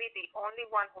seem to be the only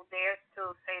one who dares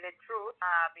to say the truth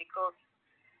because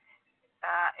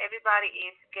everybody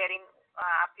is getting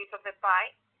a piece of the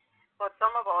pie. But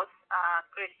some of us,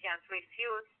 Christians,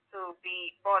 refuse to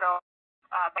be bought off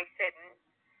by Satan.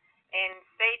 And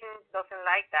Satan doesn't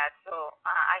like that, so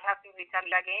I have been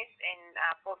retaliated against and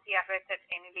falsely arrested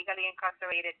and illegally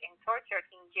incarcerated and tortured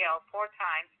in jail 4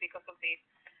 times because of this.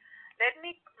 Let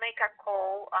me make a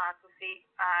call to see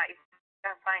if I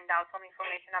can find out some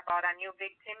information about a new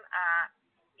victim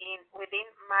within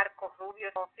Marco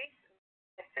Rubio's office.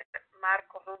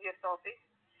 Marco Rubio's office.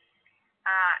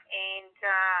 And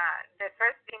the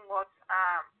first thing was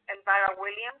Elvira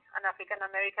Williams, an African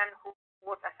American who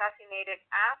was assassinated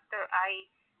after I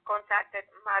contacted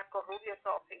Marco Rubio's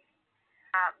office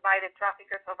by the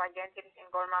traffickers of identities and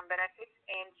government benefits,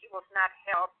 and she was not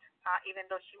helped, even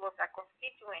though she was a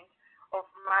constituent of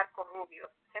Marco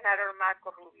Rubio, Senator Marco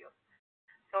Rubio.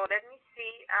 So let me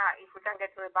see if we can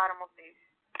get to the bottom of this.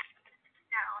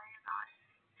 No,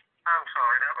 I'm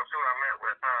sorry, that was who I met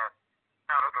with out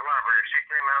at the library. She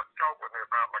came out to talk with me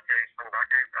about my case, and I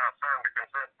signed the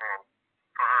consent form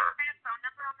for her. Is there a phone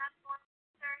number on that form,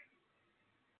 sir?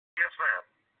 Yes, ma'am.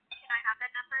 Can I have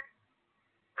that number?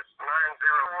 It's 904-572.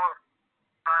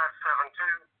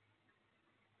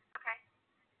 Okay.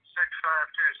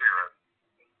 6520.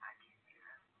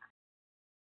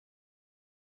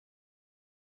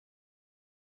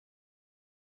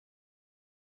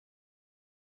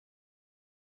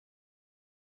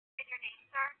 And your name,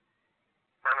 sir?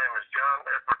 My name is John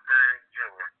Edward Perry,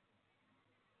 Jr.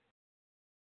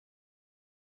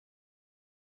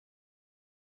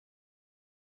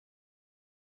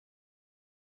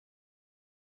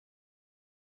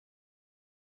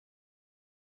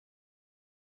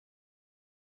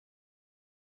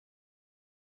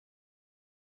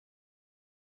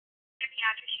 And the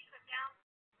address you put down?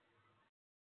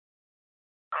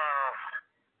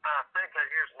 I think I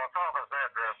used my father's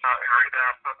address.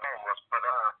 I put homeless, but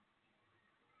I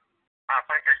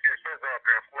think I used his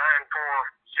address,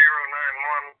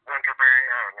 94091 Winterberry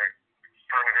Avenue,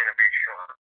 Fernandina Beach,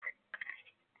 Florida.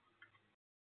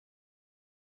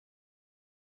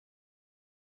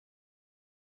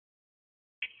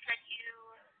 And you said you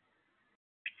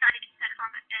signed a consent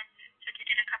form and took it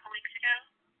in a couple weeks ago?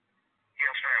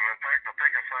 Yes, ma'am. In fact, I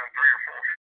think I signed 3 or 4.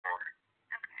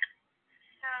 Okay.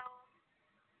 So,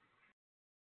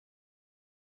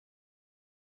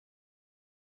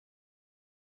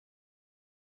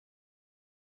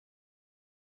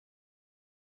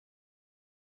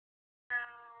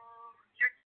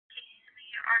 your case, we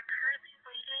are currently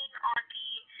waiting on the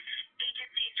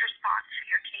agency's response for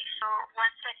your case. So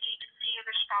once that agency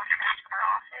responds back to our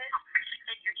office,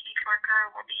 then your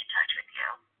caseworker will be in touch with you.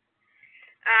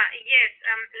 Yes,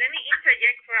 let me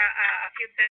interject for a few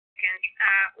seconds.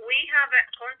 We have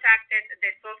contacted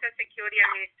the Social Security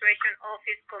Administration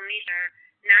Office Commissioner,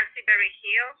 Nancy Berry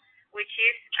Hill, which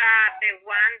is the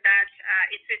one that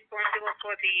is responsible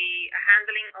for the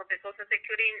handling of the Social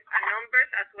Security numbers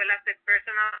as well as the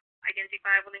personal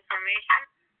identifiable information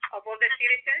of all the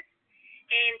citizens.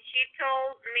 And she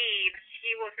told me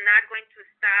she was not going to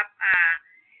stop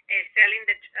selling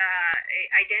the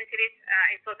identities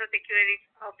and Social Security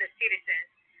of the citizens.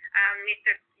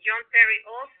 Mr. John Perry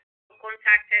also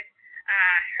contacted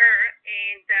her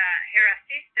and her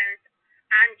assistant,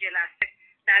 Angela, said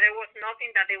that there was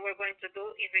nothing that they were going to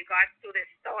do in regards to the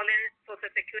stolen Social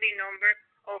Security number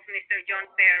of Mr. John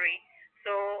Perry.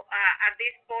 So at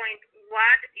this point,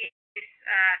 what is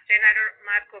Senator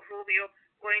Marco Rubio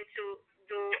going to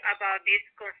do about this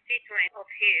constituent of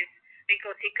his?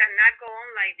 Because he cannot go on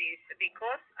like this.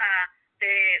 Because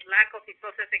the lack of his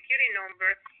Social Security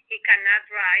number, he cannot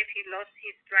drive. He lost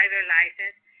his driver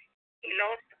license. He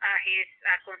lost his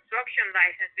construction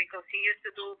license because he used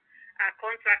to do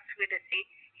contracts with the city.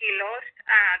 He lost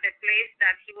the place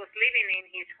that he was living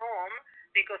in, his home,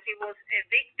 because he was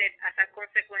evicted as a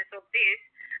consequence of this.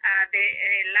 The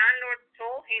landlord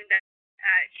told him that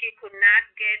she could not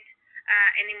get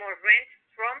any more rent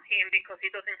from him because he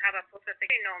doesn't have a social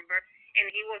security number, and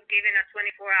he was given a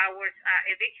 24 hours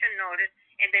eviction notice,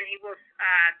 and then he was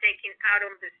taken out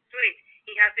on the street.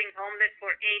 He has been homeless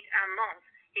for 8 months.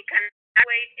 He cannot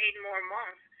wait 8 more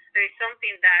months. There is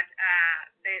something that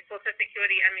the Social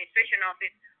Security Administration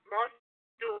Office must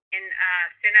do, and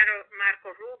Senator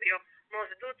Marco Rubio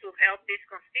must do to help these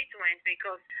constituents,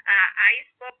 because I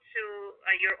spoke to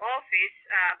your office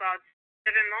about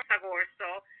 7 months ago or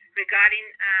so regarding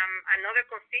another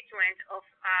constituent of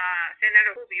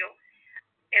Senator Rubio,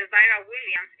 Elvira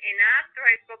Williams, and after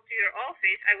I spoke to your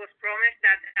office, I was promised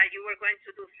that you were going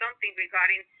to do something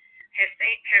regarding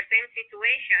her same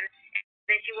situation.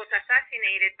 Then she was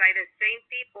assassinated by the same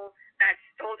people that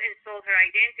stole and sold her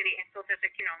identity and social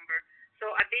security number.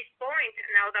 So at this point,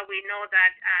 now that we know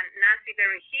that Nancy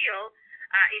Berry Hill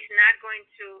is not going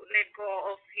to let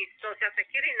go of his social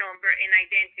security number and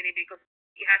identity because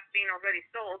it has been already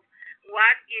sold,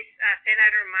 what is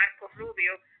Senator Marco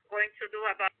Rubio going to do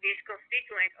about this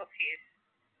constituent of his?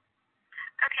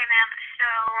 Okay, ma'am. So,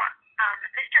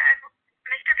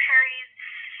 Mr. Perry's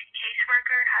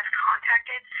caseworker has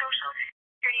contacted Social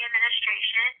Security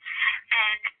Administration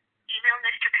and emailed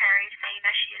Mr. Perry saying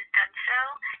that she has done so.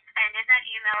 And in that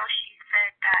email, she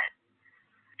said that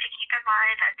to keep in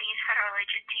mind that these federal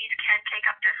agencies can take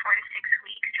up to 4 to 6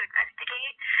 weeks to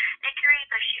investigate inquiry,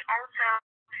 but she also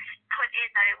put in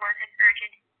that it was an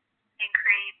urgent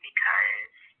inquiry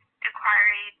because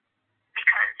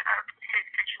of his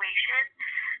situation.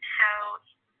 So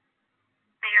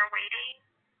they are waiting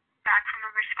back from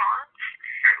a response.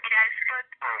 It has put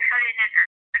in as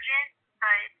urgent,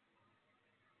 but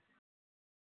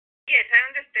yes, I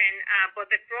understand.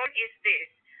 But the problem is this: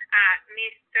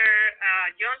 Mr.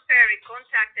 John Perry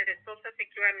contacted the Social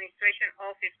Security Administration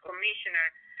Office Commissioner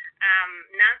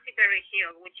Nancy Berry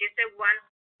Hill, which is the one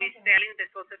who is selling the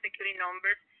Social Security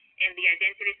numbers and the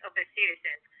identities of the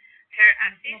citizens. Her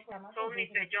assistant told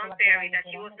Mr. John Perry that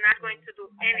she was not going to do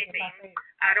anything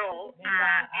at all,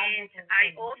 and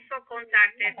I also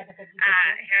contacted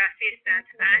her assistant,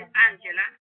 Angela,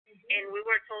 and we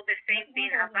were told the same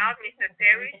thing about Mr.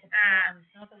 Perry's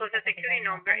Social Security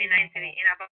number and identity,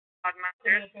 and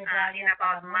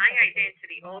about my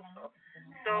identity also.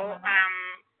 So,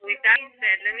 with that being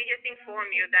said, let me just inform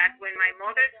you that when my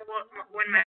mother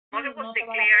was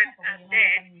declared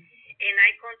dead, and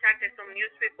I contacted some news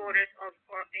reporters and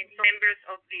some members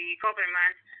of the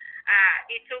government,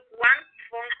 it took one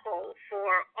phone call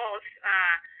for us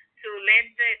to let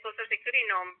the Social Security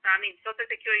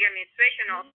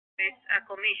Administration Office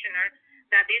Commissioner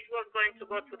that this was going to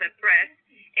go to the press,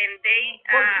 and they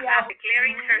are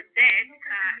declaring her dead,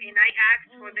 and I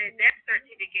asked for the death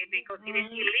certificate because it is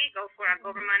illegal for a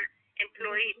government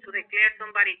employee to declare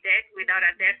somebody dead without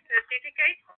a death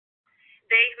certificate.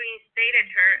 They reinstated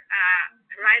her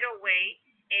right away,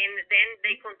 and then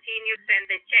they continued to send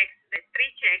the checks, the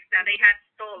 3 checks that they had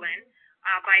stolen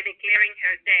by declaring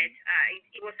her dead.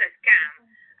 It was a scam.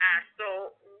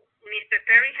 So Mr.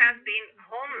 Perry has been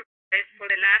homeless for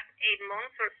the last 8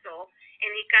 months or so,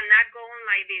 and he cannot go on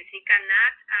like this. He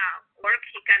cannot work.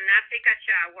 He cannot take a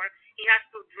shower. He has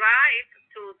to drive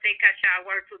to take a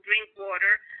shower, to drink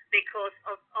water, because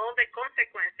of all the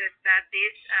consequences that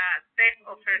this theft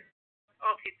of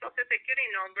his Social Security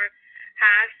number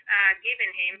has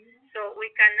given him. So we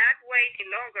cannot wait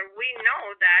any longer. We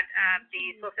know that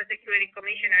the Social Security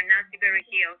Commissioner, Nancy Berry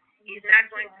Hill, is not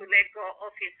going to let go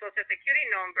of his Social Security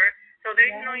number, so there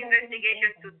is no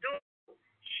investigation to do.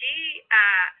 She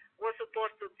was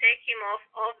supposed to take him off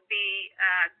the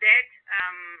debt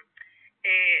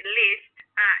list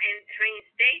and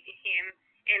reinstate him,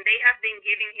 and they have been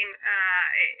giving him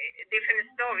different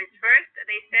stories. First,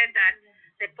 they said that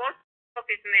the post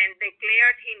office man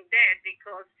declared him dead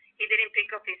because he didn't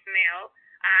pick up his mail,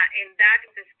 and that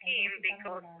is a scheme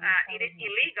because it is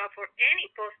illegal for any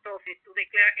post office to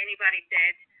declare anybody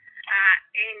dead,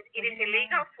 and it is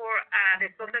illegal for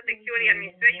the Social Security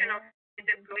Administration of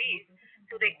employees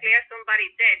to declare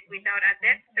somebody dead without a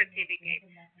death certificate.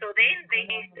 So then they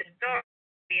used the story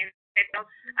and said, well,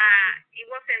 it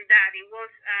wasn't that. It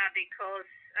was because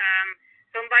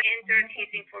somebody entered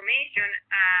his information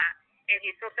and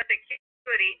his Social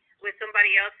Security with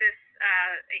somebody else's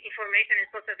information in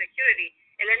Social Security.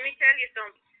 And let me tell you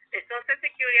something. The Social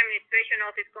Security Administration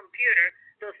Office computer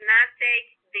does not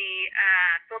take the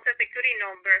Social Security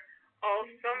number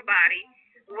of somebody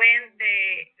when the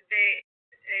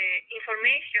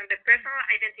information, the personal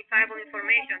identifiable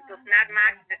information, does not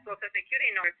match the Social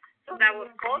Security number. So that was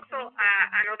also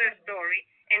another story.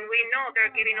 and we know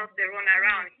they're giving us the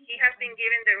runaround. He has been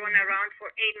given the runaround for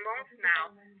 8 months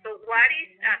now. So what is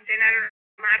Senator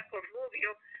Marco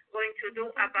Rubio going to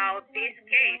do about this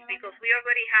case? Because we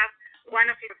already have one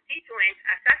of his constituents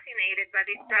assassinated by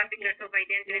these traffickers of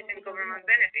identities and government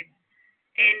benefits.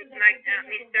 And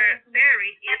Mr.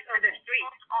 Perry is on the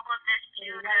street. All of this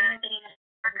to the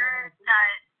worker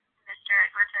that Mr.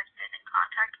 Edwards has been in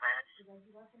contact with.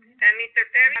 And Mr.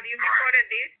 Perry, have you reported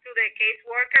this to the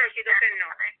caseworker, or he doesn't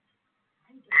know?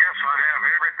 Yes, I have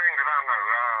everything that I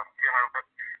know. But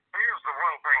here's the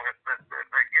one thing that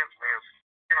gets me is,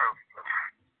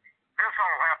 this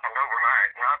all happened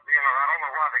overnight. And I don't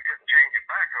know why they couldn't change it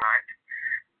back tonight.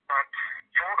 But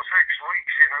 4 to 6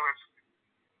 weeks,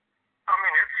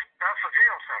 that's a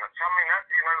jail sentence.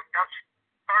 That's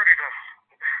 30 to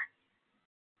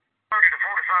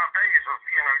 45 days of,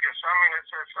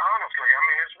 it's honestly,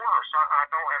 it's worse. I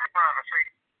don't have privacy.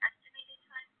 Estimated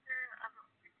time for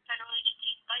federal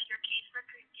agencies, but your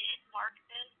caseworker did mark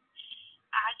this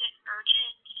as an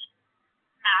urgent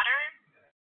matter.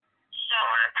 So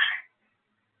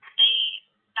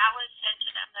that was said to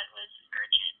them that it was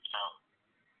urgent. So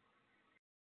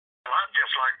well, I'd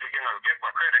just like to, get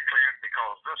my credit cleared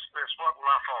because this wasn't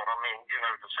my fault.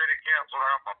 The city canceled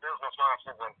out my business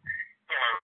license and,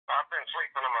 I've been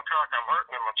sleeping in my truck. I'm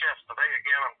hurting in my chest today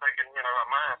again. I'm thinking, I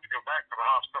might have to go back to the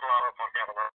hospital. I don't know if I've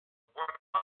got enough.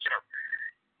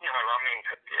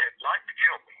 It'd like to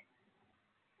kill me.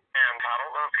 And I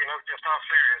don't know if you know just how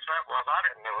serious that was.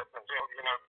 I didn't know it until, the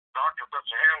doctor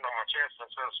puts a hand on my chest and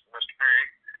says, Mr.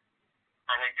 Perry,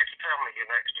 I need you to tell me your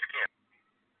next of kin.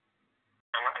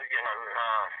 And,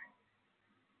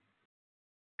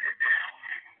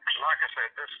 like I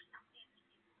said, this...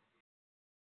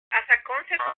 As a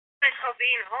consequence of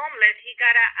being homeless, he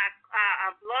got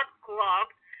a blood clot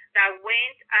that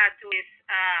went to his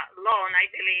lung,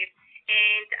 I believe,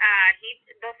 and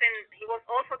he was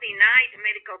also denied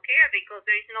medical care because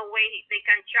there is no way they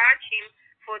can charge him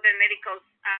for the medical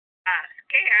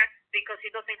care because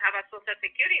he doesn't have a social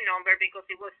security number because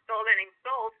it was stolen and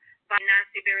sold by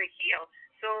Nancy Berry-Hill.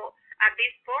 So at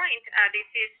this point, this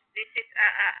is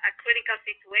a critical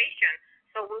situation.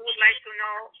 So we would like to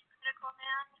know. Critical,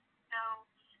 man. So,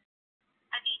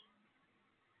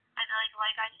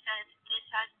 like I said, this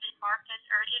has been marked as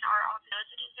urgent. Our office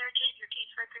knows it is urgent. Your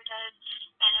caseworker does,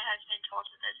 and it has been told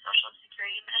to the Social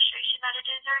Security Administration that it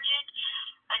is urgent.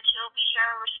 Until we hear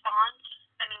a response,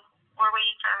 we're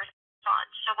waiting for a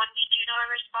response. So when we do know a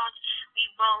response, we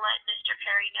will let Mr.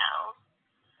 Perry know.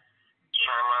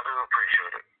 I do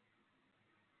appreciate it.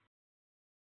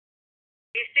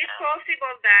 Is it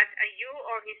possible that you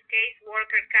or his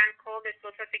caseworker can call the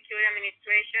Social Security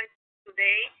Administration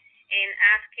today and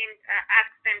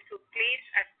ask them to please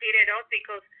speed it up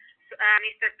because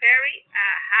Mr. Perry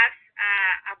has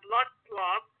a blood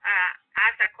clot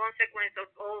as a consequence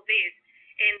of all this,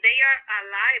 and they are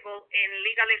liable and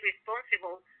legally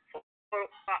responsible for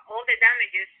all the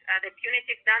damages, the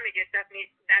punitive damages that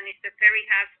Mr. Perry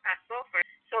has suffered.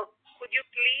 So could you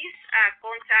please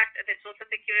contact the Social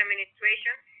Security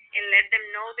Administration and let them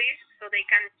know this so they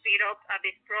can speed up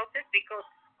this process because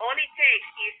all it takes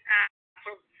is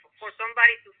for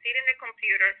somebody to sit in the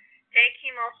computer, take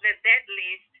him off the debt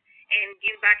list, and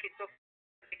give back his Social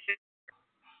Security.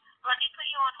 Let me put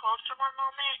you on hold for one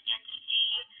moment and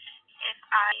see if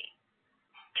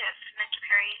Mr.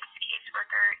 Perry's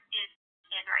caseworker is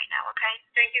in right now, okay?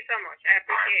 Thank you so much. I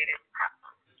appreciate it.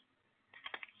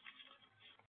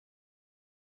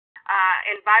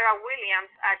 Elvira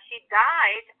Williams, she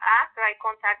died after I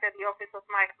contacted the office of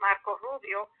Marco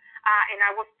Rubio, and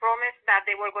I was promised that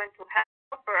they were going to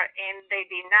help her, and they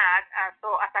did not.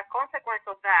 So as a consequence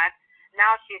of that,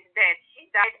 now she's dead.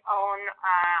 She died on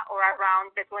or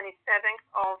around the 27th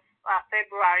of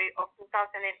February of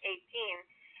 2018,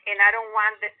 and I don't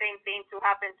want the same thing to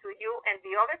happen to you and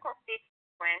the other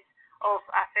constituents of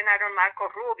Senator Marco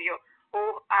Rubio,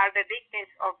 who are the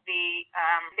victims of the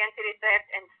identity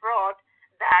theft and fraud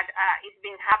that is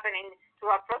been happening to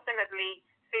approximately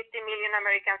 50 million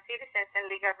American citizens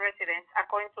and legal residents,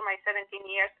 according to my 18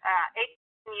 years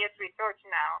research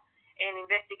now and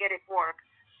investigative work.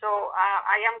 So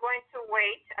I am going to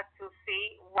wait to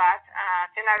see what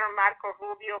Senator Marco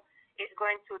Rubio is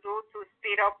going to do to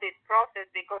speed up this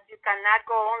process because you cannot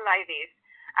go on like this.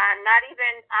 Not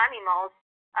even animals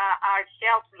are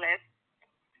shelterless.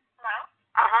 Hello?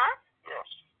 Uh-huh. Yes.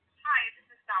 Hi, this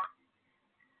is Bella.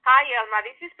 Hi, Elma.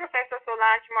 This is Professor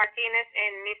Solange Martinez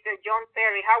and Mr. John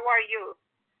Perry. How are you?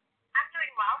 I'm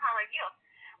doing well. How are you?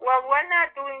 Well, we're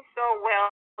not doing so well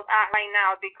right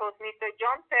now because Mr.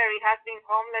 John Perry has been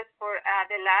homeless for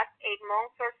the last 8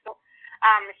 months or so.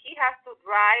 He has to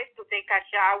drive to take a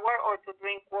shower or to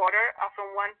drink water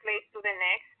from one place to the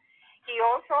next. He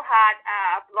also had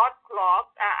a blood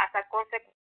clot as a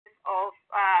consequence of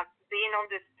being on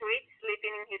the street,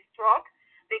 sleeping in his truck,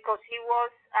 because he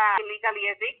was illegally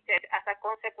evicted as a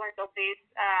consequence of this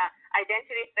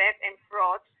identity theft and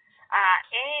fraud.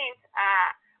 And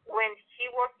when he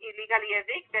was illegally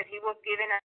evicted, he was given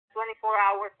a 24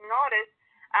 hours notice,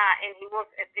 and he was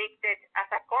evicted as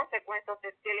a consequence of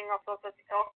the stealing of Social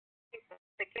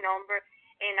Security number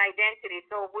and identity.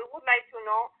 So we would like to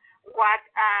know what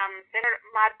Senator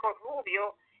Marco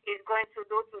Rubio is going to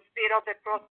do to speed up the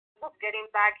process of getting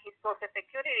back his Social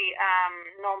Security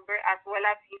number as well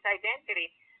as his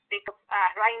identity. Because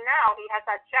right now he has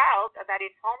a child that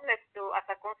is homeless too as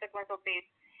a consequence of this,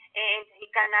 and he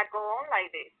cannot go on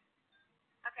like this.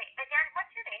 Okay, again,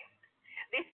 what's your name?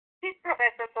 This is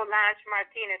Professor Solange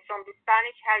Martinez from the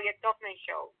Spanish Harriet Tubman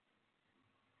Show.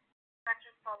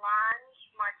 Professor Solange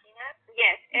Martinez?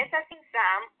 Yes, S as in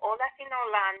Sam, O as in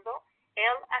Orlando,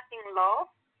 L as in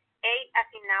love, A as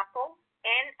in apple,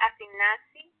 N as in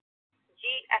Nancy, G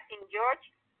as in George,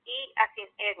 E as in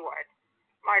Edward.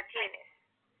 Martinez.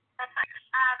 That's fine.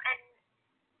 And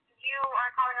you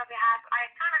are calling on behalf, I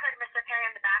kind of heard Mr. Perry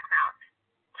in the background.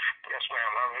 Yes,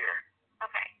 ma'am, I'm here.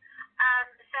 Okay.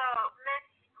 So,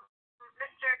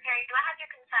 Mr. Perry, do I have your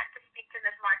consent to speak to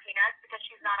Ms. Martinez because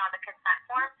she's not on the consent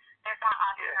form? They're not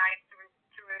authorized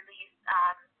to release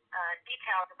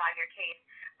details about your case.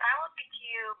 But I will speak to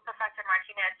you, Professor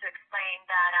Martinez, to explain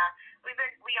that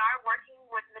we are working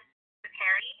with Mr.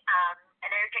 Perry. An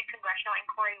urgent congressional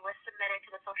inquiry was submitted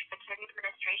to the Social Security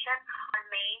Administration on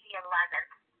May the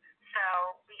 11th. So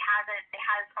it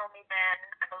has only been,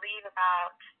 I believe,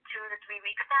 about 2 to 3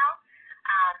 weeks now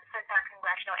since our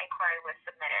congressional inquiry was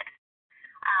submitted.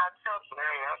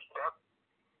 That's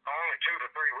only 2 to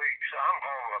 3 weeks. I'm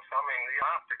homeless. I mean, I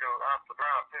have to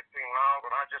drive 15 miles,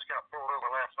 and I just got pulled over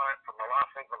last night for my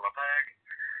license and my tag.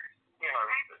 2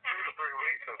 to 3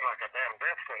 weeks is like a damn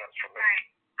death sentence for me. Right.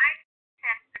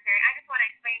 I just want to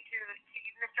explain to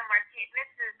Mr. Martinez,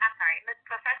 Ms.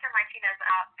 Professor Martinez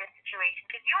about this situation,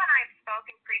 because you and I have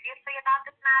spoken previously about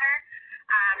this matter.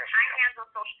 Yes, I handle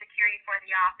Social Security for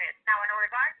the office. Now, in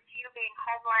regards to you being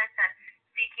homeless and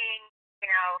seeking,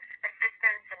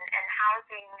 assistance and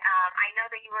housing, I know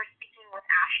that you were speaking with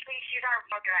Ashley. She's our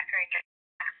regional director in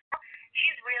Jacksonville.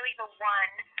 She's really the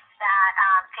one that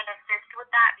can assist with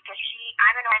that because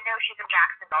I know she's in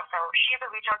Jacksonville, so she's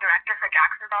the regional director for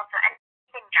Jacksonville. So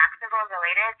anything Jacksonville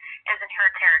related is in her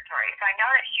territory. So I know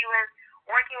that she was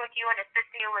working with you and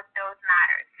assisting you with those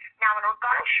matters. Now, in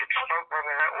regards she spoke with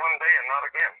me that one day and not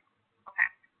again. Okay.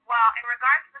 Well, in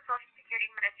regards to the Social Security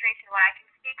Administration, what I can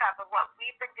speak of what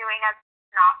we've been doing as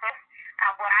an office,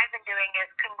 what I've been doing is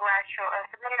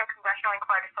submitting a congressional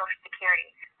inquiry to Social Security.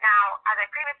 Now, as I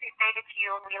previously stated to you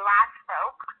when we last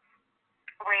spoke,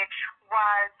 which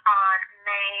was on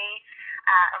May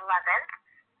 11th,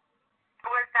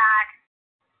 was that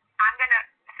I'm going to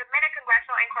submit a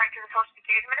congressional inquiry to the Social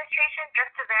Security Administration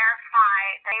just to verify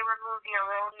they removed the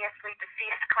erroneously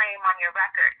deceased claim on your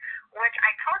record, which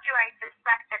I told you I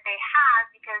suspect that they have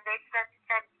because they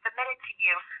submitted to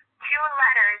you 2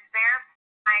 letters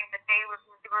verifying that they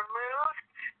removed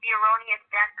the erroneous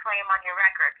death claim on your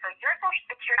record. So your Social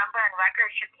Security number and record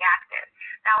should be active.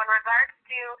 Now, in regards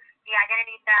to the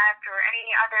identity theft or any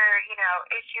other,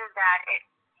 issues that it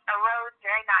arose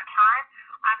during that time,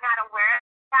 I'm not aware of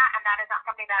that, and that is not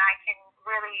something that I can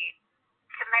really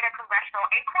submit a congressional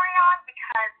inquiry on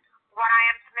because what I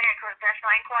am submitting a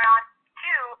congressional inquiry on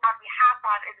behalf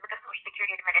of is with the Social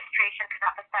Security Administration because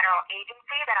that's a federal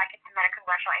agency that I can submit a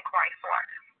congressional inquiry for.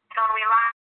 So when we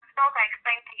last spoke, I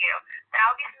explained to you that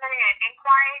I'll be submitting an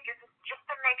inquiry just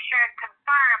to make sure and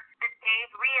confirm that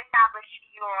they've reestablished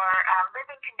your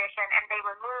living condition and they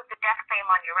removed the death claim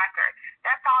on your record.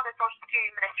 That's all the Social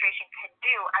Security Administration can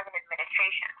do as an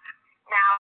administration.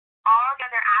 Now, all the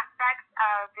other aspects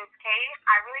of this case,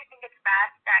 I really think it's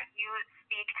best that you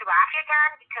speak to Ashley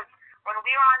again because when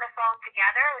we were on the phone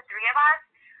together, the 3 of us,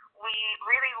 we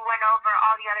really went over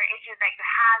all the other issues that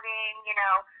you're having,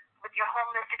 with your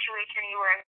homeless situation, you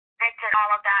were evicted, all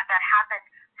of that happened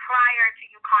prior to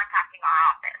you contacting our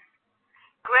office.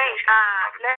 Great.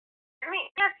 Let me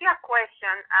ask you a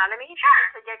question. Let me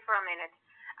interject for a minute.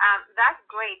 That's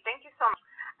great. Thank you so much.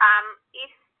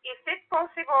 Is it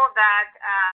possible that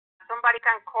somebody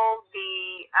can call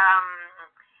the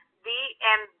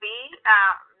DMV,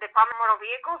 Department of Motor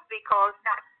Vehicles, because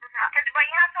because what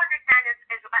you have to understand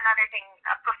is another thing,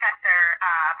 Professor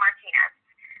Martinez.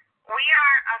 We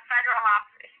are a federal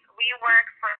office. We work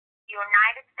for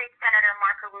United States Senator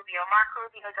Marco Rubio. Marco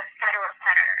Rubio is a federal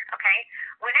senator, okay?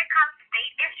 When it comes to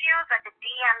state issues like the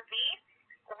DMV,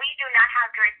 we do not have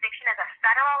jurisdiction as a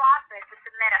federal office to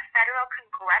submit a federal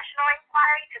congressional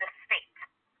inquiry to the state.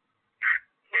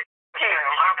 Okay,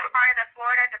 on the part of the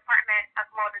Florida Department of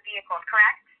Motor Vehicles,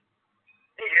 correct?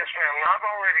 Yes, ma'am. I've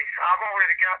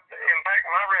already got, in fact,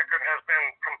 my record has been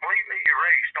completely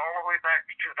erased all the way back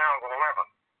to 2011.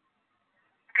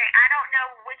 Okay, I don't know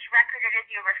which record it is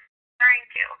you're referring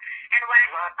to. And what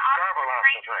I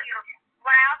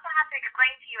also have to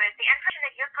explain to you is the information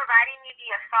that you're providing me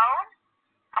via phone,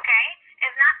 okay,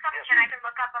 is not something that I can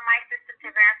look up on my system to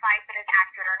verify if it is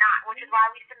accurate or not, which is why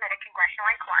we submit a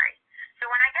congressional inquiry. So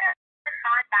when I get a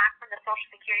response back from the Social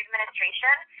Security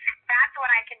Administration, that's what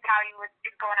I can tell you is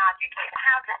going on with your case. I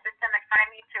have the system in front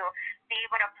of me to be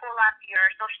able to pull up your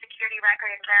Social Security record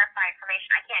and verify information.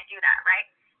 I can't do that, right?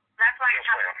 That's why I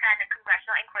have to send a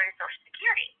congressional inquiry to Social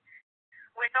Security.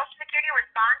 When Social Security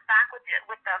responds back with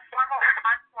the formal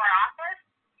response to our office,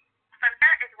 from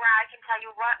there is where I can tell you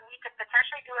what we could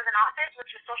potentially do as an office,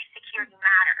 which is Social Security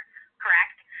matter,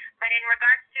 correct? But in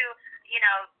regards to,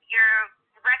 your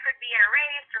record being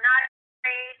erased or not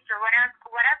erased or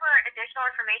whatever additional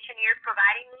information you're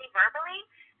providing me verbally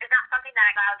is not something that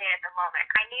I validate at the moment.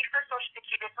 I need for the Social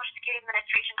Security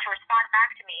Administration to respond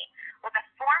back to me with a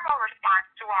formal response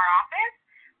to our office,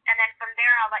 and then from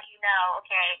there I'll let you know,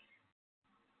 okay,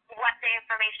 what the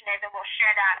information is, and we'll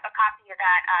share a copy of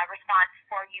that response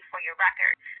for you for your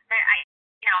record. But I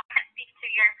can't speak to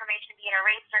your information being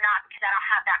erased or not because I don't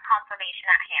have that confirmation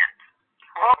at hand.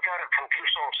 Well, I've got it from two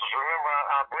sources. Remember,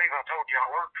 I believe I told you I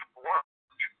worked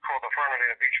for the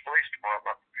Fernandina Beach Police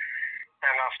Department,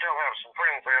 and I still have some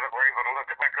friends there that were able to look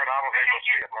at the record. I was able to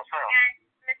see it myself. And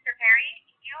Mr. Perry,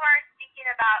 you are speaking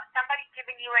about somebody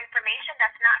giving you information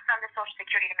that's not from the Social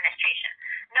Security Administration.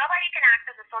 Nobody can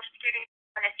access the Social Security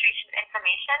Administration's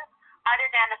information other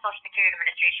than the Social Security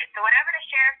Administration. So whatever the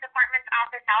Sheriff's Department's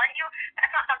office telling you,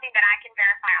 that's not something that I can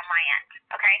verify on my end,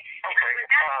 okay? Okay. What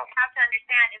you have to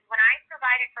understand is when I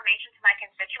provide information to my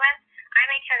constituents, I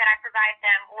make sure that I provide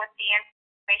them with the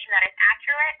information that is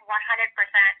accurate 100%.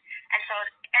 And so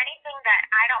anything that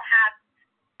I don't have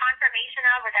confirmation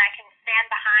of or that I can stand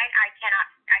behind, I can't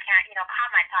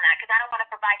comment on that because I don't want to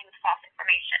provide you with false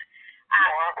information.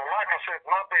 Well, like I said,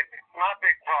 my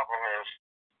big problem is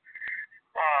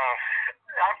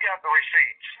I've got the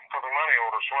receipts for the money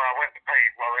orders where I went to pay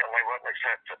my rent and they wouldn't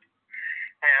accept it.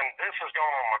 And this has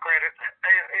gone on my credit.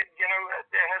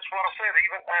 And it's what I said,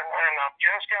 and I've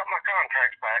just got my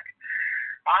contracts back.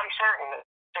 I'm certain that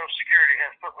Social Security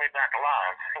has put me back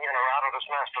alive, out of this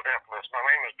master death list. My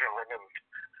name is Bill removed.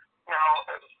 Now,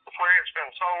 where it's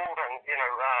been sold and,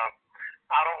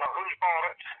 I don't know who's bought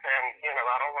it and,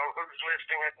 I don't know who's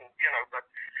listing it, and, but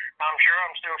I'm sure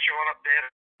I'm still showing up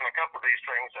dead in a couple of these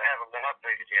things that haven't been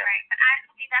updated yet. Right, but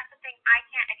that's the thing. I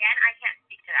can't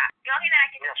speak to that. The only thing that I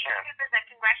can speak to is that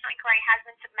congressional inquiry has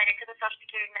been submitted to the Social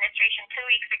Security Administration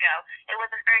 2 weeks ago. It was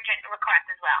an urgent request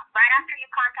as well. Right after you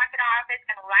contacted our office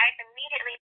and right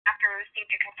immediately after we received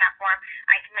your consent form,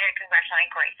 I submitted a congressional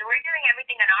inquiry. So we're doing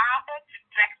everything in our office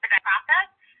to expedite the process,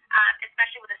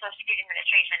 especially with the Social Security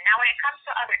Administration. Now, when it comes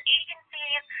to other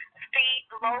agencies, state,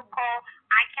 local,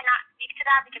 I cannot speak to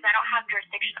that because I don't have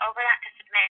jurisdiction over that to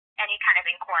submit any kind of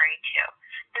inquiry to.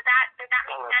 Does that make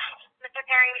sense, Mr.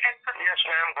 Perry? Yes,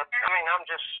 ma'am, but I'm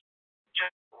just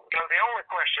the only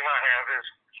question I have is,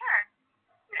 sure.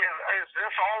 Is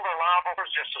this all they're liable for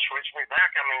just to switch me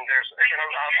back? I mean, there's,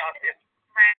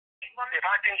 right. If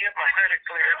I can get my credit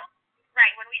cleared.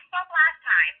 Right. When we spoke last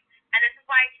time, and this is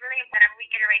why it's really important I'm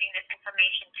reiterating this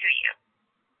information to you.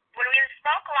 When we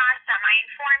spoke last time, I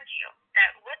informed you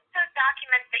that with the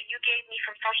documents that you gave me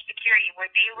from Social Security,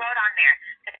 where they wrote on there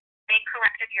that they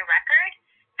corrected your record,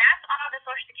 that's all the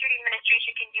Social Security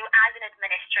Administration can do as an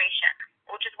administration,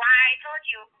 which is why I told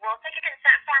you we'll take a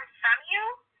consent form from you,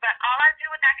 but all I do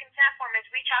with that consent form is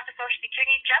reach out to Social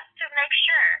Security just to make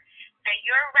sure that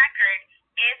your record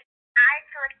is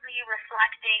accurately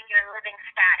reflecting your living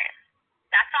status.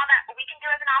 That's all that we can do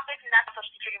as an office, and that's what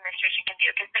Social Security Administration can do,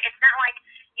 because it's not like,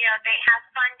 they have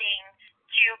funding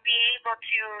to be able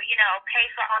to, pay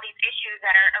for all these issues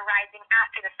that are arising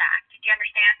after the fact. Do you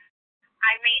understand?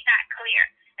 I made that clear.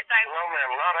 And so no,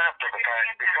 ma'am, not after the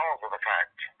fact, because of the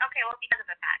fact. Okay, well, because of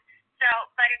the fact. So,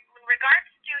 but in regards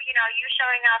to, you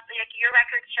showing up, like your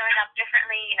records showing up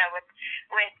differently,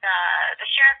 with the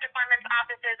Sheriff's Department's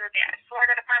offices or the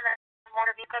Florida Department of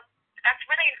Motor Vehicles, that's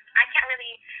really, I can't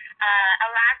really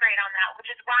elaborate on that, which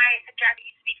is why I suggest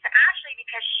you speak to Ashley,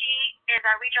 because she is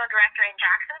our regional director in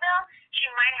Jacksonville. She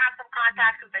might have some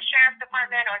contacts with the Sheriff's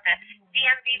Department or the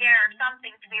DMV there or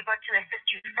something to be able to assist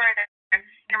you further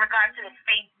in regards to the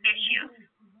state issues.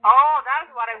 Oh,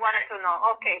 that's what I wanted to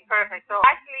know. Okay, perfect. So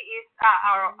Ashley is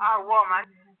our woman.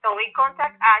 So we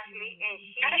contact Ashley, and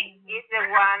she is the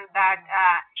one that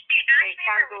She actually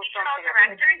can is a do regional something.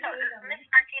 director. So Ms.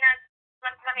 Martinez,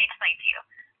 let me explain to you.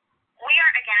 We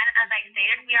are, again, as I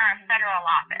stated, we are a federal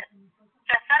office.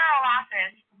 The federal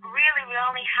office we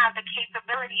only have the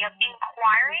capability of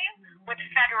inquiring with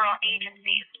federal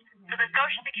agencies. So the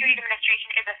Social Security Administration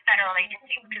is a federal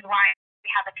agency, which is why we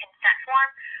have a consent form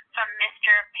from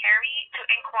Mr. Perry to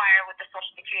inquire with the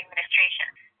Social Security Administration.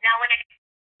 Now, when it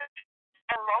comes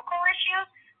to local issues,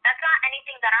 that's not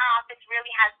anything that our office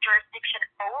really has jurisdiction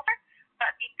over,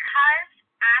 but because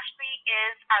Ashley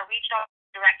is our regional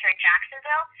director in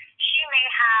Jacksonville, she may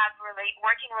have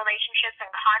working relationships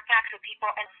and contacts with people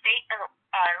in state,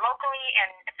 locally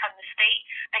and from the state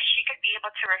that she could be able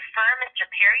to refer Mr.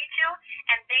 Perry to,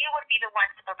 and they would be the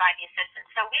ones to provide the assistance.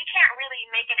 So we can't really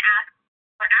make an ask,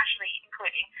 or Ashley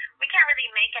including, we can't really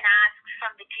make an ask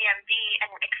from the DMV and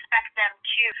expect them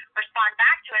to respond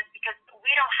back to us because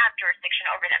we don't have jurisdiction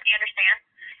over them. Do you understand?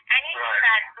 Anything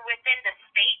that's within the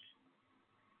state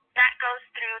that goes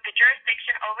through the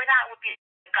jurisdiction over that would be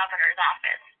the governor's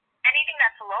office. Anything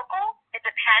that's local, it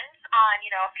depends on,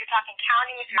 if you're talking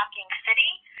county, if you're talking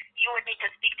city, you would need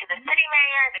to speak to the city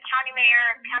mayor, the county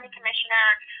mayor, county commissioner,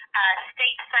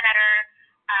 state senator.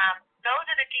 Those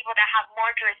are the people that have more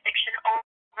jurisdiction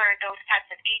over those types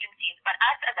of agencies. But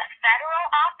us as a federal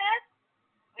office,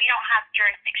 we don't have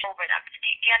jurisdiction over them.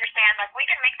 Do you understand? Like, we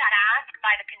can make that ask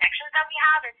by the connections that we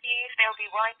have and see if they'll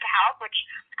be willing to help, which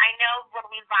I know when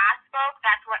we last spoke,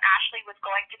 that's what Ashley was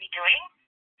going to be doing.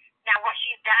 Now, what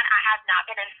she's done, I have not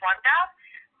been informed of,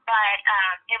 but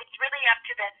it's really up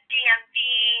to the DMV,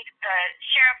 the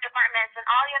sheriff departments, and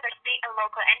all the other state and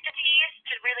local entities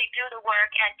to really do the work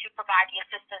and to provide the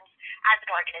assistance as an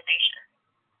organization.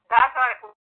 That's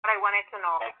what I wanted to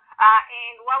know.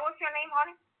 And what was your name,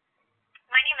 honey?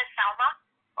 My name is Selma.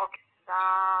 Okay,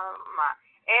 Selma.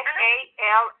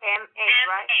 S-A-L-M-A,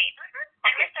 right?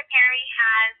 And Okay. Mr. Perry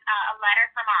has a letter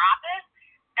from our office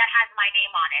that has my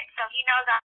name on it. So he knows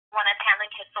I'm the one that's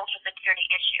handling his Social Security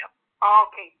issue.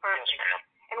 Okay, perfect. Yes, ma'am.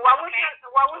 And what was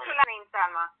your last name,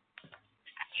 Selma?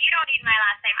 You don't need my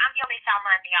last name. I'm the only Selma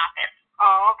in the office.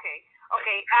 Oh, okay.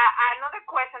 Okay. Another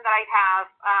question that I have.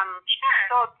 Sure.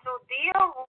 So to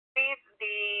deal with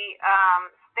the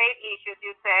state issues,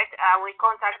 you said we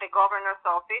contact the governor's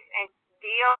office and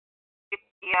deal with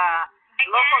the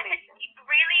local issues.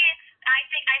 Really,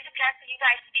 I suggest that you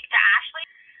guys speak to Ashley,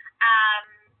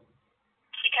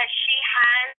 because she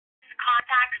has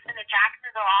contacts in the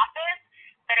Jacksonville office.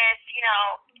 But if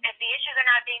the issues are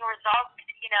not being resolved,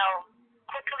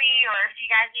 quickly, or if you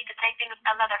guys need to take things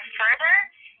a little further,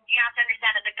 you have to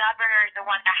understand that the governor is the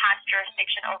one that has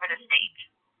jurisdiction over the state.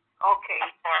 Okay.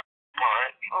 All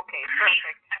right. Okay,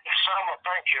 perfect. Selma,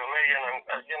 thank you a million.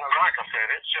 And, like I said,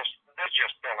 it's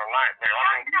just been a nightmare.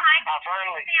 I mean, I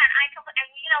finally...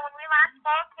 When we last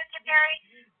spoke, Mr. Perry,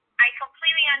 I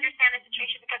completely understand the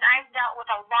situation because I've dealt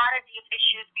with a lot of these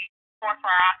issues before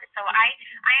for our office. So I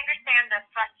understand the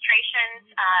frustrations,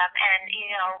 and,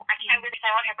 I can't really say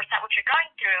 100% what you're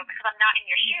going through because I'm not in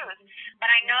your shoes,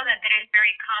 but I know that it is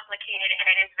very complicated and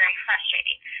it is very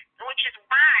frustrating, which is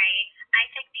why I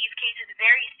take these cases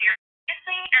very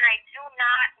seriously, and I do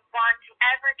not want to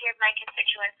ever give my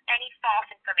constituents any false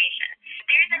information.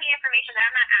 If there's any information that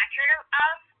I'm not accurate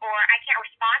of or I can't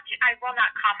respond to, I will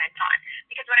not comment on,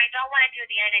 because what I don't want to do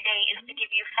at the end of the day is to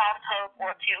give you false hope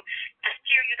or to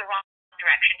steer you the wrong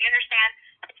direction. Do you understand?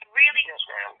 It's really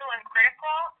crucial and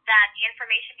critical that the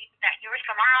information that yours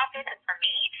from our office and from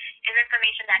me is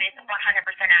information that is 100%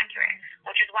 accurate,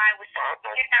 which is why we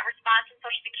get that response from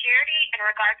Social Security in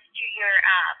regards to your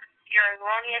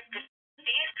erroneous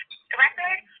disease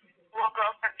record. We'll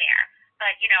go from there.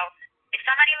 But, if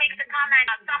somebody makes a comment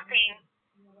on something,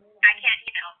 I can't,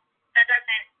 that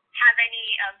doesn't have any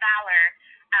valor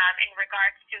in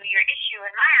regards to your issue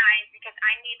in my eyes, because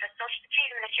I need the Social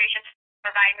Security Administration to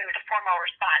provide me with a formal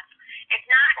response. If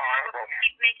not, we'll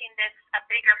keep making this a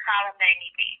bigger problem than it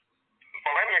need be.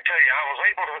 Well, let me tell you, I was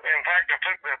able to, in fact, I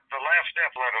took the last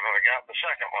death letter that I got, the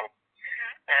second one,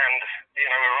 and,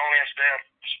 erroneous death,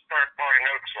 third-party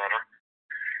notice letter,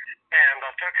 and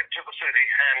I took it to the city,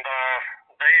 and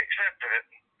they accepted it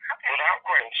without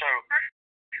question. So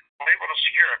I'm able to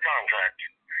secure a contract.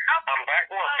 I'm back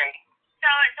working. So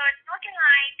it's looking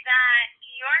like that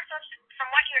from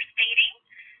what you're stating,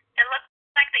 it looks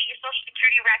like that your Social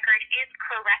Security record is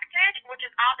corrected, which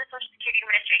is all the Social Security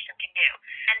Administration can do.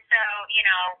 And so,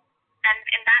 and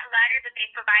in that letter, letter that they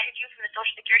provided you from the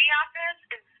Social Security office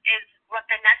is what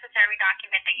the necessary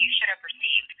document that you should have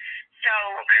received. So,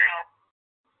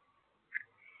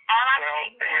 all I'm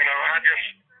saying is,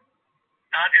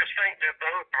 I just think that the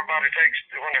oath everybody takes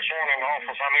when they're sworn in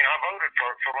office. I mean, I voted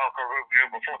for Marco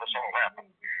Rubio before this all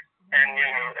happened. And,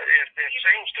 it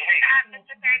seems to me.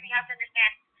 Mr. Perry, you have to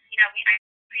understand, I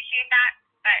appreciate that,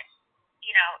 but,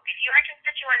 if you're a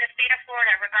constituent in the state of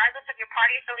Florida, regardless of your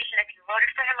party affiliation, if you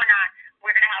voted for him or not,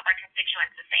 we're going to help our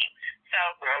constituents the same. So.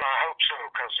 Well, I hope so,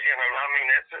 because,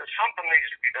 something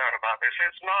needs to be done about this.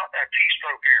 It's not a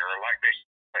keystroke error like they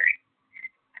say.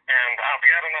 And I've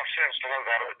got enough sense to know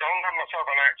that. Don't let my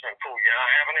southern accent fool you. I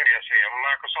have an MSc. I'm a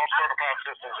Microsoft Certified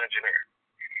Systems Engineer.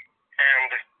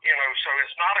 And, so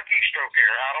it's not a keystroke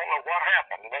error. I don't know what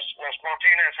happened. Ms.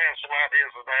 Martinez has some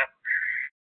ideas of that.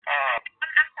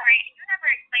 I'm sorry, you never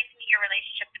explained to me your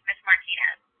relationship with Ms.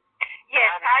 Martinez.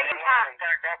 Yes, in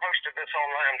fact, I posted this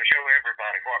online to show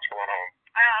everybody what's going on.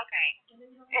 Oh, okay.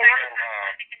 And,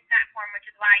 the consent form, which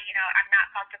is why, I'm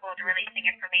not comfortable with releasing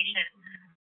information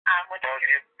with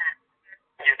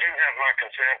you do have my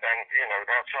consent, and,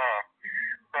 that's,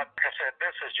 but like I said,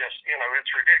 this is just,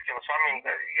 it's ridiculous. I mean,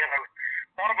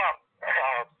 what about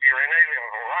your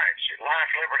inalienable rights, your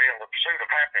life, liberty, and the pursuit of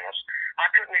happiness? I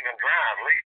couldn't even drive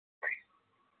legally.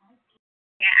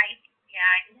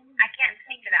 I can't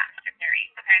speak to that, Mr.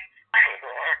 Perry, okay?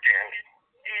 I can.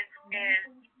 Is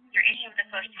your issue with the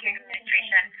Social Security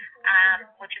Administration,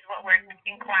 which is what we're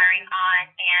inquiring on,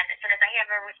 and as soon as I have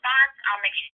a response, I'll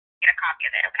make sure you get a copy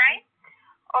of it, okay?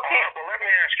 Okay. Well, let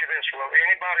me ask you this. Will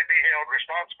anybody be held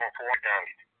responsible for what done?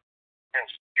 And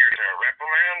is there a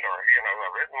reprimand or,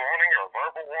 a written warning or a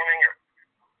verbal warning? Or?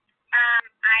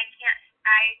 I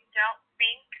don't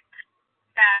think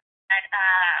that,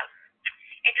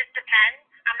 it just depends.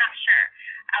 I'm not sure.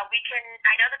 I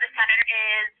know that the senator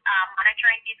is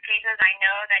monitoring these cases. I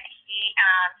know that he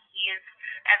is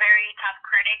a very tough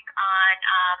critic on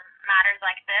matters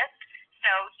like this.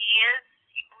 So he is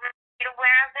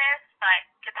aware of this, but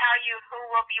to tell you who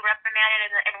will be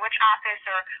reprimanded in which office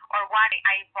or what,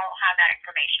 I won't have that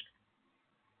information.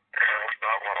 That's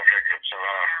not what I figured. So,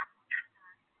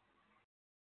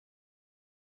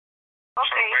 okay.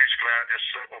 So basically, I just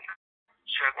sit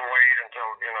and wait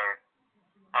until,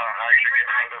 I get to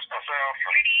know this myself.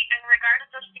 In regards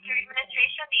to Social Security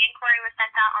Administration, the inquiry was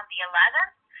sent out on the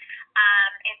 11th.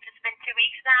 It's been 2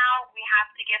 weeks now. We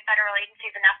have to give federal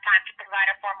agencies enough time to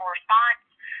provide a formal response.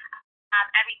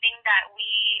 Everything that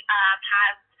we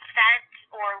have sent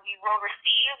or we will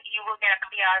receive, you will get a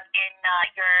copy of in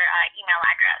your email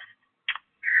address.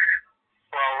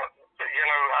 Well,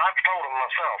 I've told them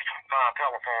myself by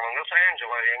telephone, and this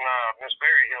Angela in Miss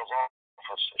Berryhill's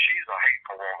office, she's a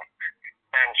hateful woman.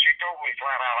 And she told me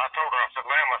flat out, I told her, I said,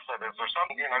 ma'am, is there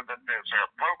something, is there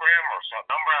a program or some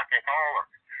number I can call?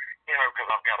 Or, because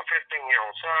I've got a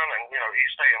 15-year-old son, and,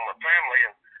 he's staying with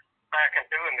family, and back and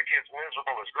doing the kids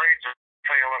miserable, his grades are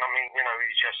failing. I mean,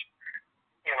 he's just,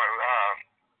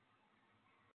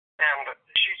 and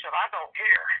she said, I don't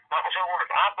care. That was her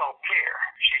word, I don't care.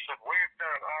 She said, we've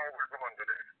done all we're going to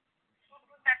do.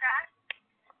 Who said that?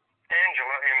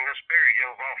 Angela in Miss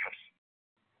Berryhill's office.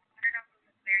 I don't know who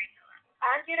Miss Berryhill is.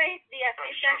 Angela is the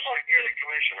assistant Social of Security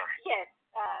Commissioner. Yes,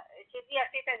 she's the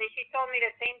assistant. She told me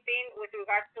the same thing with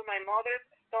regards to my mother's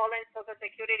stolen Social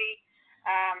Security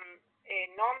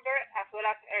number, as well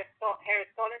as her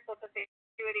stolen Social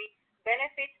Security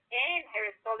benefits and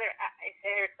her stolen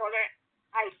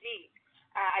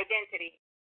identity.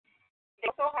 They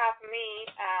also have me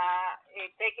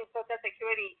taking Social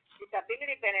Security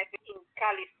disability benefits in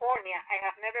California. I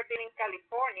have never been in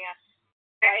California.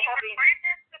 I have been.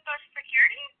 The Social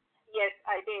Security? Yes,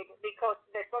 I did, because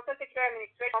the Social Security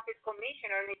Administration Office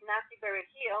Commissioner, Ms. Nancy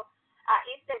Berryhill,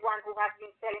 is the one who has been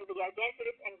selling the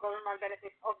identities and government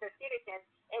benefits of the citizens,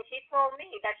 and she told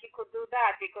me that she could do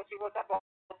that because she was above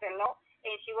the law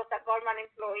and she was a government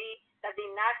employee that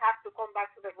did not have to come back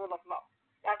to the rule of law.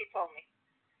 That she told me.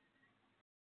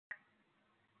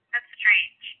 That's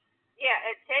strange. Yeah,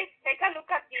 take a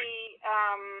look at the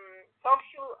talk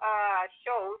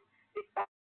shows, the Spanish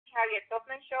Harriet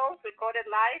Tubman shows recorded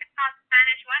live. It's on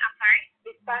Spanish what? I'm sorry?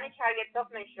 The Spanish Harriet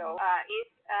Tubman show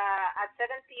is at 7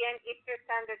 p.m. Eastern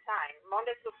Standard Time,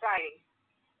 Monday through Friday.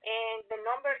 And the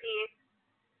number is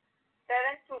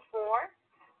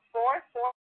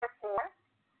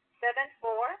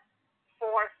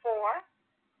 724-444-7444.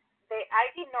 The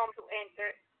ID number to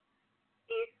enter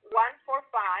is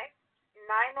 145906#,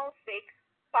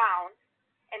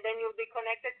 and then you'll be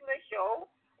connected to the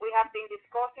show. We have been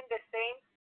discussing the same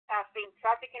thing,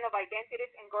 trafficking of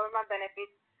identities and government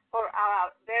benefits, for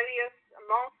various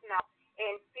months now,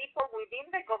 and people within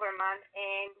the government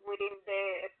and within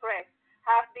the press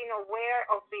have been aware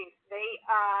of this.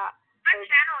 What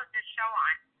channel is this show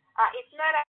on? It's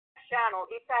not a channel.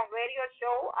 It's a radio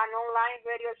show, an online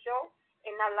radio show,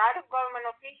 and a lot of government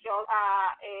officials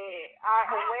are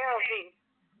aware of this.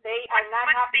 They are not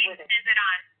happy with it. What station is it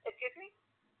on? Excuse me?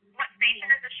 What station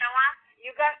is the show on?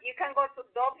 You can go to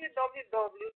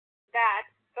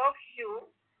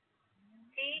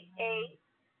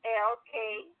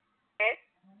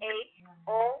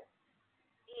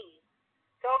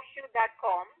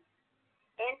talkshoe.com,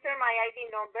 enter my ID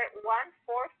number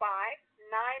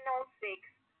 145906,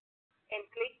 and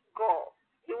click go.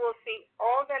 You will see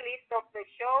all the list of the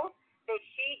shows. The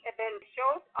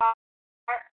shows are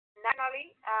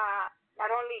nationally, not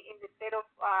only in the state of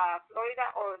Florida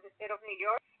or the state of New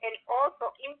York, and also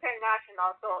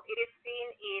international. So it is seen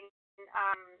in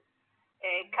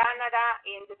Canada,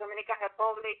 in the Dominican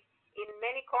Republic, in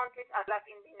many countries, as well as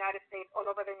in the United States, all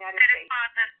over the United States. That is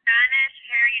called the Spanish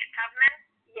Harriet Tubman?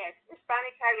 Yes, the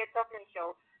Spanish Harriet Tubman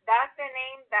Show. That's the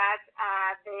name that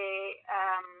the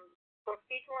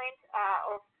constituent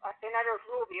of Senator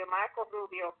Rubio, Marco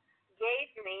Rubio,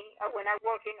 gave me when I was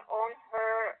working on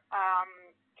her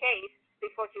case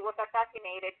before she was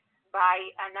assassinated by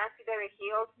Nancy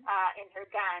Berry-Hills and her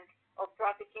gang of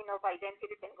trafficking of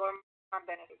identities and government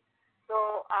benefits.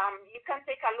 So you can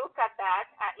take a look at that.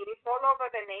 It is all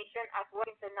over the nation as well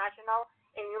as international,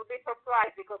 and you'll be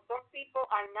surprised because some people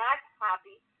are not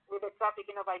happy with the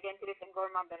trafficking of identities and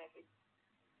government benefits.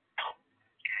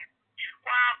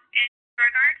 Well, in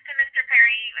regards to Mr.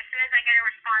 Perry, as soon as I get a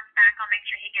response back, I'll make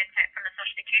sure he gets it from the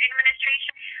Social Security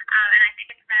Administration. And I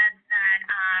think it's best that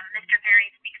Mr. Perry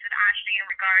speaks with Ashley in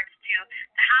regards to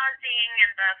the housing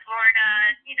and the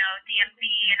Florida, DMV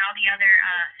and all the other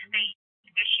state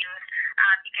issues,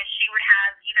 because she would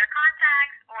have either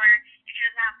contacts, or if she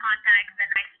doesn't have contacts, then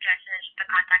my suggestion is to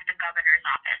contact the governor's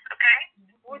office. Okay?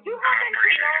 Would you happen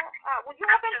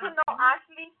to know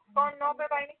Ashley's phone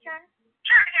number by any chance?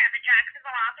 Sure. Yeah, the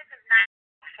Jacksonville office is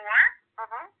 904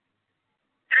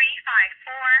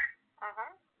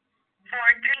 354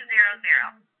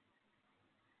 4300.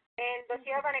 And does she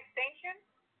have an extension?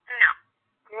 No.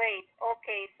 Great.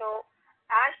 Okay, so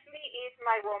Ashley is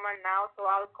my woman now, so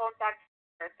I'll contact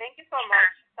her. Thank you so much,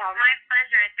 Salma. My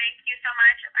pleasure. Thank you so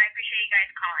much. I appreciate you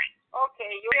guys calling. Okay,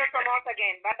 you'll hear from us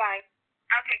again. Bye-bye.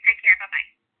 Okay, take care. Bye-bye.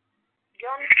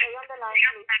 John, stay on the line,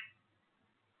 please.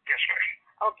 Yes, ma'am.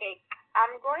 Okay,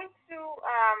 I'm going to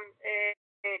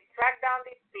track down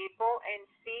these people and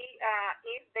see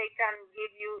if they can give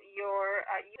you your,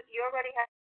 you already have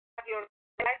your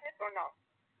license or no?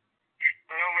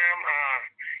 No, ma'am.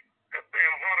 And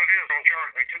what it is, don't charge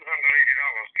me $280 to have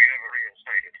it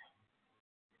reinstated.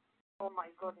 Oh my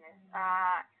goodness.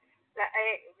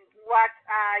 What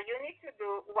you need to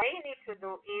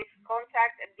do is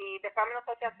contact the Department of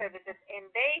Social Services, and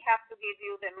they have to give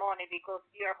you the money because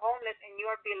you're homeless and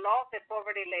you're below the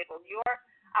poverty level. You're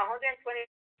 120%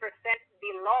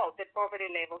 below the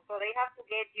poverty level. So they have to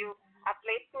get you a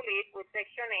place to live with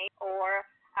Section 8 or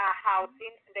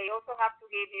housing. They also have to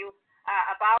give you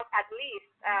about at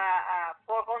least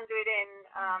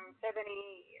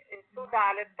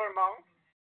 $472 per month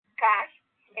cash,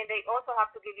 and they also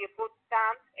have to give you food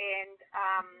stamps and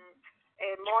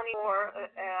money for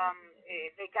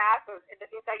the gas or the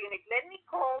things that you need. Let me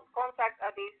contact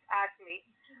this Ashley,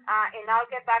 and I'll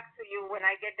get back to you when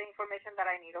I get the information that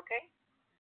I need, okay?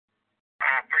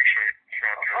 I appreciate it.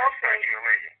 Okay. Thank you,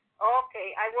 amazing.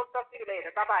 Okay, I will talk to you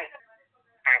later. Bye-bye.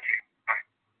 Thank you. Bye.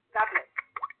 God bless.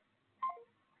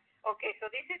 Okay, so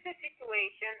this is the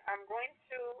situation. I'm going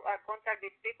to contact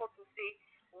these people to see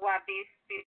what these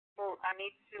people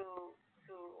need to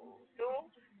do,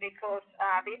 because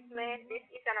this man, this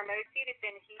is an American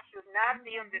citizen. He should not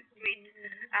be on the street.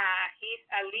 He's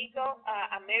a legal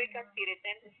American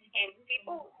citizen, and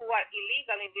people who are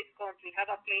illegal in this country have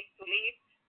a place to live,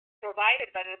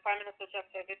 provided by the Department of Social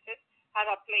Services, have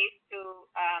a place to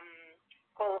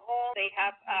call home. They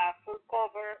have food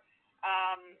cover,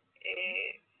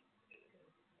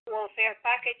 welfare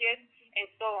packages, and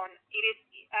so on. It is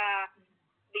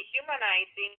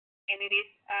dehumanizing, and it is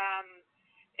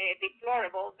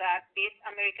deplorable that this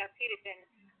American citizen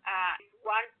is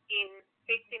one in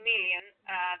 50 million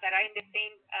that are in the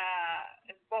same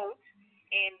boat,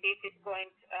 and this is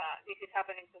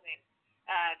happening to him.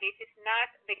 This is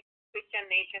not the Christian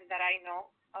nation that I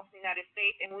know of the United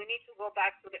States, and we need to go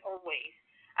back to the old ways.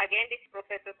 Again, this is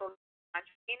Professor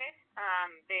Martinez,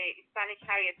 the Spanish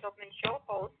Harriet Tubman Show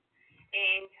host,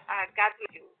 and God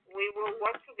bless you. We will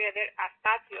work together as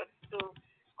patriots to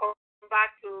come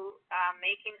back to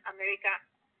making America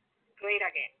great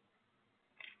again.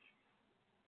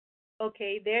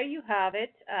 Okay, there you have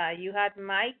it. You had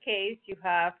my case, you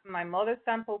have my mother's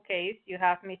sample case, you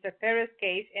have Mr. Perez's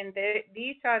case, and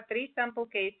these are three sample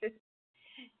cases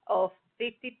of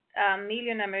 50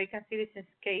 million American citizens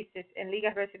cases and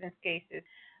legal residence cases.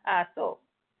 So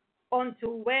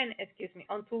until when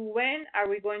are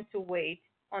we going to wait?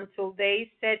 Until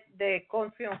they set the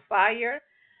country on fire,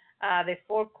 the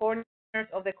four corners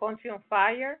of the country on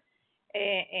fire,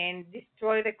 and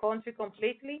destroy the country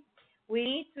completely? We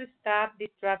need to stop this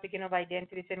trafficking of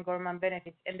identities and government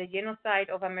benefits and the genocide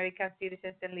of American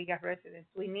citizens and legal residents.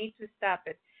 We need to stop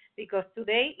it because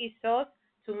today is us,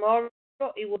 tomorrow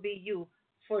it will be you,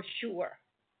 for sure.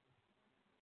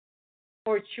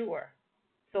 For sure.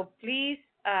 So please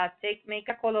make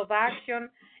a call of action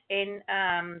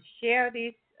and share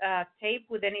this tape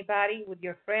with anybody, with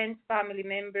your friends, family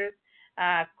members,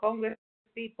 Congress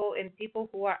people, and people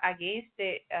who are against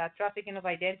the trafficking of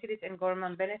identities and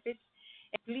government benefits.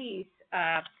 And please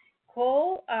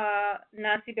call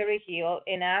Nancy Berry Hill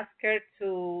and ask her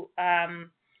to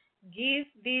give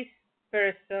this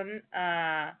person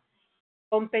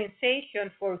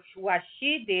compensation for what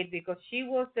she did because she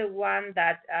was the one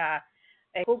that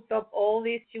cooked up all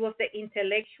this. She was the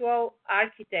intellectual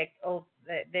architect of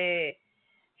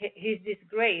his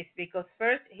disgrace because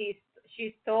first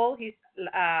she stole his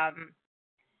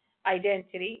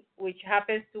identity, which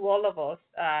happens to all of us.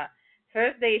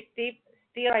 First they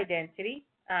steal identity,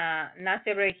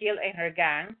 Nancy Berry Hill and her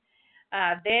gang.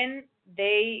 Then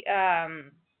they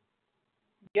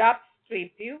job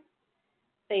strip you,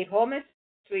 they home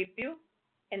strip you,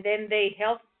 and then they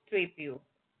health strip you.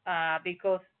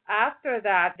 Because after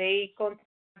that, they contact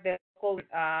the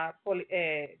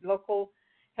local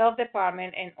health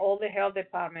department and all the health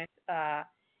departments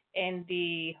and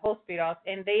the hospitals,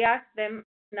 and they ask them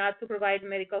not to provide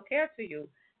medical care to you.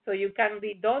 So you can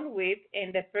be done with,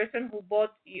 and the person who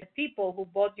bought people who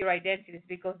bought your identities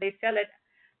because they sell it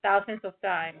thousands of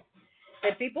times.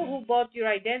 The people who bought your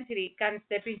identity can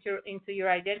step into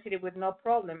your identity with no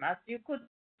problem. As you could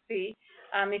see,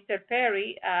 Mr.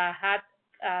 Perry had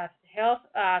health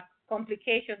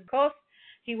complications because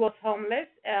he was homeless.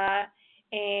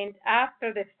 And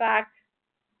after the fact,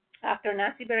 after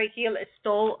Nancy Berry Hill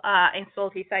stole and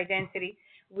sold his identity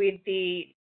with the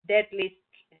debt list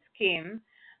scheme,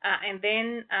 and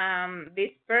then this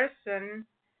person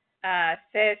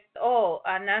says, "Oh,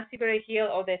 Nancy Berry Hill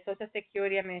or the Social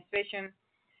Security Administration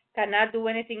cannot do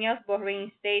anything else but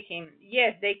reinstate him."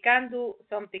 Yes, they can do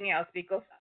something else because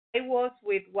I was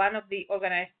with one of the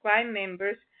organized crime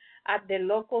members at the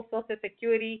local Social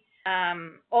Security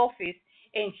office,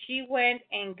 and she went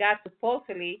and got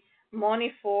supposedly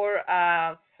money for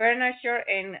furniture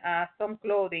and some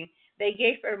clothing. They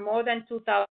gave her more than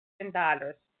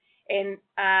 $2,000, and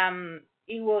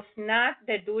it was not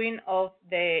the doing of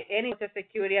any Social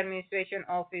Security Administration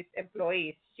office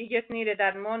employees. She just needed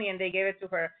that money, and they gave it to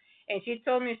her. And she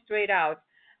told me straight out,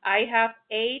 "I have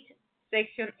 8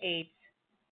 Section 8s.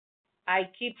 I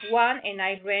keep one, and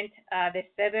I rent the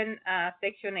 7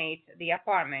 Section 8, the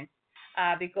apartment,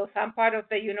 because I'm part of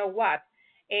the you know what."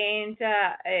 And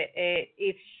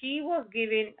if she was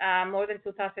giving more than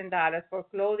 $2,000 for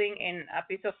clothing and a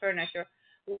piece of furniture,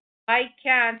 why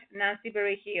can't Nancy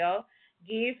Berry Hill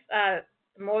give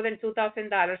more than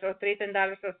 $2,000 or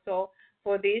 $3,000 or so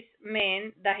for this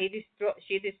man that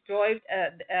she destroyed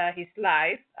his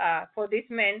life, for this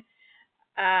man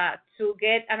to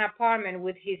get an apartment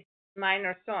with his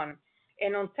minor son?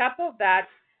 And on top of that,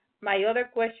 my other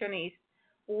question is,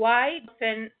 why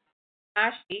doesn't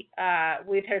Ashley,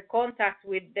 with her contacts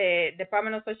with the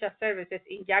Department of Social Services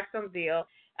in Jacksonville,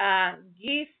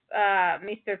 give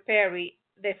Mr. Perry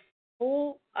the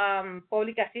full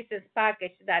public assistance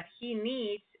package that he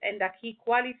needs and that he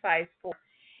qualifies for?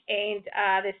 And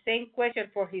the same question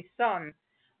for his son.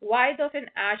 Why doesn't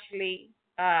Ashley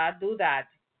do that?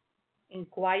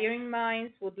 Inquiring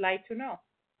minds would like to know.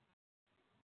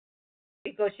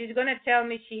 Because she's going to tell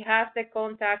me she has the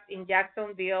contact in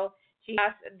Jacksonville, she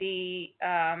has the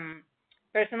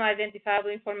personal identifiable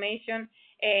information,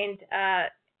 and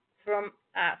from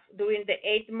during the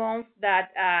 8 months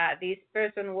that this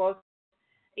person was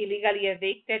illegally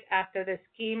evicted after the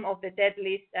scheme of the debt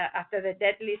list, after the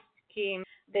debt list scheme,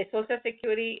 the Social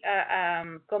Security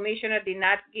Commissioner did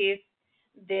not give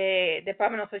the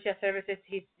Department of Social Services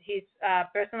his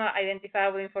personal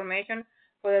identifiable information.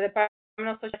 For the Department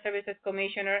of Social Services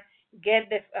Commissioner get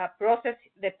the process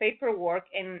the paperwork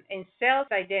and sells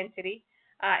identity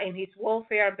and his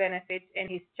welfare benefits and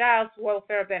his child's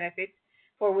welfare benefits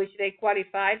for which they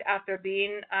qualified after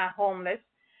being homeless.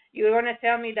 You're going to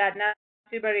tell me that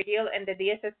Nancy Berry Hill and the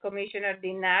DSS Commissioner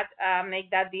did not make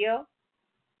that deal?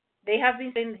 They have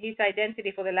been in his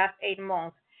identity for the last 8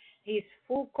 months. His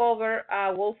full cover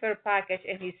welfare package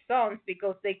and his sons,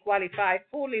 because they qualify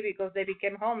fully because they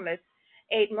became homeless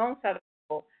 8 months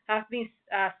ago, have been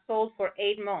sold for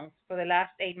 8 months, for the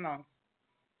last 8 months.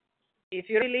 If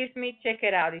you release me, check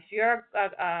it out. If you're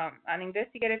an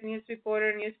investigative news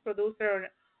reporter, news producer,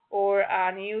 or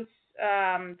a news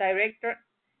director,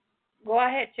 go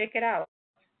ahead, check it out.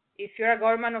 If you're a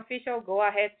government official, go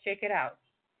ahead, check it out.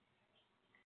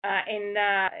 And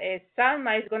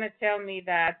Salma is going to tell me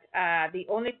that the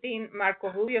only thing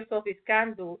Marco Rubio's office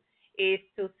can do is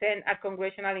to send a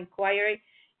congressional inquiry.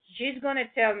 She's going to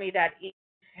tell me that if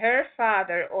her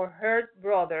father or her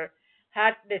brother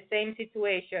had the same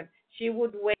situation, she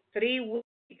would wait 3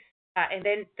 weeks and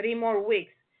then 3 more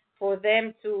weeks for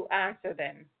them to answer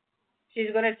them.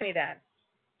 She's going to tell me that.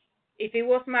 If it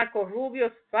was Marco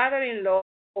Rubio's father-in-law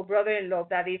or brother-in-law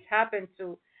that this happened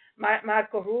to,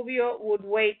 Marco Rubio would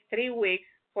wait 3 weeks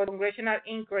for congressional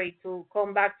inquiry to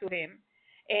come back to him,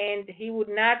 and he would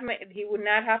not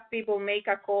have people make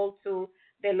a call to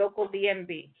the local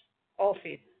DMV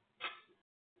office.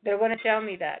 They're going to tell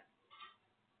me that.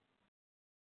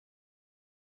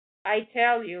 I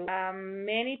tell you,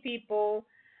 many people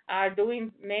are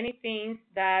doing many things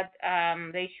that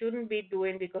they shouldn't be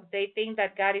doing because they think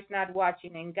that God is not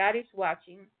watching, and God is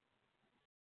watching.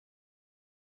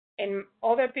 And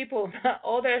other people,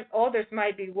 others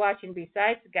might be watching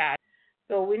besides God.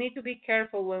 So we need to be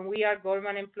careful when we are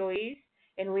government employees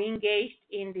and we engage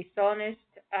in dishonest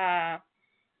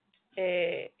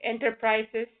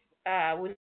enterprises.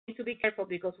 We need to be careful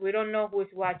because we don't know who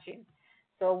is watching.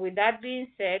 So with that being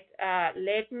said,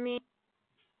 let me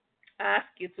ask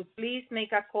you to please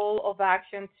make a call of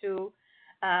action to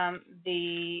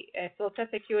the Social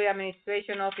Security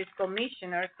Administration Office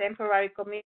Commissioner, temporary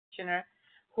commissioner,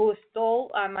 who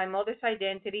stole my mother's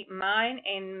identity, mine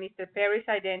and Mr. Perry's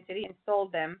identity, and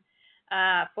sold them.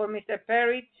 For Mr.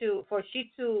 Perry for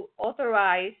she to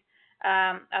authorize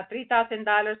a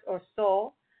 $3,000 or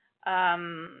so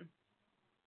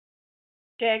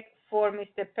check for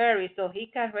Mr. Perry so he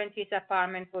can rent his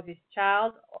apartment for his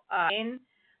child and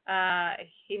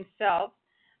himself,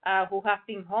 who have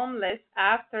been homeless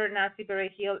after Nancy Berry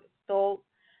Hill stole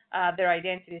their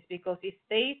identities. Because if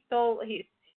they stole his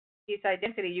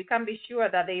identity, you can be sure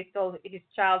that they stole his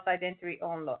child's identity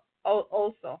also.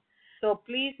 So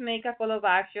please make a call of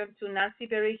action to Nancy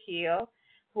Berry Hill,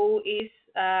 who is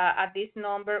at this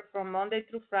number from Monday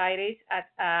through Fridays at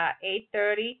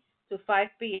 8:30 to 5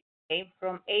 p.m.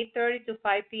 From 8:30 to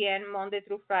 5 p.m. Monday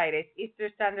through Fridays,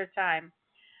 Eastern Standard Time.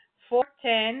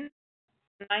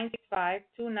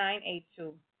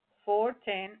 410-965-2982.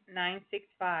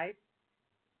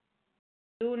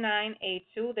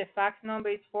 410-965-2982. The fax number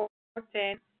is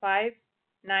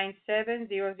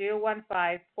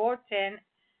 410-597-0015.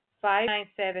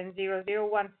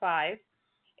 410-597-0015.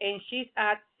 And she's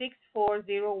at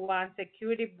 6401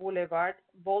 Security Boulevard,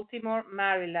 Baltimore,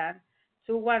 Maryland,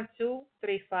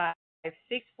 21235.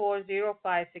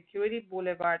 6405 Security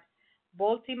Boulevard,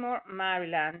 Baltimore,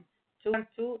 Maryland,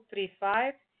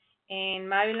 21235. And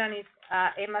Maryland is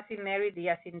M as in Mary, D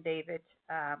as in David.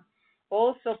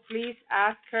 Also, please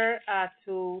ask her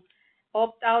to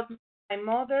opt out my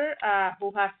mother,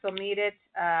 who has submitted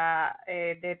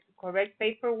the correct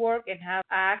paperwork and have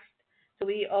asked to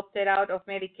be opted out of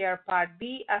Medicare Part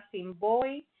B as in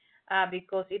boy,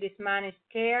 because it is managed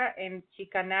care and she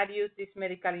cannot use this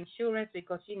medical insurance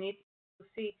because she needs to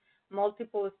see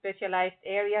multiple specialized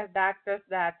areas, doctors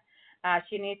that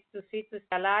she needs to see to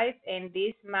specialize, and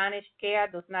this managed care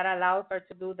does not allow her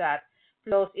to do that.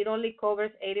 Plus, it only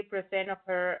covers 80% of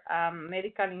her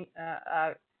medical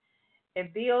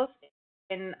bills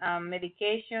and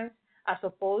medications, as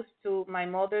opposed to my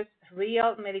mother's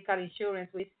real medical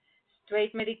insurance with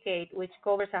straight Medicaid, which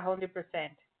covers 100%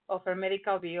 of her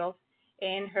medical bills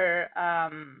and her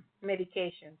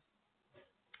medications.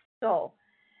 So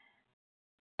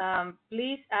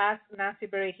please ask Nancy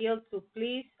Berry Hill to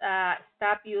please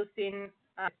stop keeping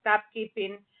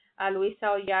Luisa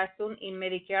Oyarzun in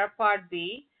Medicare Part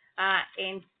B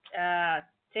and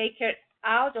take her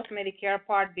out of Medicare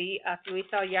Part B, as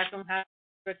Luisa Oyarzun has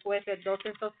requested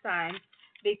dozens of times,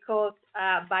 because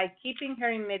by keeping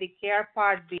her in Medicare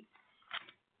Part B,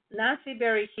 Nancy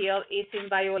Berry Hill is in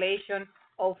violation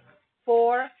of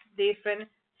 4 different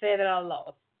federal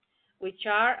laws, which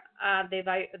are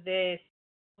the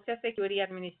Social Security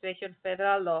Administration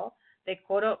federal law, the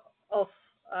Code of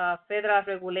Federal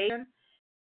Regulation,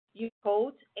 U.S.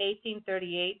 Code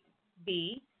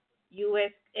 1838B,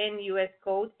 U.S.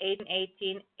 Code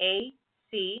 1818A,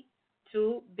 C,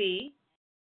 2B,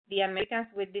 the Americans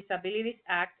with Disabilities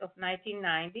Act of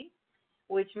 1990,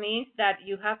 which means that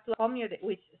you have to accommodate,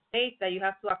 which states that you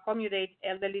have to accommodate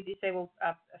elderly disabled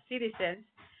citizens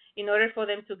in order for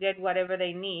them to get whatever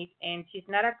they need. And she's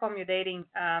not accommodating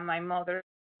my mother.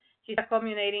 She's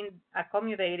accommodating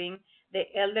the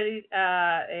elderly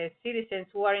citizens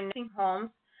who are in nursing homes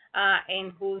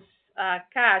and whose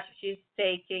cash she's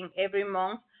taking every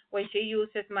month when she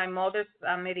uses my mother's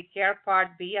Medicare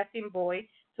Part B as in boy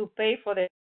to pay for the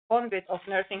hundreds of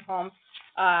nursing homes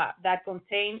that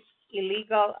contain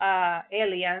illegal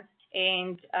aliens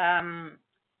and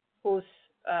whose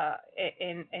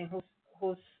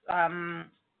whose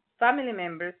family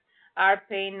members are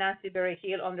paying Nancy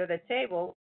Berryhill under the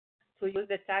table to use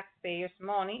the taxpayers'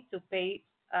 money to pay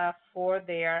for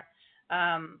their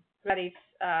relatives'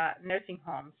 nursing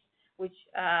homes, which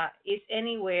is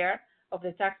anywhere of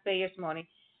the taxpayers' money.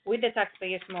 With the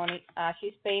taxpayers' money,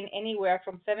 she's paying anywhere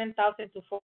from $7,000 to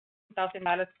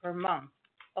 $14,000 per month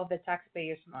of the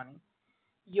taxpayers' money,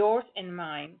 yours and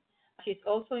mine. She's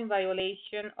also in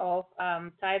violation of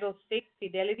Title VI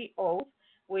Fidelity Oath,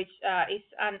 which is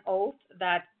an oath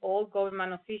that all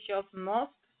government officials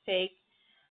must take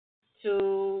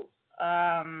to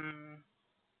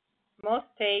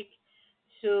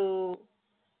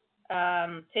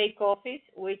take office,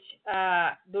 which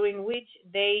during which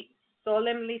they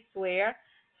solemnly swear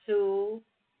to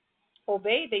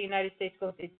obey the United States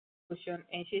Constitution,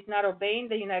 and she's not obeying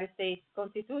the United States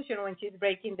Constitution when she's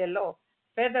breaking the law,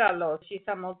 federal law. She's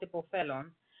a multiple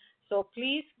felon. So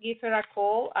please give her a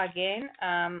call again,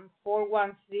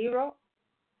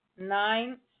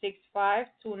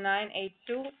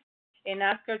 410-965-2982, and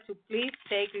ask her to please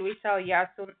take Luisa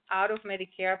Oyarson out of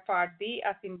Medicare Part B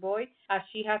as in boy, as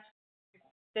she has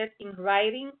said in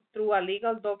writing through a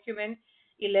legal document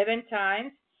 11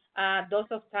 times,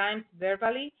 dozens of times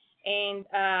verbally, and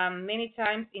many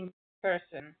times in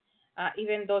person,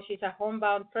 even though she's a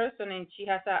homebound person and she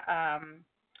has a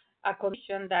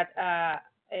condition that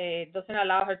doesn't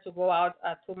allow her to go out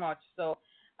too much. So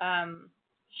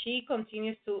she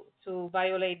continues to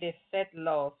violate the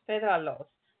federal laws.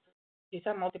 She's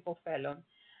a multiple felon.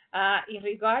 In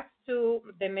regards to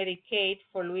the Medicaid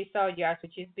for Luisa Oyas,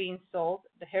 which is being sold,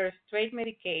 her straight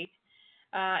Medicaid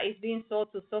is being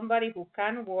sold to somebody who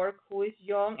can work, who is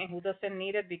young, and who doesn't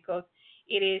need it because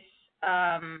it is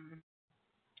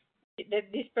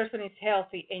this person is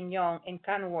healthy and young and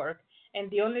can work. And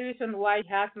the only reason why he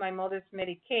has my mother's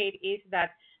Medicaid is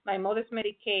that my mother's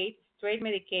Medicaid, straight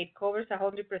Medicaid, covers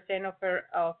 100%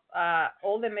 of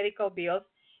all the medical bills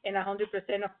and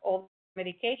 100% of all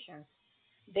medications.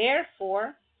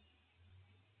 Therefore,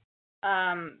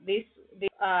 this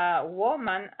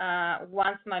woman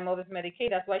wants my mother's Medicaid.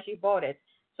 That's why she bought it.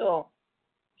 So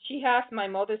she has my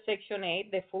mother's Section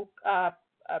 8, the full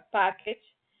package.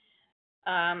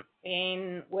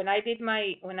 And when I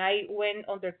went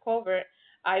undercover,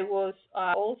 I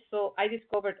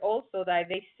discovered also that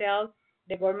they sell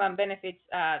the government benefits,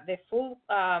 the full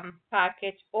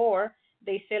package, or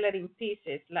they sell it in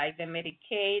pieces, like the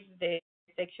Medicaid, the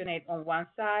Section 8 on one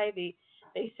side, they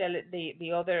sell it,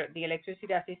 the other, the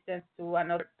electricity assistance to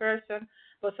another person,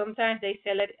 but sometimes they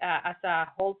sell it as a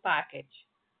whole package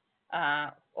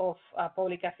of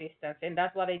public assistance, and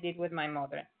that's what I did with my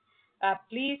mother.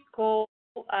 Please call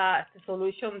to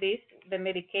solution this, the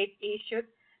Medicaid issue,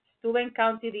 Steuben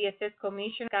County DSS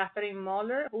Commissioner Catherine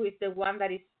Muller, who is the one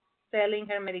that is selling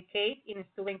her Medicaid in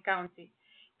Steuben County.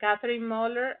 Catherine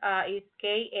Muller is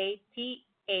Katheryn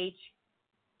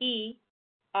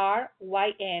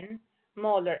Muller,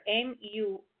 Muller.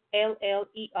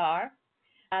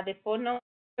 The phone number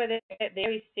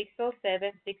there is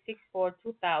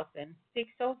 607-664-2000,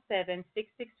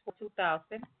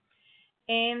 607-664-2000,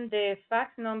 and the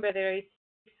fax number there is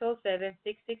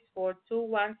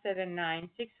 607-664-2179,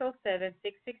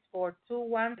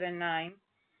 607-664-2179.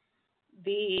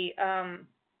 The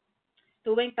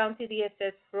Steuben County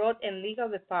DSS Fraud and Legal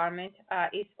Department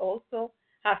has also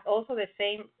the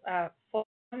same phone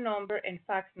number and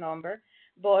fax number,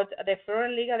 but the Fraud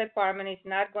and Legal Department is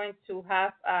not going to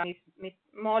have Ms.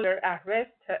 Muller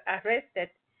arrested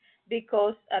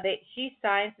because she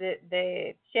signs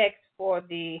the checks for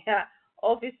the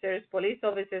police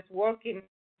officers working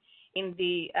in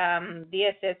the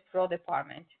DSS Fraud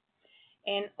Department.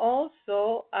 And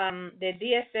also the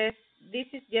DSS, this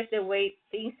is just the way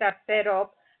things are set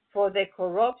up for the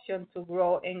corruption to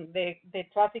grow and the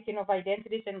trafficking of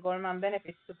identities and government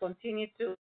benefits to continue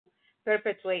to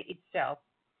perpetuate itself.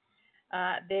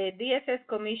 The DSS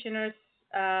Commissioner's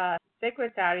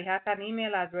secretary has an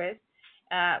email address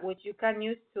which you can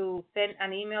use to send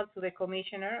an email to the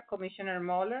Commissioner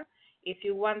Muller. If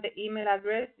you want the email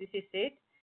address, this is it.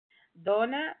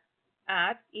 Donna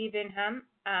at Evenham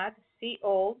at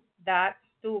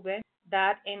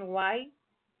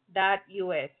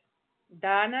co.student.ny.us.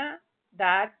 Donna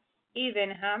dot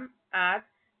Evenham at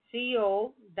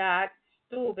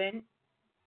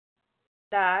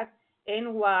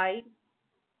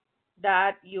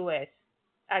co.student.ny.us.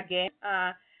 Again,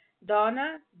 Donna,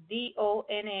 Donna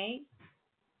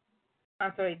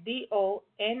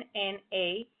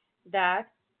dot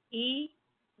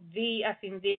E-V as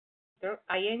in Victor,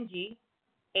 I-N-G,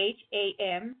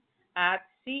 H-A-M at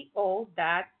C-O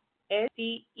dot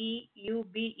S-T-E-U-B-E-N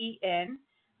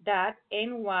dot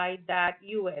N-Y dot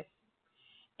U-S.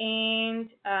 And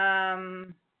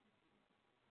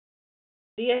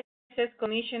DSS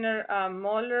Commissioner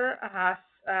Mueller has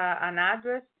an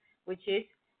address which is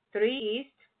 3 East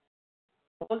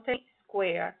Fulton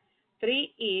Square,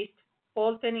 3 East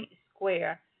Fulton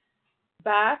Square,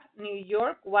 Bath, New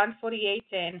York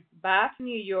 14810, Bath,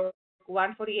 New York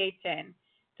 14810,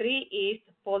 3 East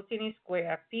Fulton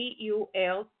Square,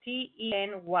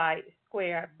 Pulteny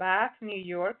Square, Bath, New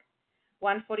York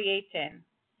 14810.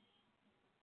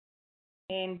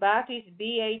 And Bath is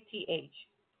B-A-T-H.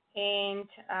 And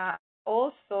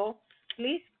also,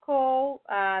 please call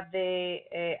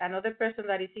another person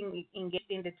that is engaged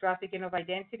in the trafficking of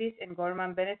identities and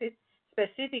government benefits,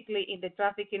 specifically in the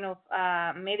trafficking of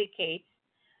Medicaid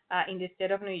in the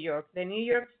state of New York. The New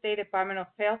York State Department of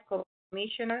Health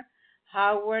Commissioner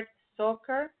Howard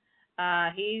Zucker.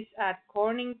 He's at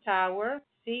Corning Tower,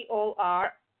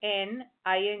 C-O-R-N-I-N-G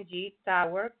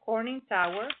Tower, Corning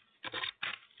Tower,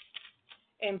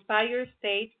 Empire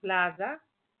State Plaza,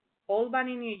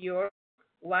 Albany, New York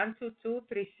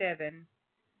 12237.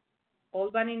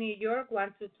 Albany, New York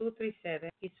 12237.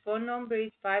 His phone number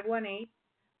is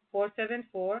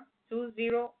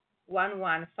 518-474-2011.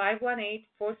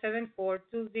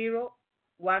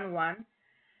 518-474-2011.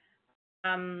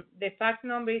 The fax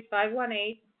number is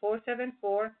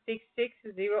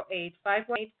 518-474-6608.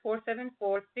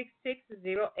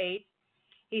 518-474-6608.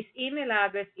 His email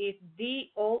address is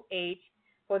DOH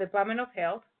for Department of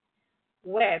Health,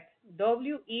 web,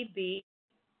 W-E-B,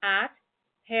 at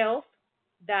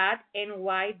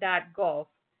health.ny.gov.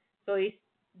 So it's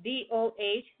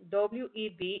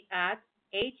DOHWEB at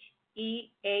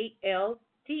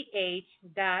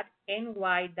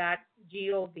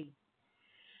HEALTH.ny.gov.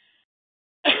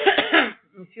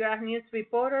 If you're a news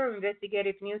reporter,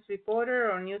 investigative news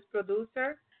reporter, or news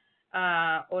producer,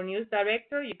 or news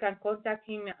director, you can contact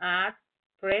him at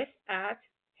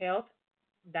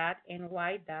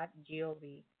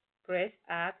press@health.ny.gov.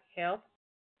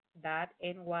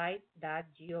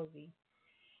 press@health.ny.gov.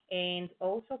 And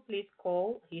also, please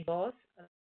call his boss,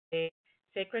 the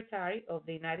Secretary of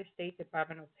the United States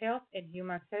Department of Health and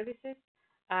Human Services,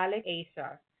 Alex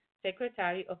Azar.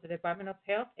 Secretary of the Department of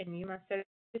Health and Human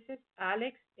Services,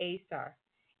 Alex Azar.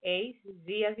 A,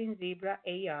 Z as in zebra,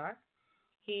 A-R.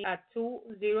 He at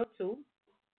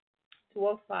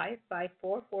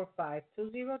 202-205-5445,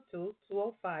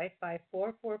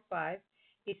 202-205-5445.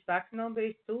 His fax number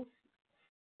is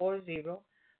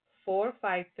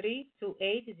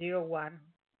 240-453-2801,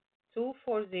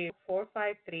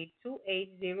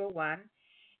 240-453-2801.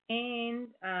 And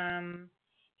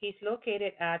he's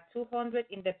located at 200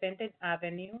 Independent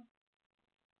Avenue,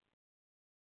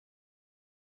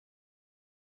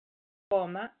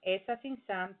 S as in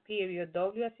Sam, period,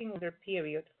 W as in under,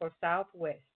 period, for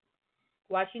Southwest.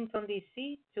 Washington,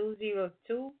 D.C.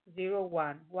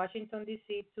 20201. Washington,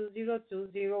 D.C.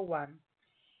 20201.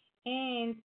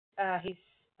 And his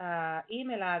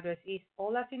email address is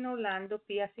O as in Orlando,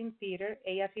 P as in Peter,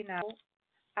 A as in Apple,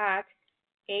 at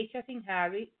H as in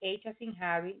Harry,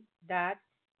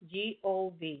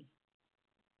 .gov.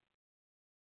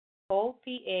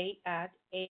 OPA at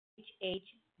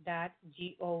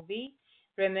hh.gov.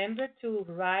 Remember to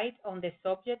write on the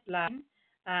subject line,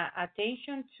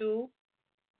 attention to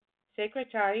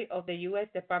Secretary of the U.S.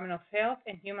 Department of Health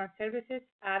and Human Services,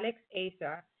 Alex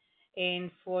Azar.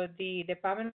 And for the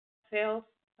Department of Health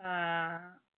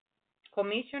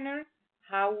Commissioner,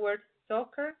 Howard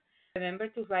Zucker, remember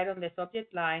to write on the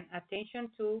subject line,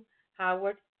 attention to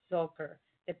Howard Zucker,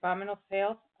 Department of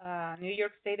Health, New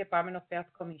York State Department of Health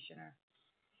Commissioner.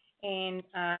 And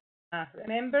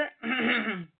remember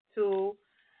to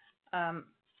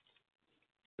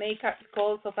make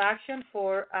calls of action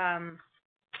for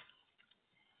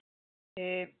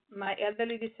my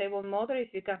elderly disabled mother,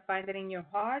 if you can find it in your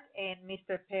heart, and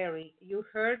Mr. Perry. You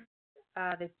heard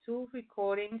the two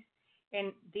recordings,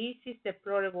 and this is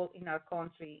deplorable in our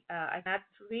country. I cannot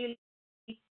really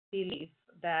believe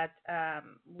that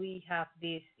we have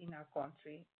this in our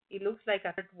country. It looks like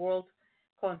a third world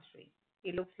country.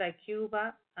 It looks like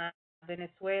Cuba,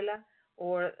 Venezuela,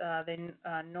 or then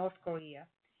North Korea.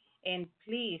 And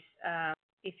please,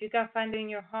 if you can find it in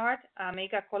your heart,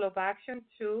 make a call of action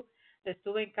to the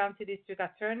Steuben County District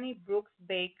Attorney, Brooks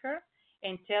Baker,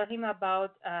 and tell him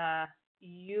about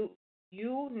you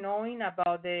knowing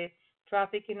about the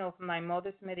trafficking of my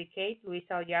mother's Medicaid,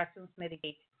 Luisa Oyarzun's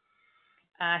Medicaid.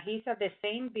 He's at the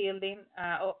same building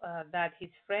that his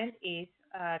friend is,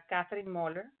 Catherine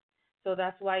Moller. So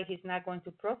that's why he's not going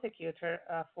to prosecute her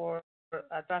for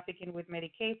trafficking with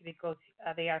Medicaid because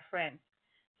they are friends.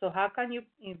 So how can you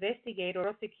investigate or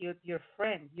prosecute your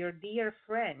friend, your dear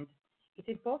friend? It's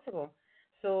impossible.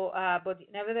 So, but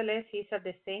nevertheless, he's at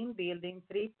the same building,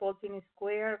 3 Fulton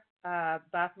Square,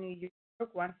 Bath, New York,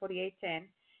 14810.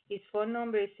 His phone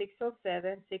number is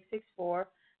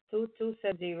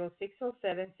 607-664-2270,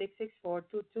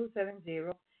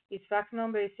 607-664-2270. His fax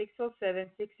number is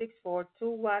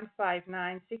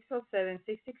 607-664-2159,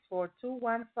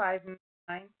 607-664-2159.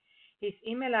 His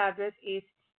email address is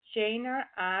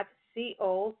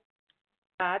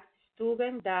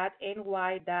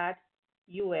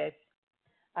shainer@co.steuben.ny.us.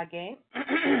 Again,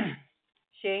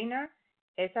 Shainer,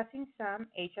 S as in Sam,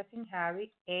 H as in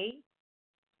Harry, A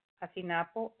as in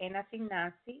Apple, N as in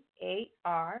Nancy,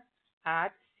 AR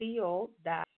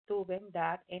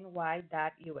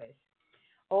 @co.steuben.ny.us.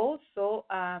 Also,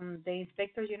 the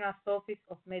Inspector General's Office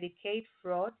of Medicaid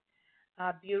Fraud,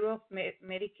 Bureau of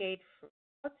Medicaid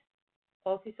Fraud,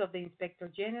 Office of the Inspector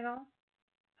General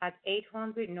at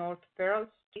 800 North Pearl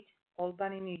Street,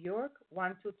 Albany, New York,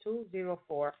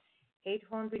 12204.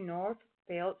 800 North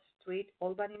Pearl Street,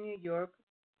 Albany, New York,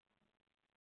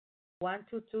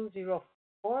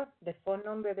 12204. The phone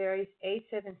number there is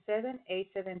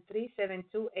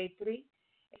 877-873-7283,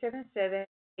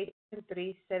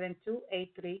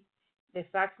 877-873-7283. The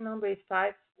fax number is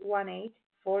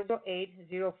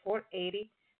 518-408-0480,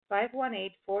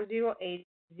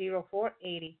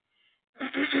 518-408-0480.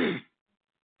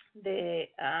 The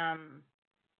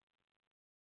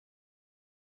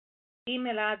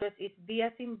email address is B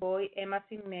as in boy, M as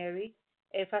in Mary,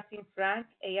 F as in Frank,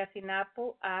 A as in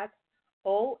Apple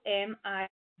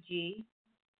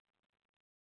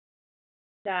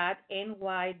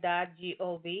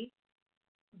 @omig.ny.gov,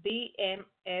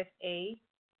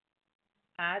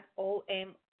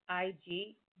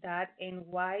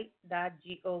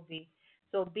 bmfa@omig.ny.gov.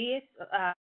 So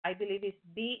I believe it's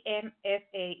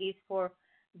BMFA is for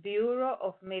Bureau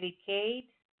of Medicaid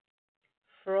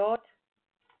Fraud,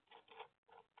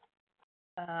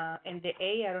 and the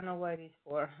A, I don't know what it is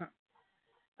for,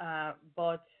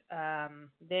 but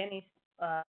then it's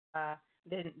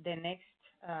the next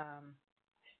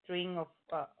string of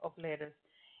letters.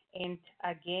 And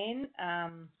again,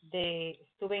 the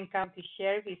Steuben County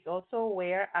Sheriff is also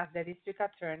aware, as the district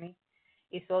attorney,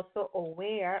 is also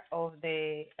aware of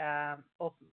the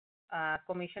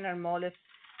Commissioner Moller's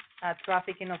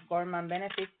trafficking of government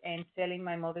benefits and selling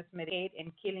my mother's Medicaid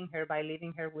and killing her by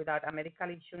leaving her without a medical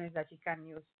insurance that she can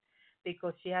use,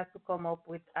 because she has to come up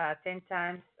with 10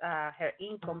 times her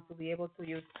income to be able to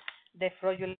use the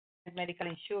fraudulent medical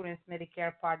insurance,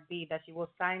 Medicare Part B, that she was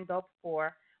signed up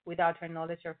for without her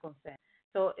knowledge or consent.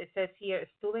 So it says here,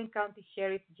 Steuben County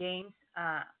Sheriff James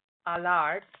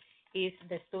Allard is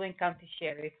the Steuben County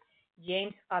Sheriff.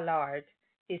 James Allard.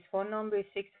 His phone number is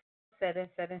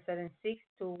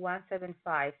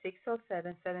 607-776-2175,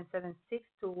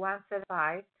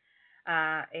 607-776-2175,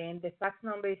 and the fax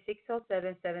number is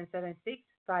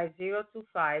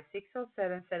 607-776-5025,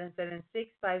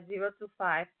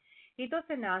 607-776-5025. He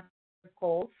doesn't answer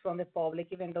calls from the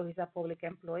public, even though he's a public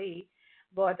employee,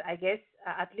 but I guess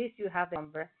at least you have the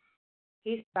number.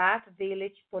 He's Bath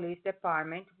Village Police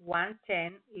Department,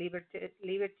 110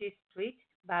 Liberty Street,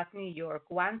 Bath, New York,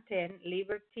 110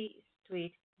 Liberty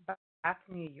Street, Bath,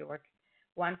 New York,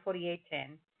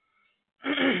 14810.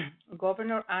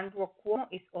 Governor Andrew Cuomo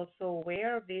is also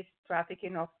aware of this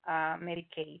trafficking of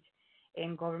Medicaid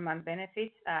and government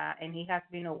benefits, and he has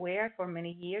been aware for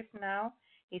many years now.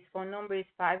 His phone number is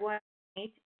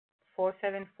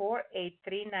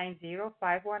 518-474-8390,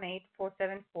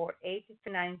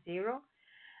 518-474-8390.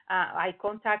 I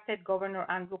contacted Governor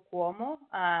Andrew Cuomo.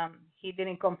 He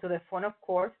didn't come to the phone, of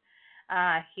course.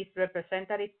 His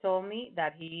representative told me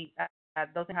that he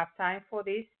doesn't have time for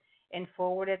this and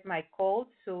forwarded my call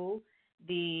to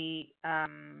the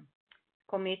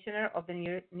Commissioner of the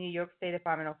New York State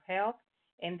Department of Health,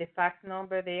 and the fax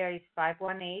number there is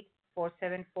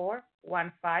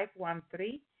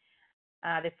 518-474-1513.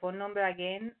 The phone number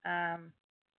again,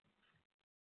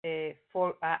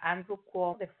 for Andrew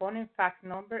Cuomo, the phone and fax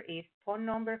number is phone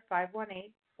number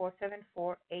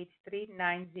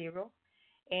 518-474-8390,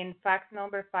 and fax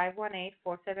number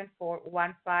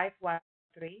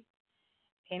 518-474-1513.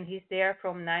 And he's there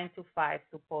from 9 to 5,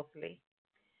 supposedly.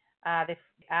 The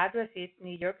address is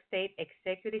New York State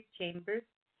Executive Chambers,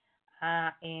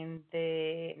 and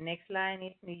the next line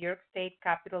is New York State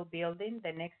Capitol Building.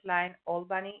 The next line,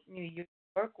 Albany, New York,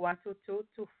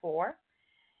 12224.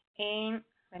 And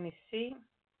let me see.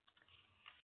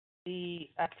 The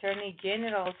Attorney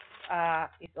General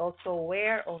is also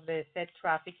aware of the said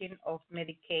trafficking of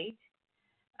Medicaid,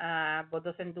 but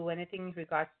doesn't do anything in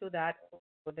regards to that,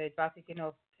 or the trafficking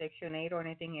of Section 8 or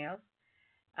anything else.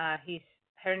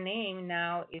 Her name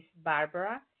now is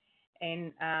Barbara,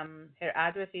 and her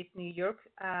address is New York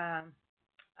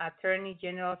Attorney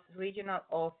General's Regional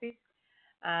Office,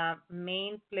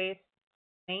 Main Place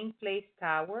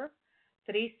Tower,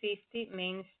 350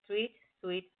 Main Street,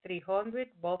 Suite 300,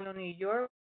 Buffalo, New York,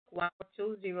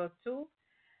 14202,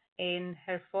 and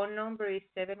her phone number is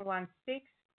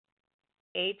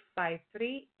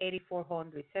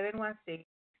 716-853-8400,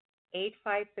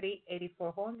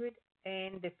 716-853-8400,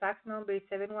 and the fax number is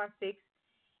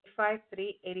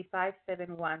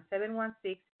 716-853-8571,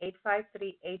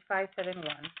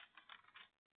 716-853-8571.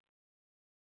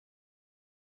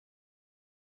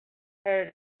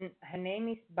 Her name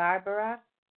is Barbara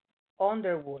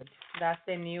Underwood. That's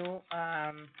the new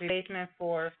replacement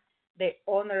for the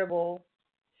Honorable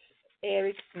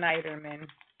Eric Snyderman.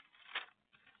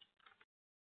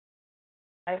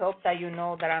 I hope that you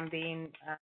know that I'm being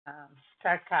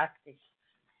sarcastic.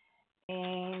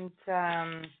 And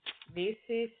this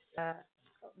is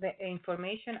the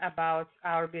information about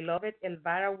our beloved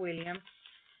Elvira Williams,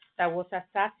 that was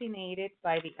assassinated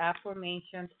by the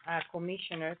aforementioned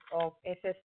commissioners of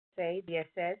SSA,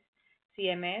 DSS,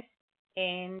 CMS,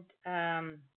 and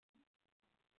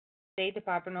State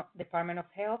Department of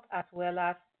Health, as well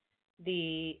as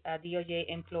the DOJ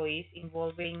employees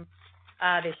involving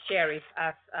the sheriff,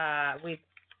 as with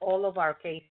all of our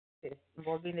cases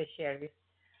involving the sheriff.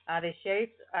 The sheriff,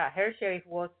 her sheriff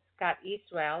was Scott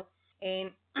Israel,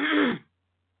 and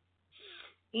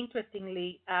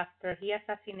interestingly, after he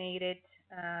assassinated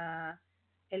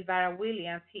Elvira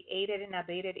Williams, he aided and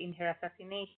abetted in her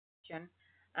assassination.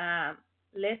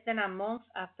 Less than a month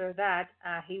after that,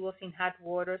 he was in hot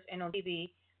waters and on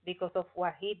TV because of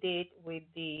what he did with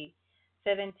the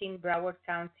 17 Broward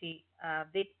County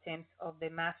victims of the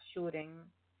mass shooting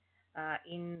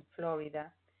in Florida.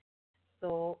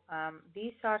 So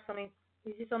this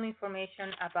is some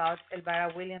information about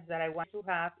Elvira Williams that I want to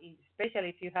have, especially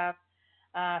if you have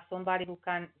somebody who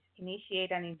can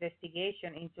initiate an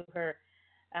investigation into her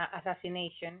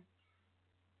assassination.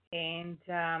 And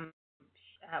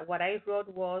what I wrote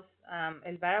was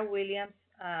Elvira Williams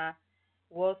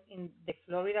was in the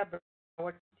Florida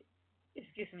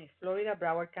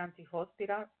Broward County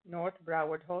Hospital, North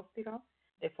Broward Hospital.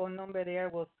 The phone number there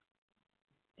was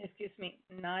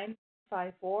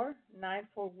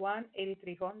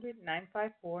 954-941-8300,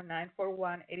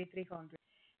 954-941-8300.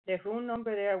 The room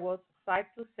number there was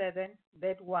 527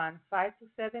 bed 1,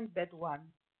 527 bed 1.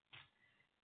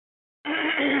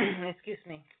 Excuse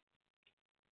me.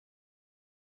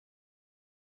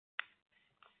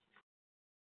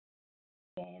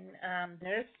 And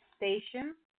nurse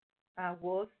station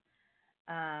was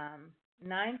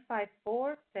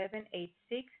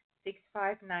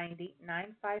 954-786-6590,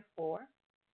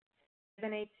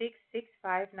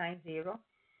 954-786-6590.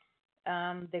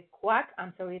 The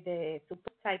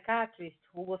super psychiatrist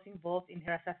who was involved in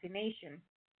her assassination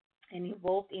and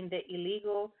involved in the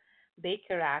illegal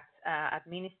Baker Act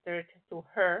administered to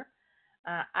her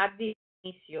at the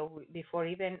inicio, before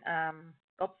even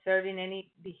observing any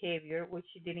behavior, which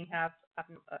she didn't have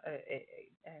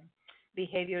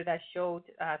behavior that showed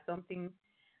something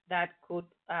that could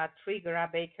trigger a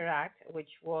Baker Act,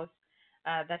 which was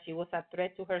that she was a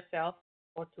threat to herself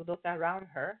or to those around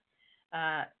her.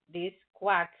 This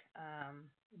quack,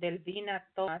 Delvina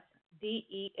Thomas,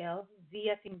 D-E-L-V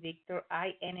as in Victor,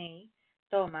 I-N-A,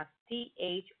 Thomas,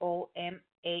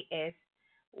 Thomas,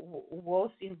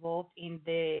 was involved in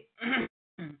the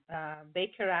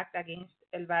Baker Act against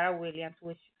Elvira Williams,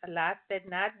 which lasted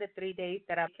not the 3 days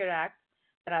that a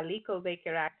legal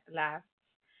Baker Act lasts,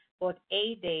 but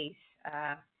 8 days.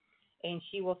 And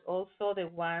she was also the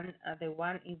one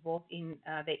involved in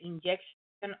the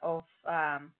injection of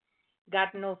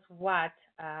God knows what,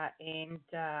 and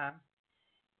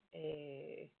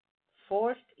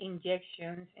forced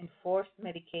injections and forced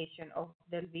medication of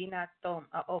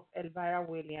of Elvira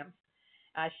Williams.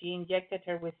 She injected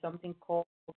her with something called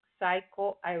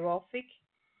psychoaerobic,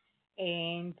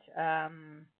 and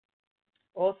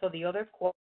also the other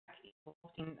quack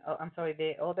in,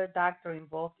 the other doctor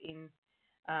involved in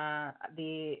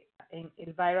the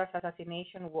Elvira's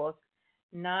assassination was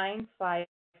 95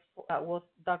 was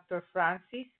Dr.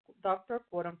 Francis, doctor,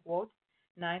 quote unquote,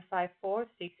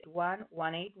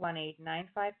 954-681-1818,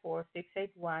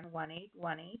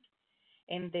 954-681-1818,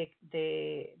 and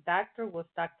the doctor was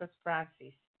Dr.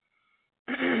 Francis.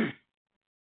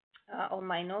 On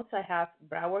my notes, I have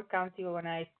Broward County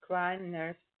Organized Crime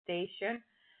Nurse Station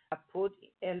put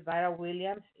Elvira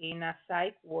Williams in a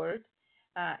psych ward,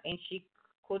 and she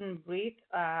couldn't breathe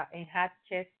and had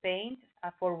chest pain,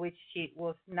 for which she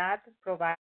was not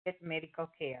provided medical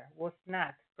care. Was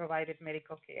not provided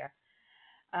medical care,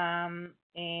 and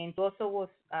also was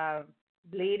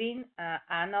bleeding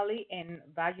anally and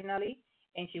vaginally,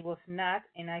 and she was not,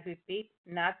 and I repeat,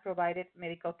 not provided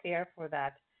medical care for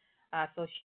that. So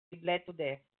she bled to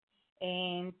death,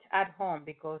 and at home,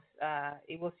 because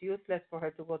it was useless for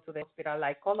her to go to the hospital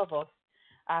like all of us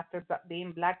after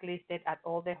being blacklisted at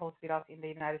all the hospitals in the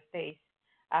United States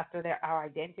after our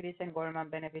identities and government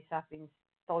benefits have been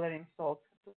stolen and sold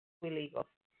to illegals.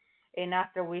 And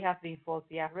after we have been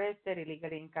falsely arrested,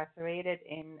 illegally incarcerated,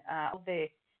 and all the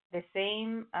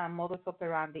same modus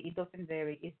operandi. It doesn't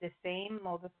vary. It's the same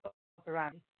modus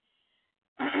operandi.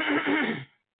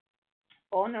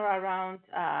 On or around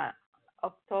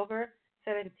October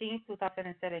 17,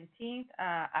 2017,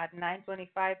 at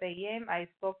 9:25 a.m., I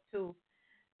spoke to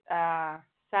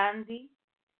Sandy,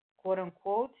 quote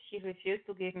unquote. She refused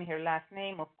to give me her last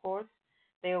name, of course.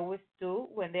 They always do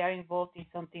when they are involved in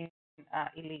something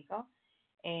illegal.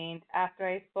 And after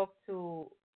I spoke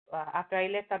to, after I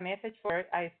left a message for her,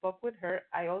 I spoke with her.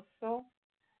 I also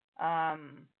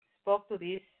spoke to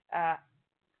this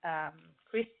um,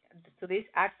 to this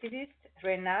activist,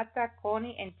 Renata,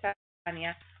 Connie, and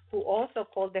Tanya, who also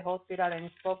called the hospital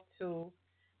and spoke to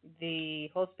the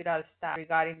hospital staff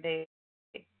regarding the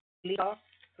illegal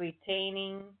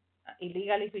retaining,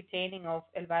 illegally retaining of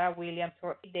Elvira Williams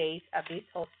for 8 days at this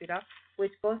hospital,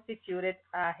 which constituted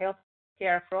health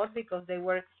care fraud because they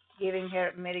were giving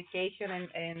her medication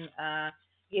and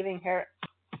giving her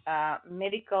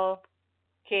medical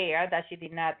care that she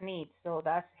did not need. So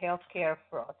that's health care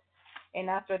fraud. And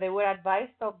after they were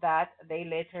advised of that, they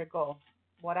let her go.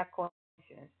 What a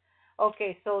coincidence.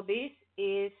 Okay, so this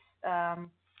is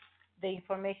the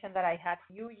information that I had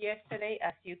for you yesterday.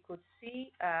 As you could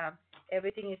see,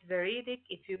 everything is veridic.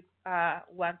 If you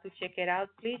want to check it out,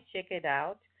 please check it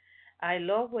out. I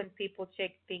love when people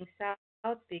check things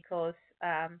out because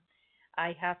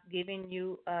I have given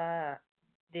you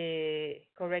the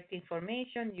correct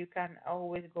information. You can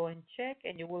always go and check,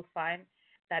 and you will find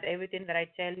that everything that I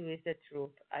tell you is the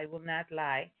truth. I will not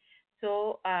lie.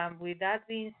 So, with that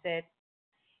being said,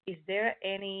 is there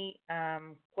any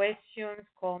questions,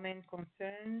 comments,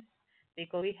 concerns?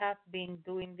 Because we have been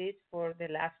doing this for the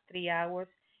last 3 hours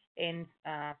and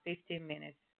 15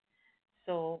 minutes.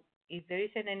 So if there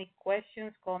isn't any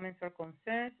questions, comments, or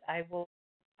concerns, I will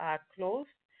close.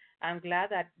 I'm glad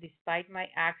that despite my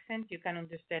accent, you can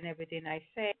understand everything I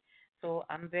say. So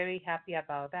I'm very happy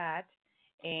about that.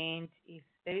 And if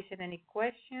there isn't any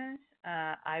questions,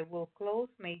 I will close.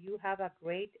 May you have a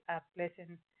great, a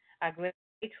great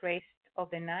rest of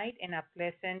the night and a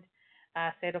pleasant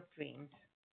set of dreams.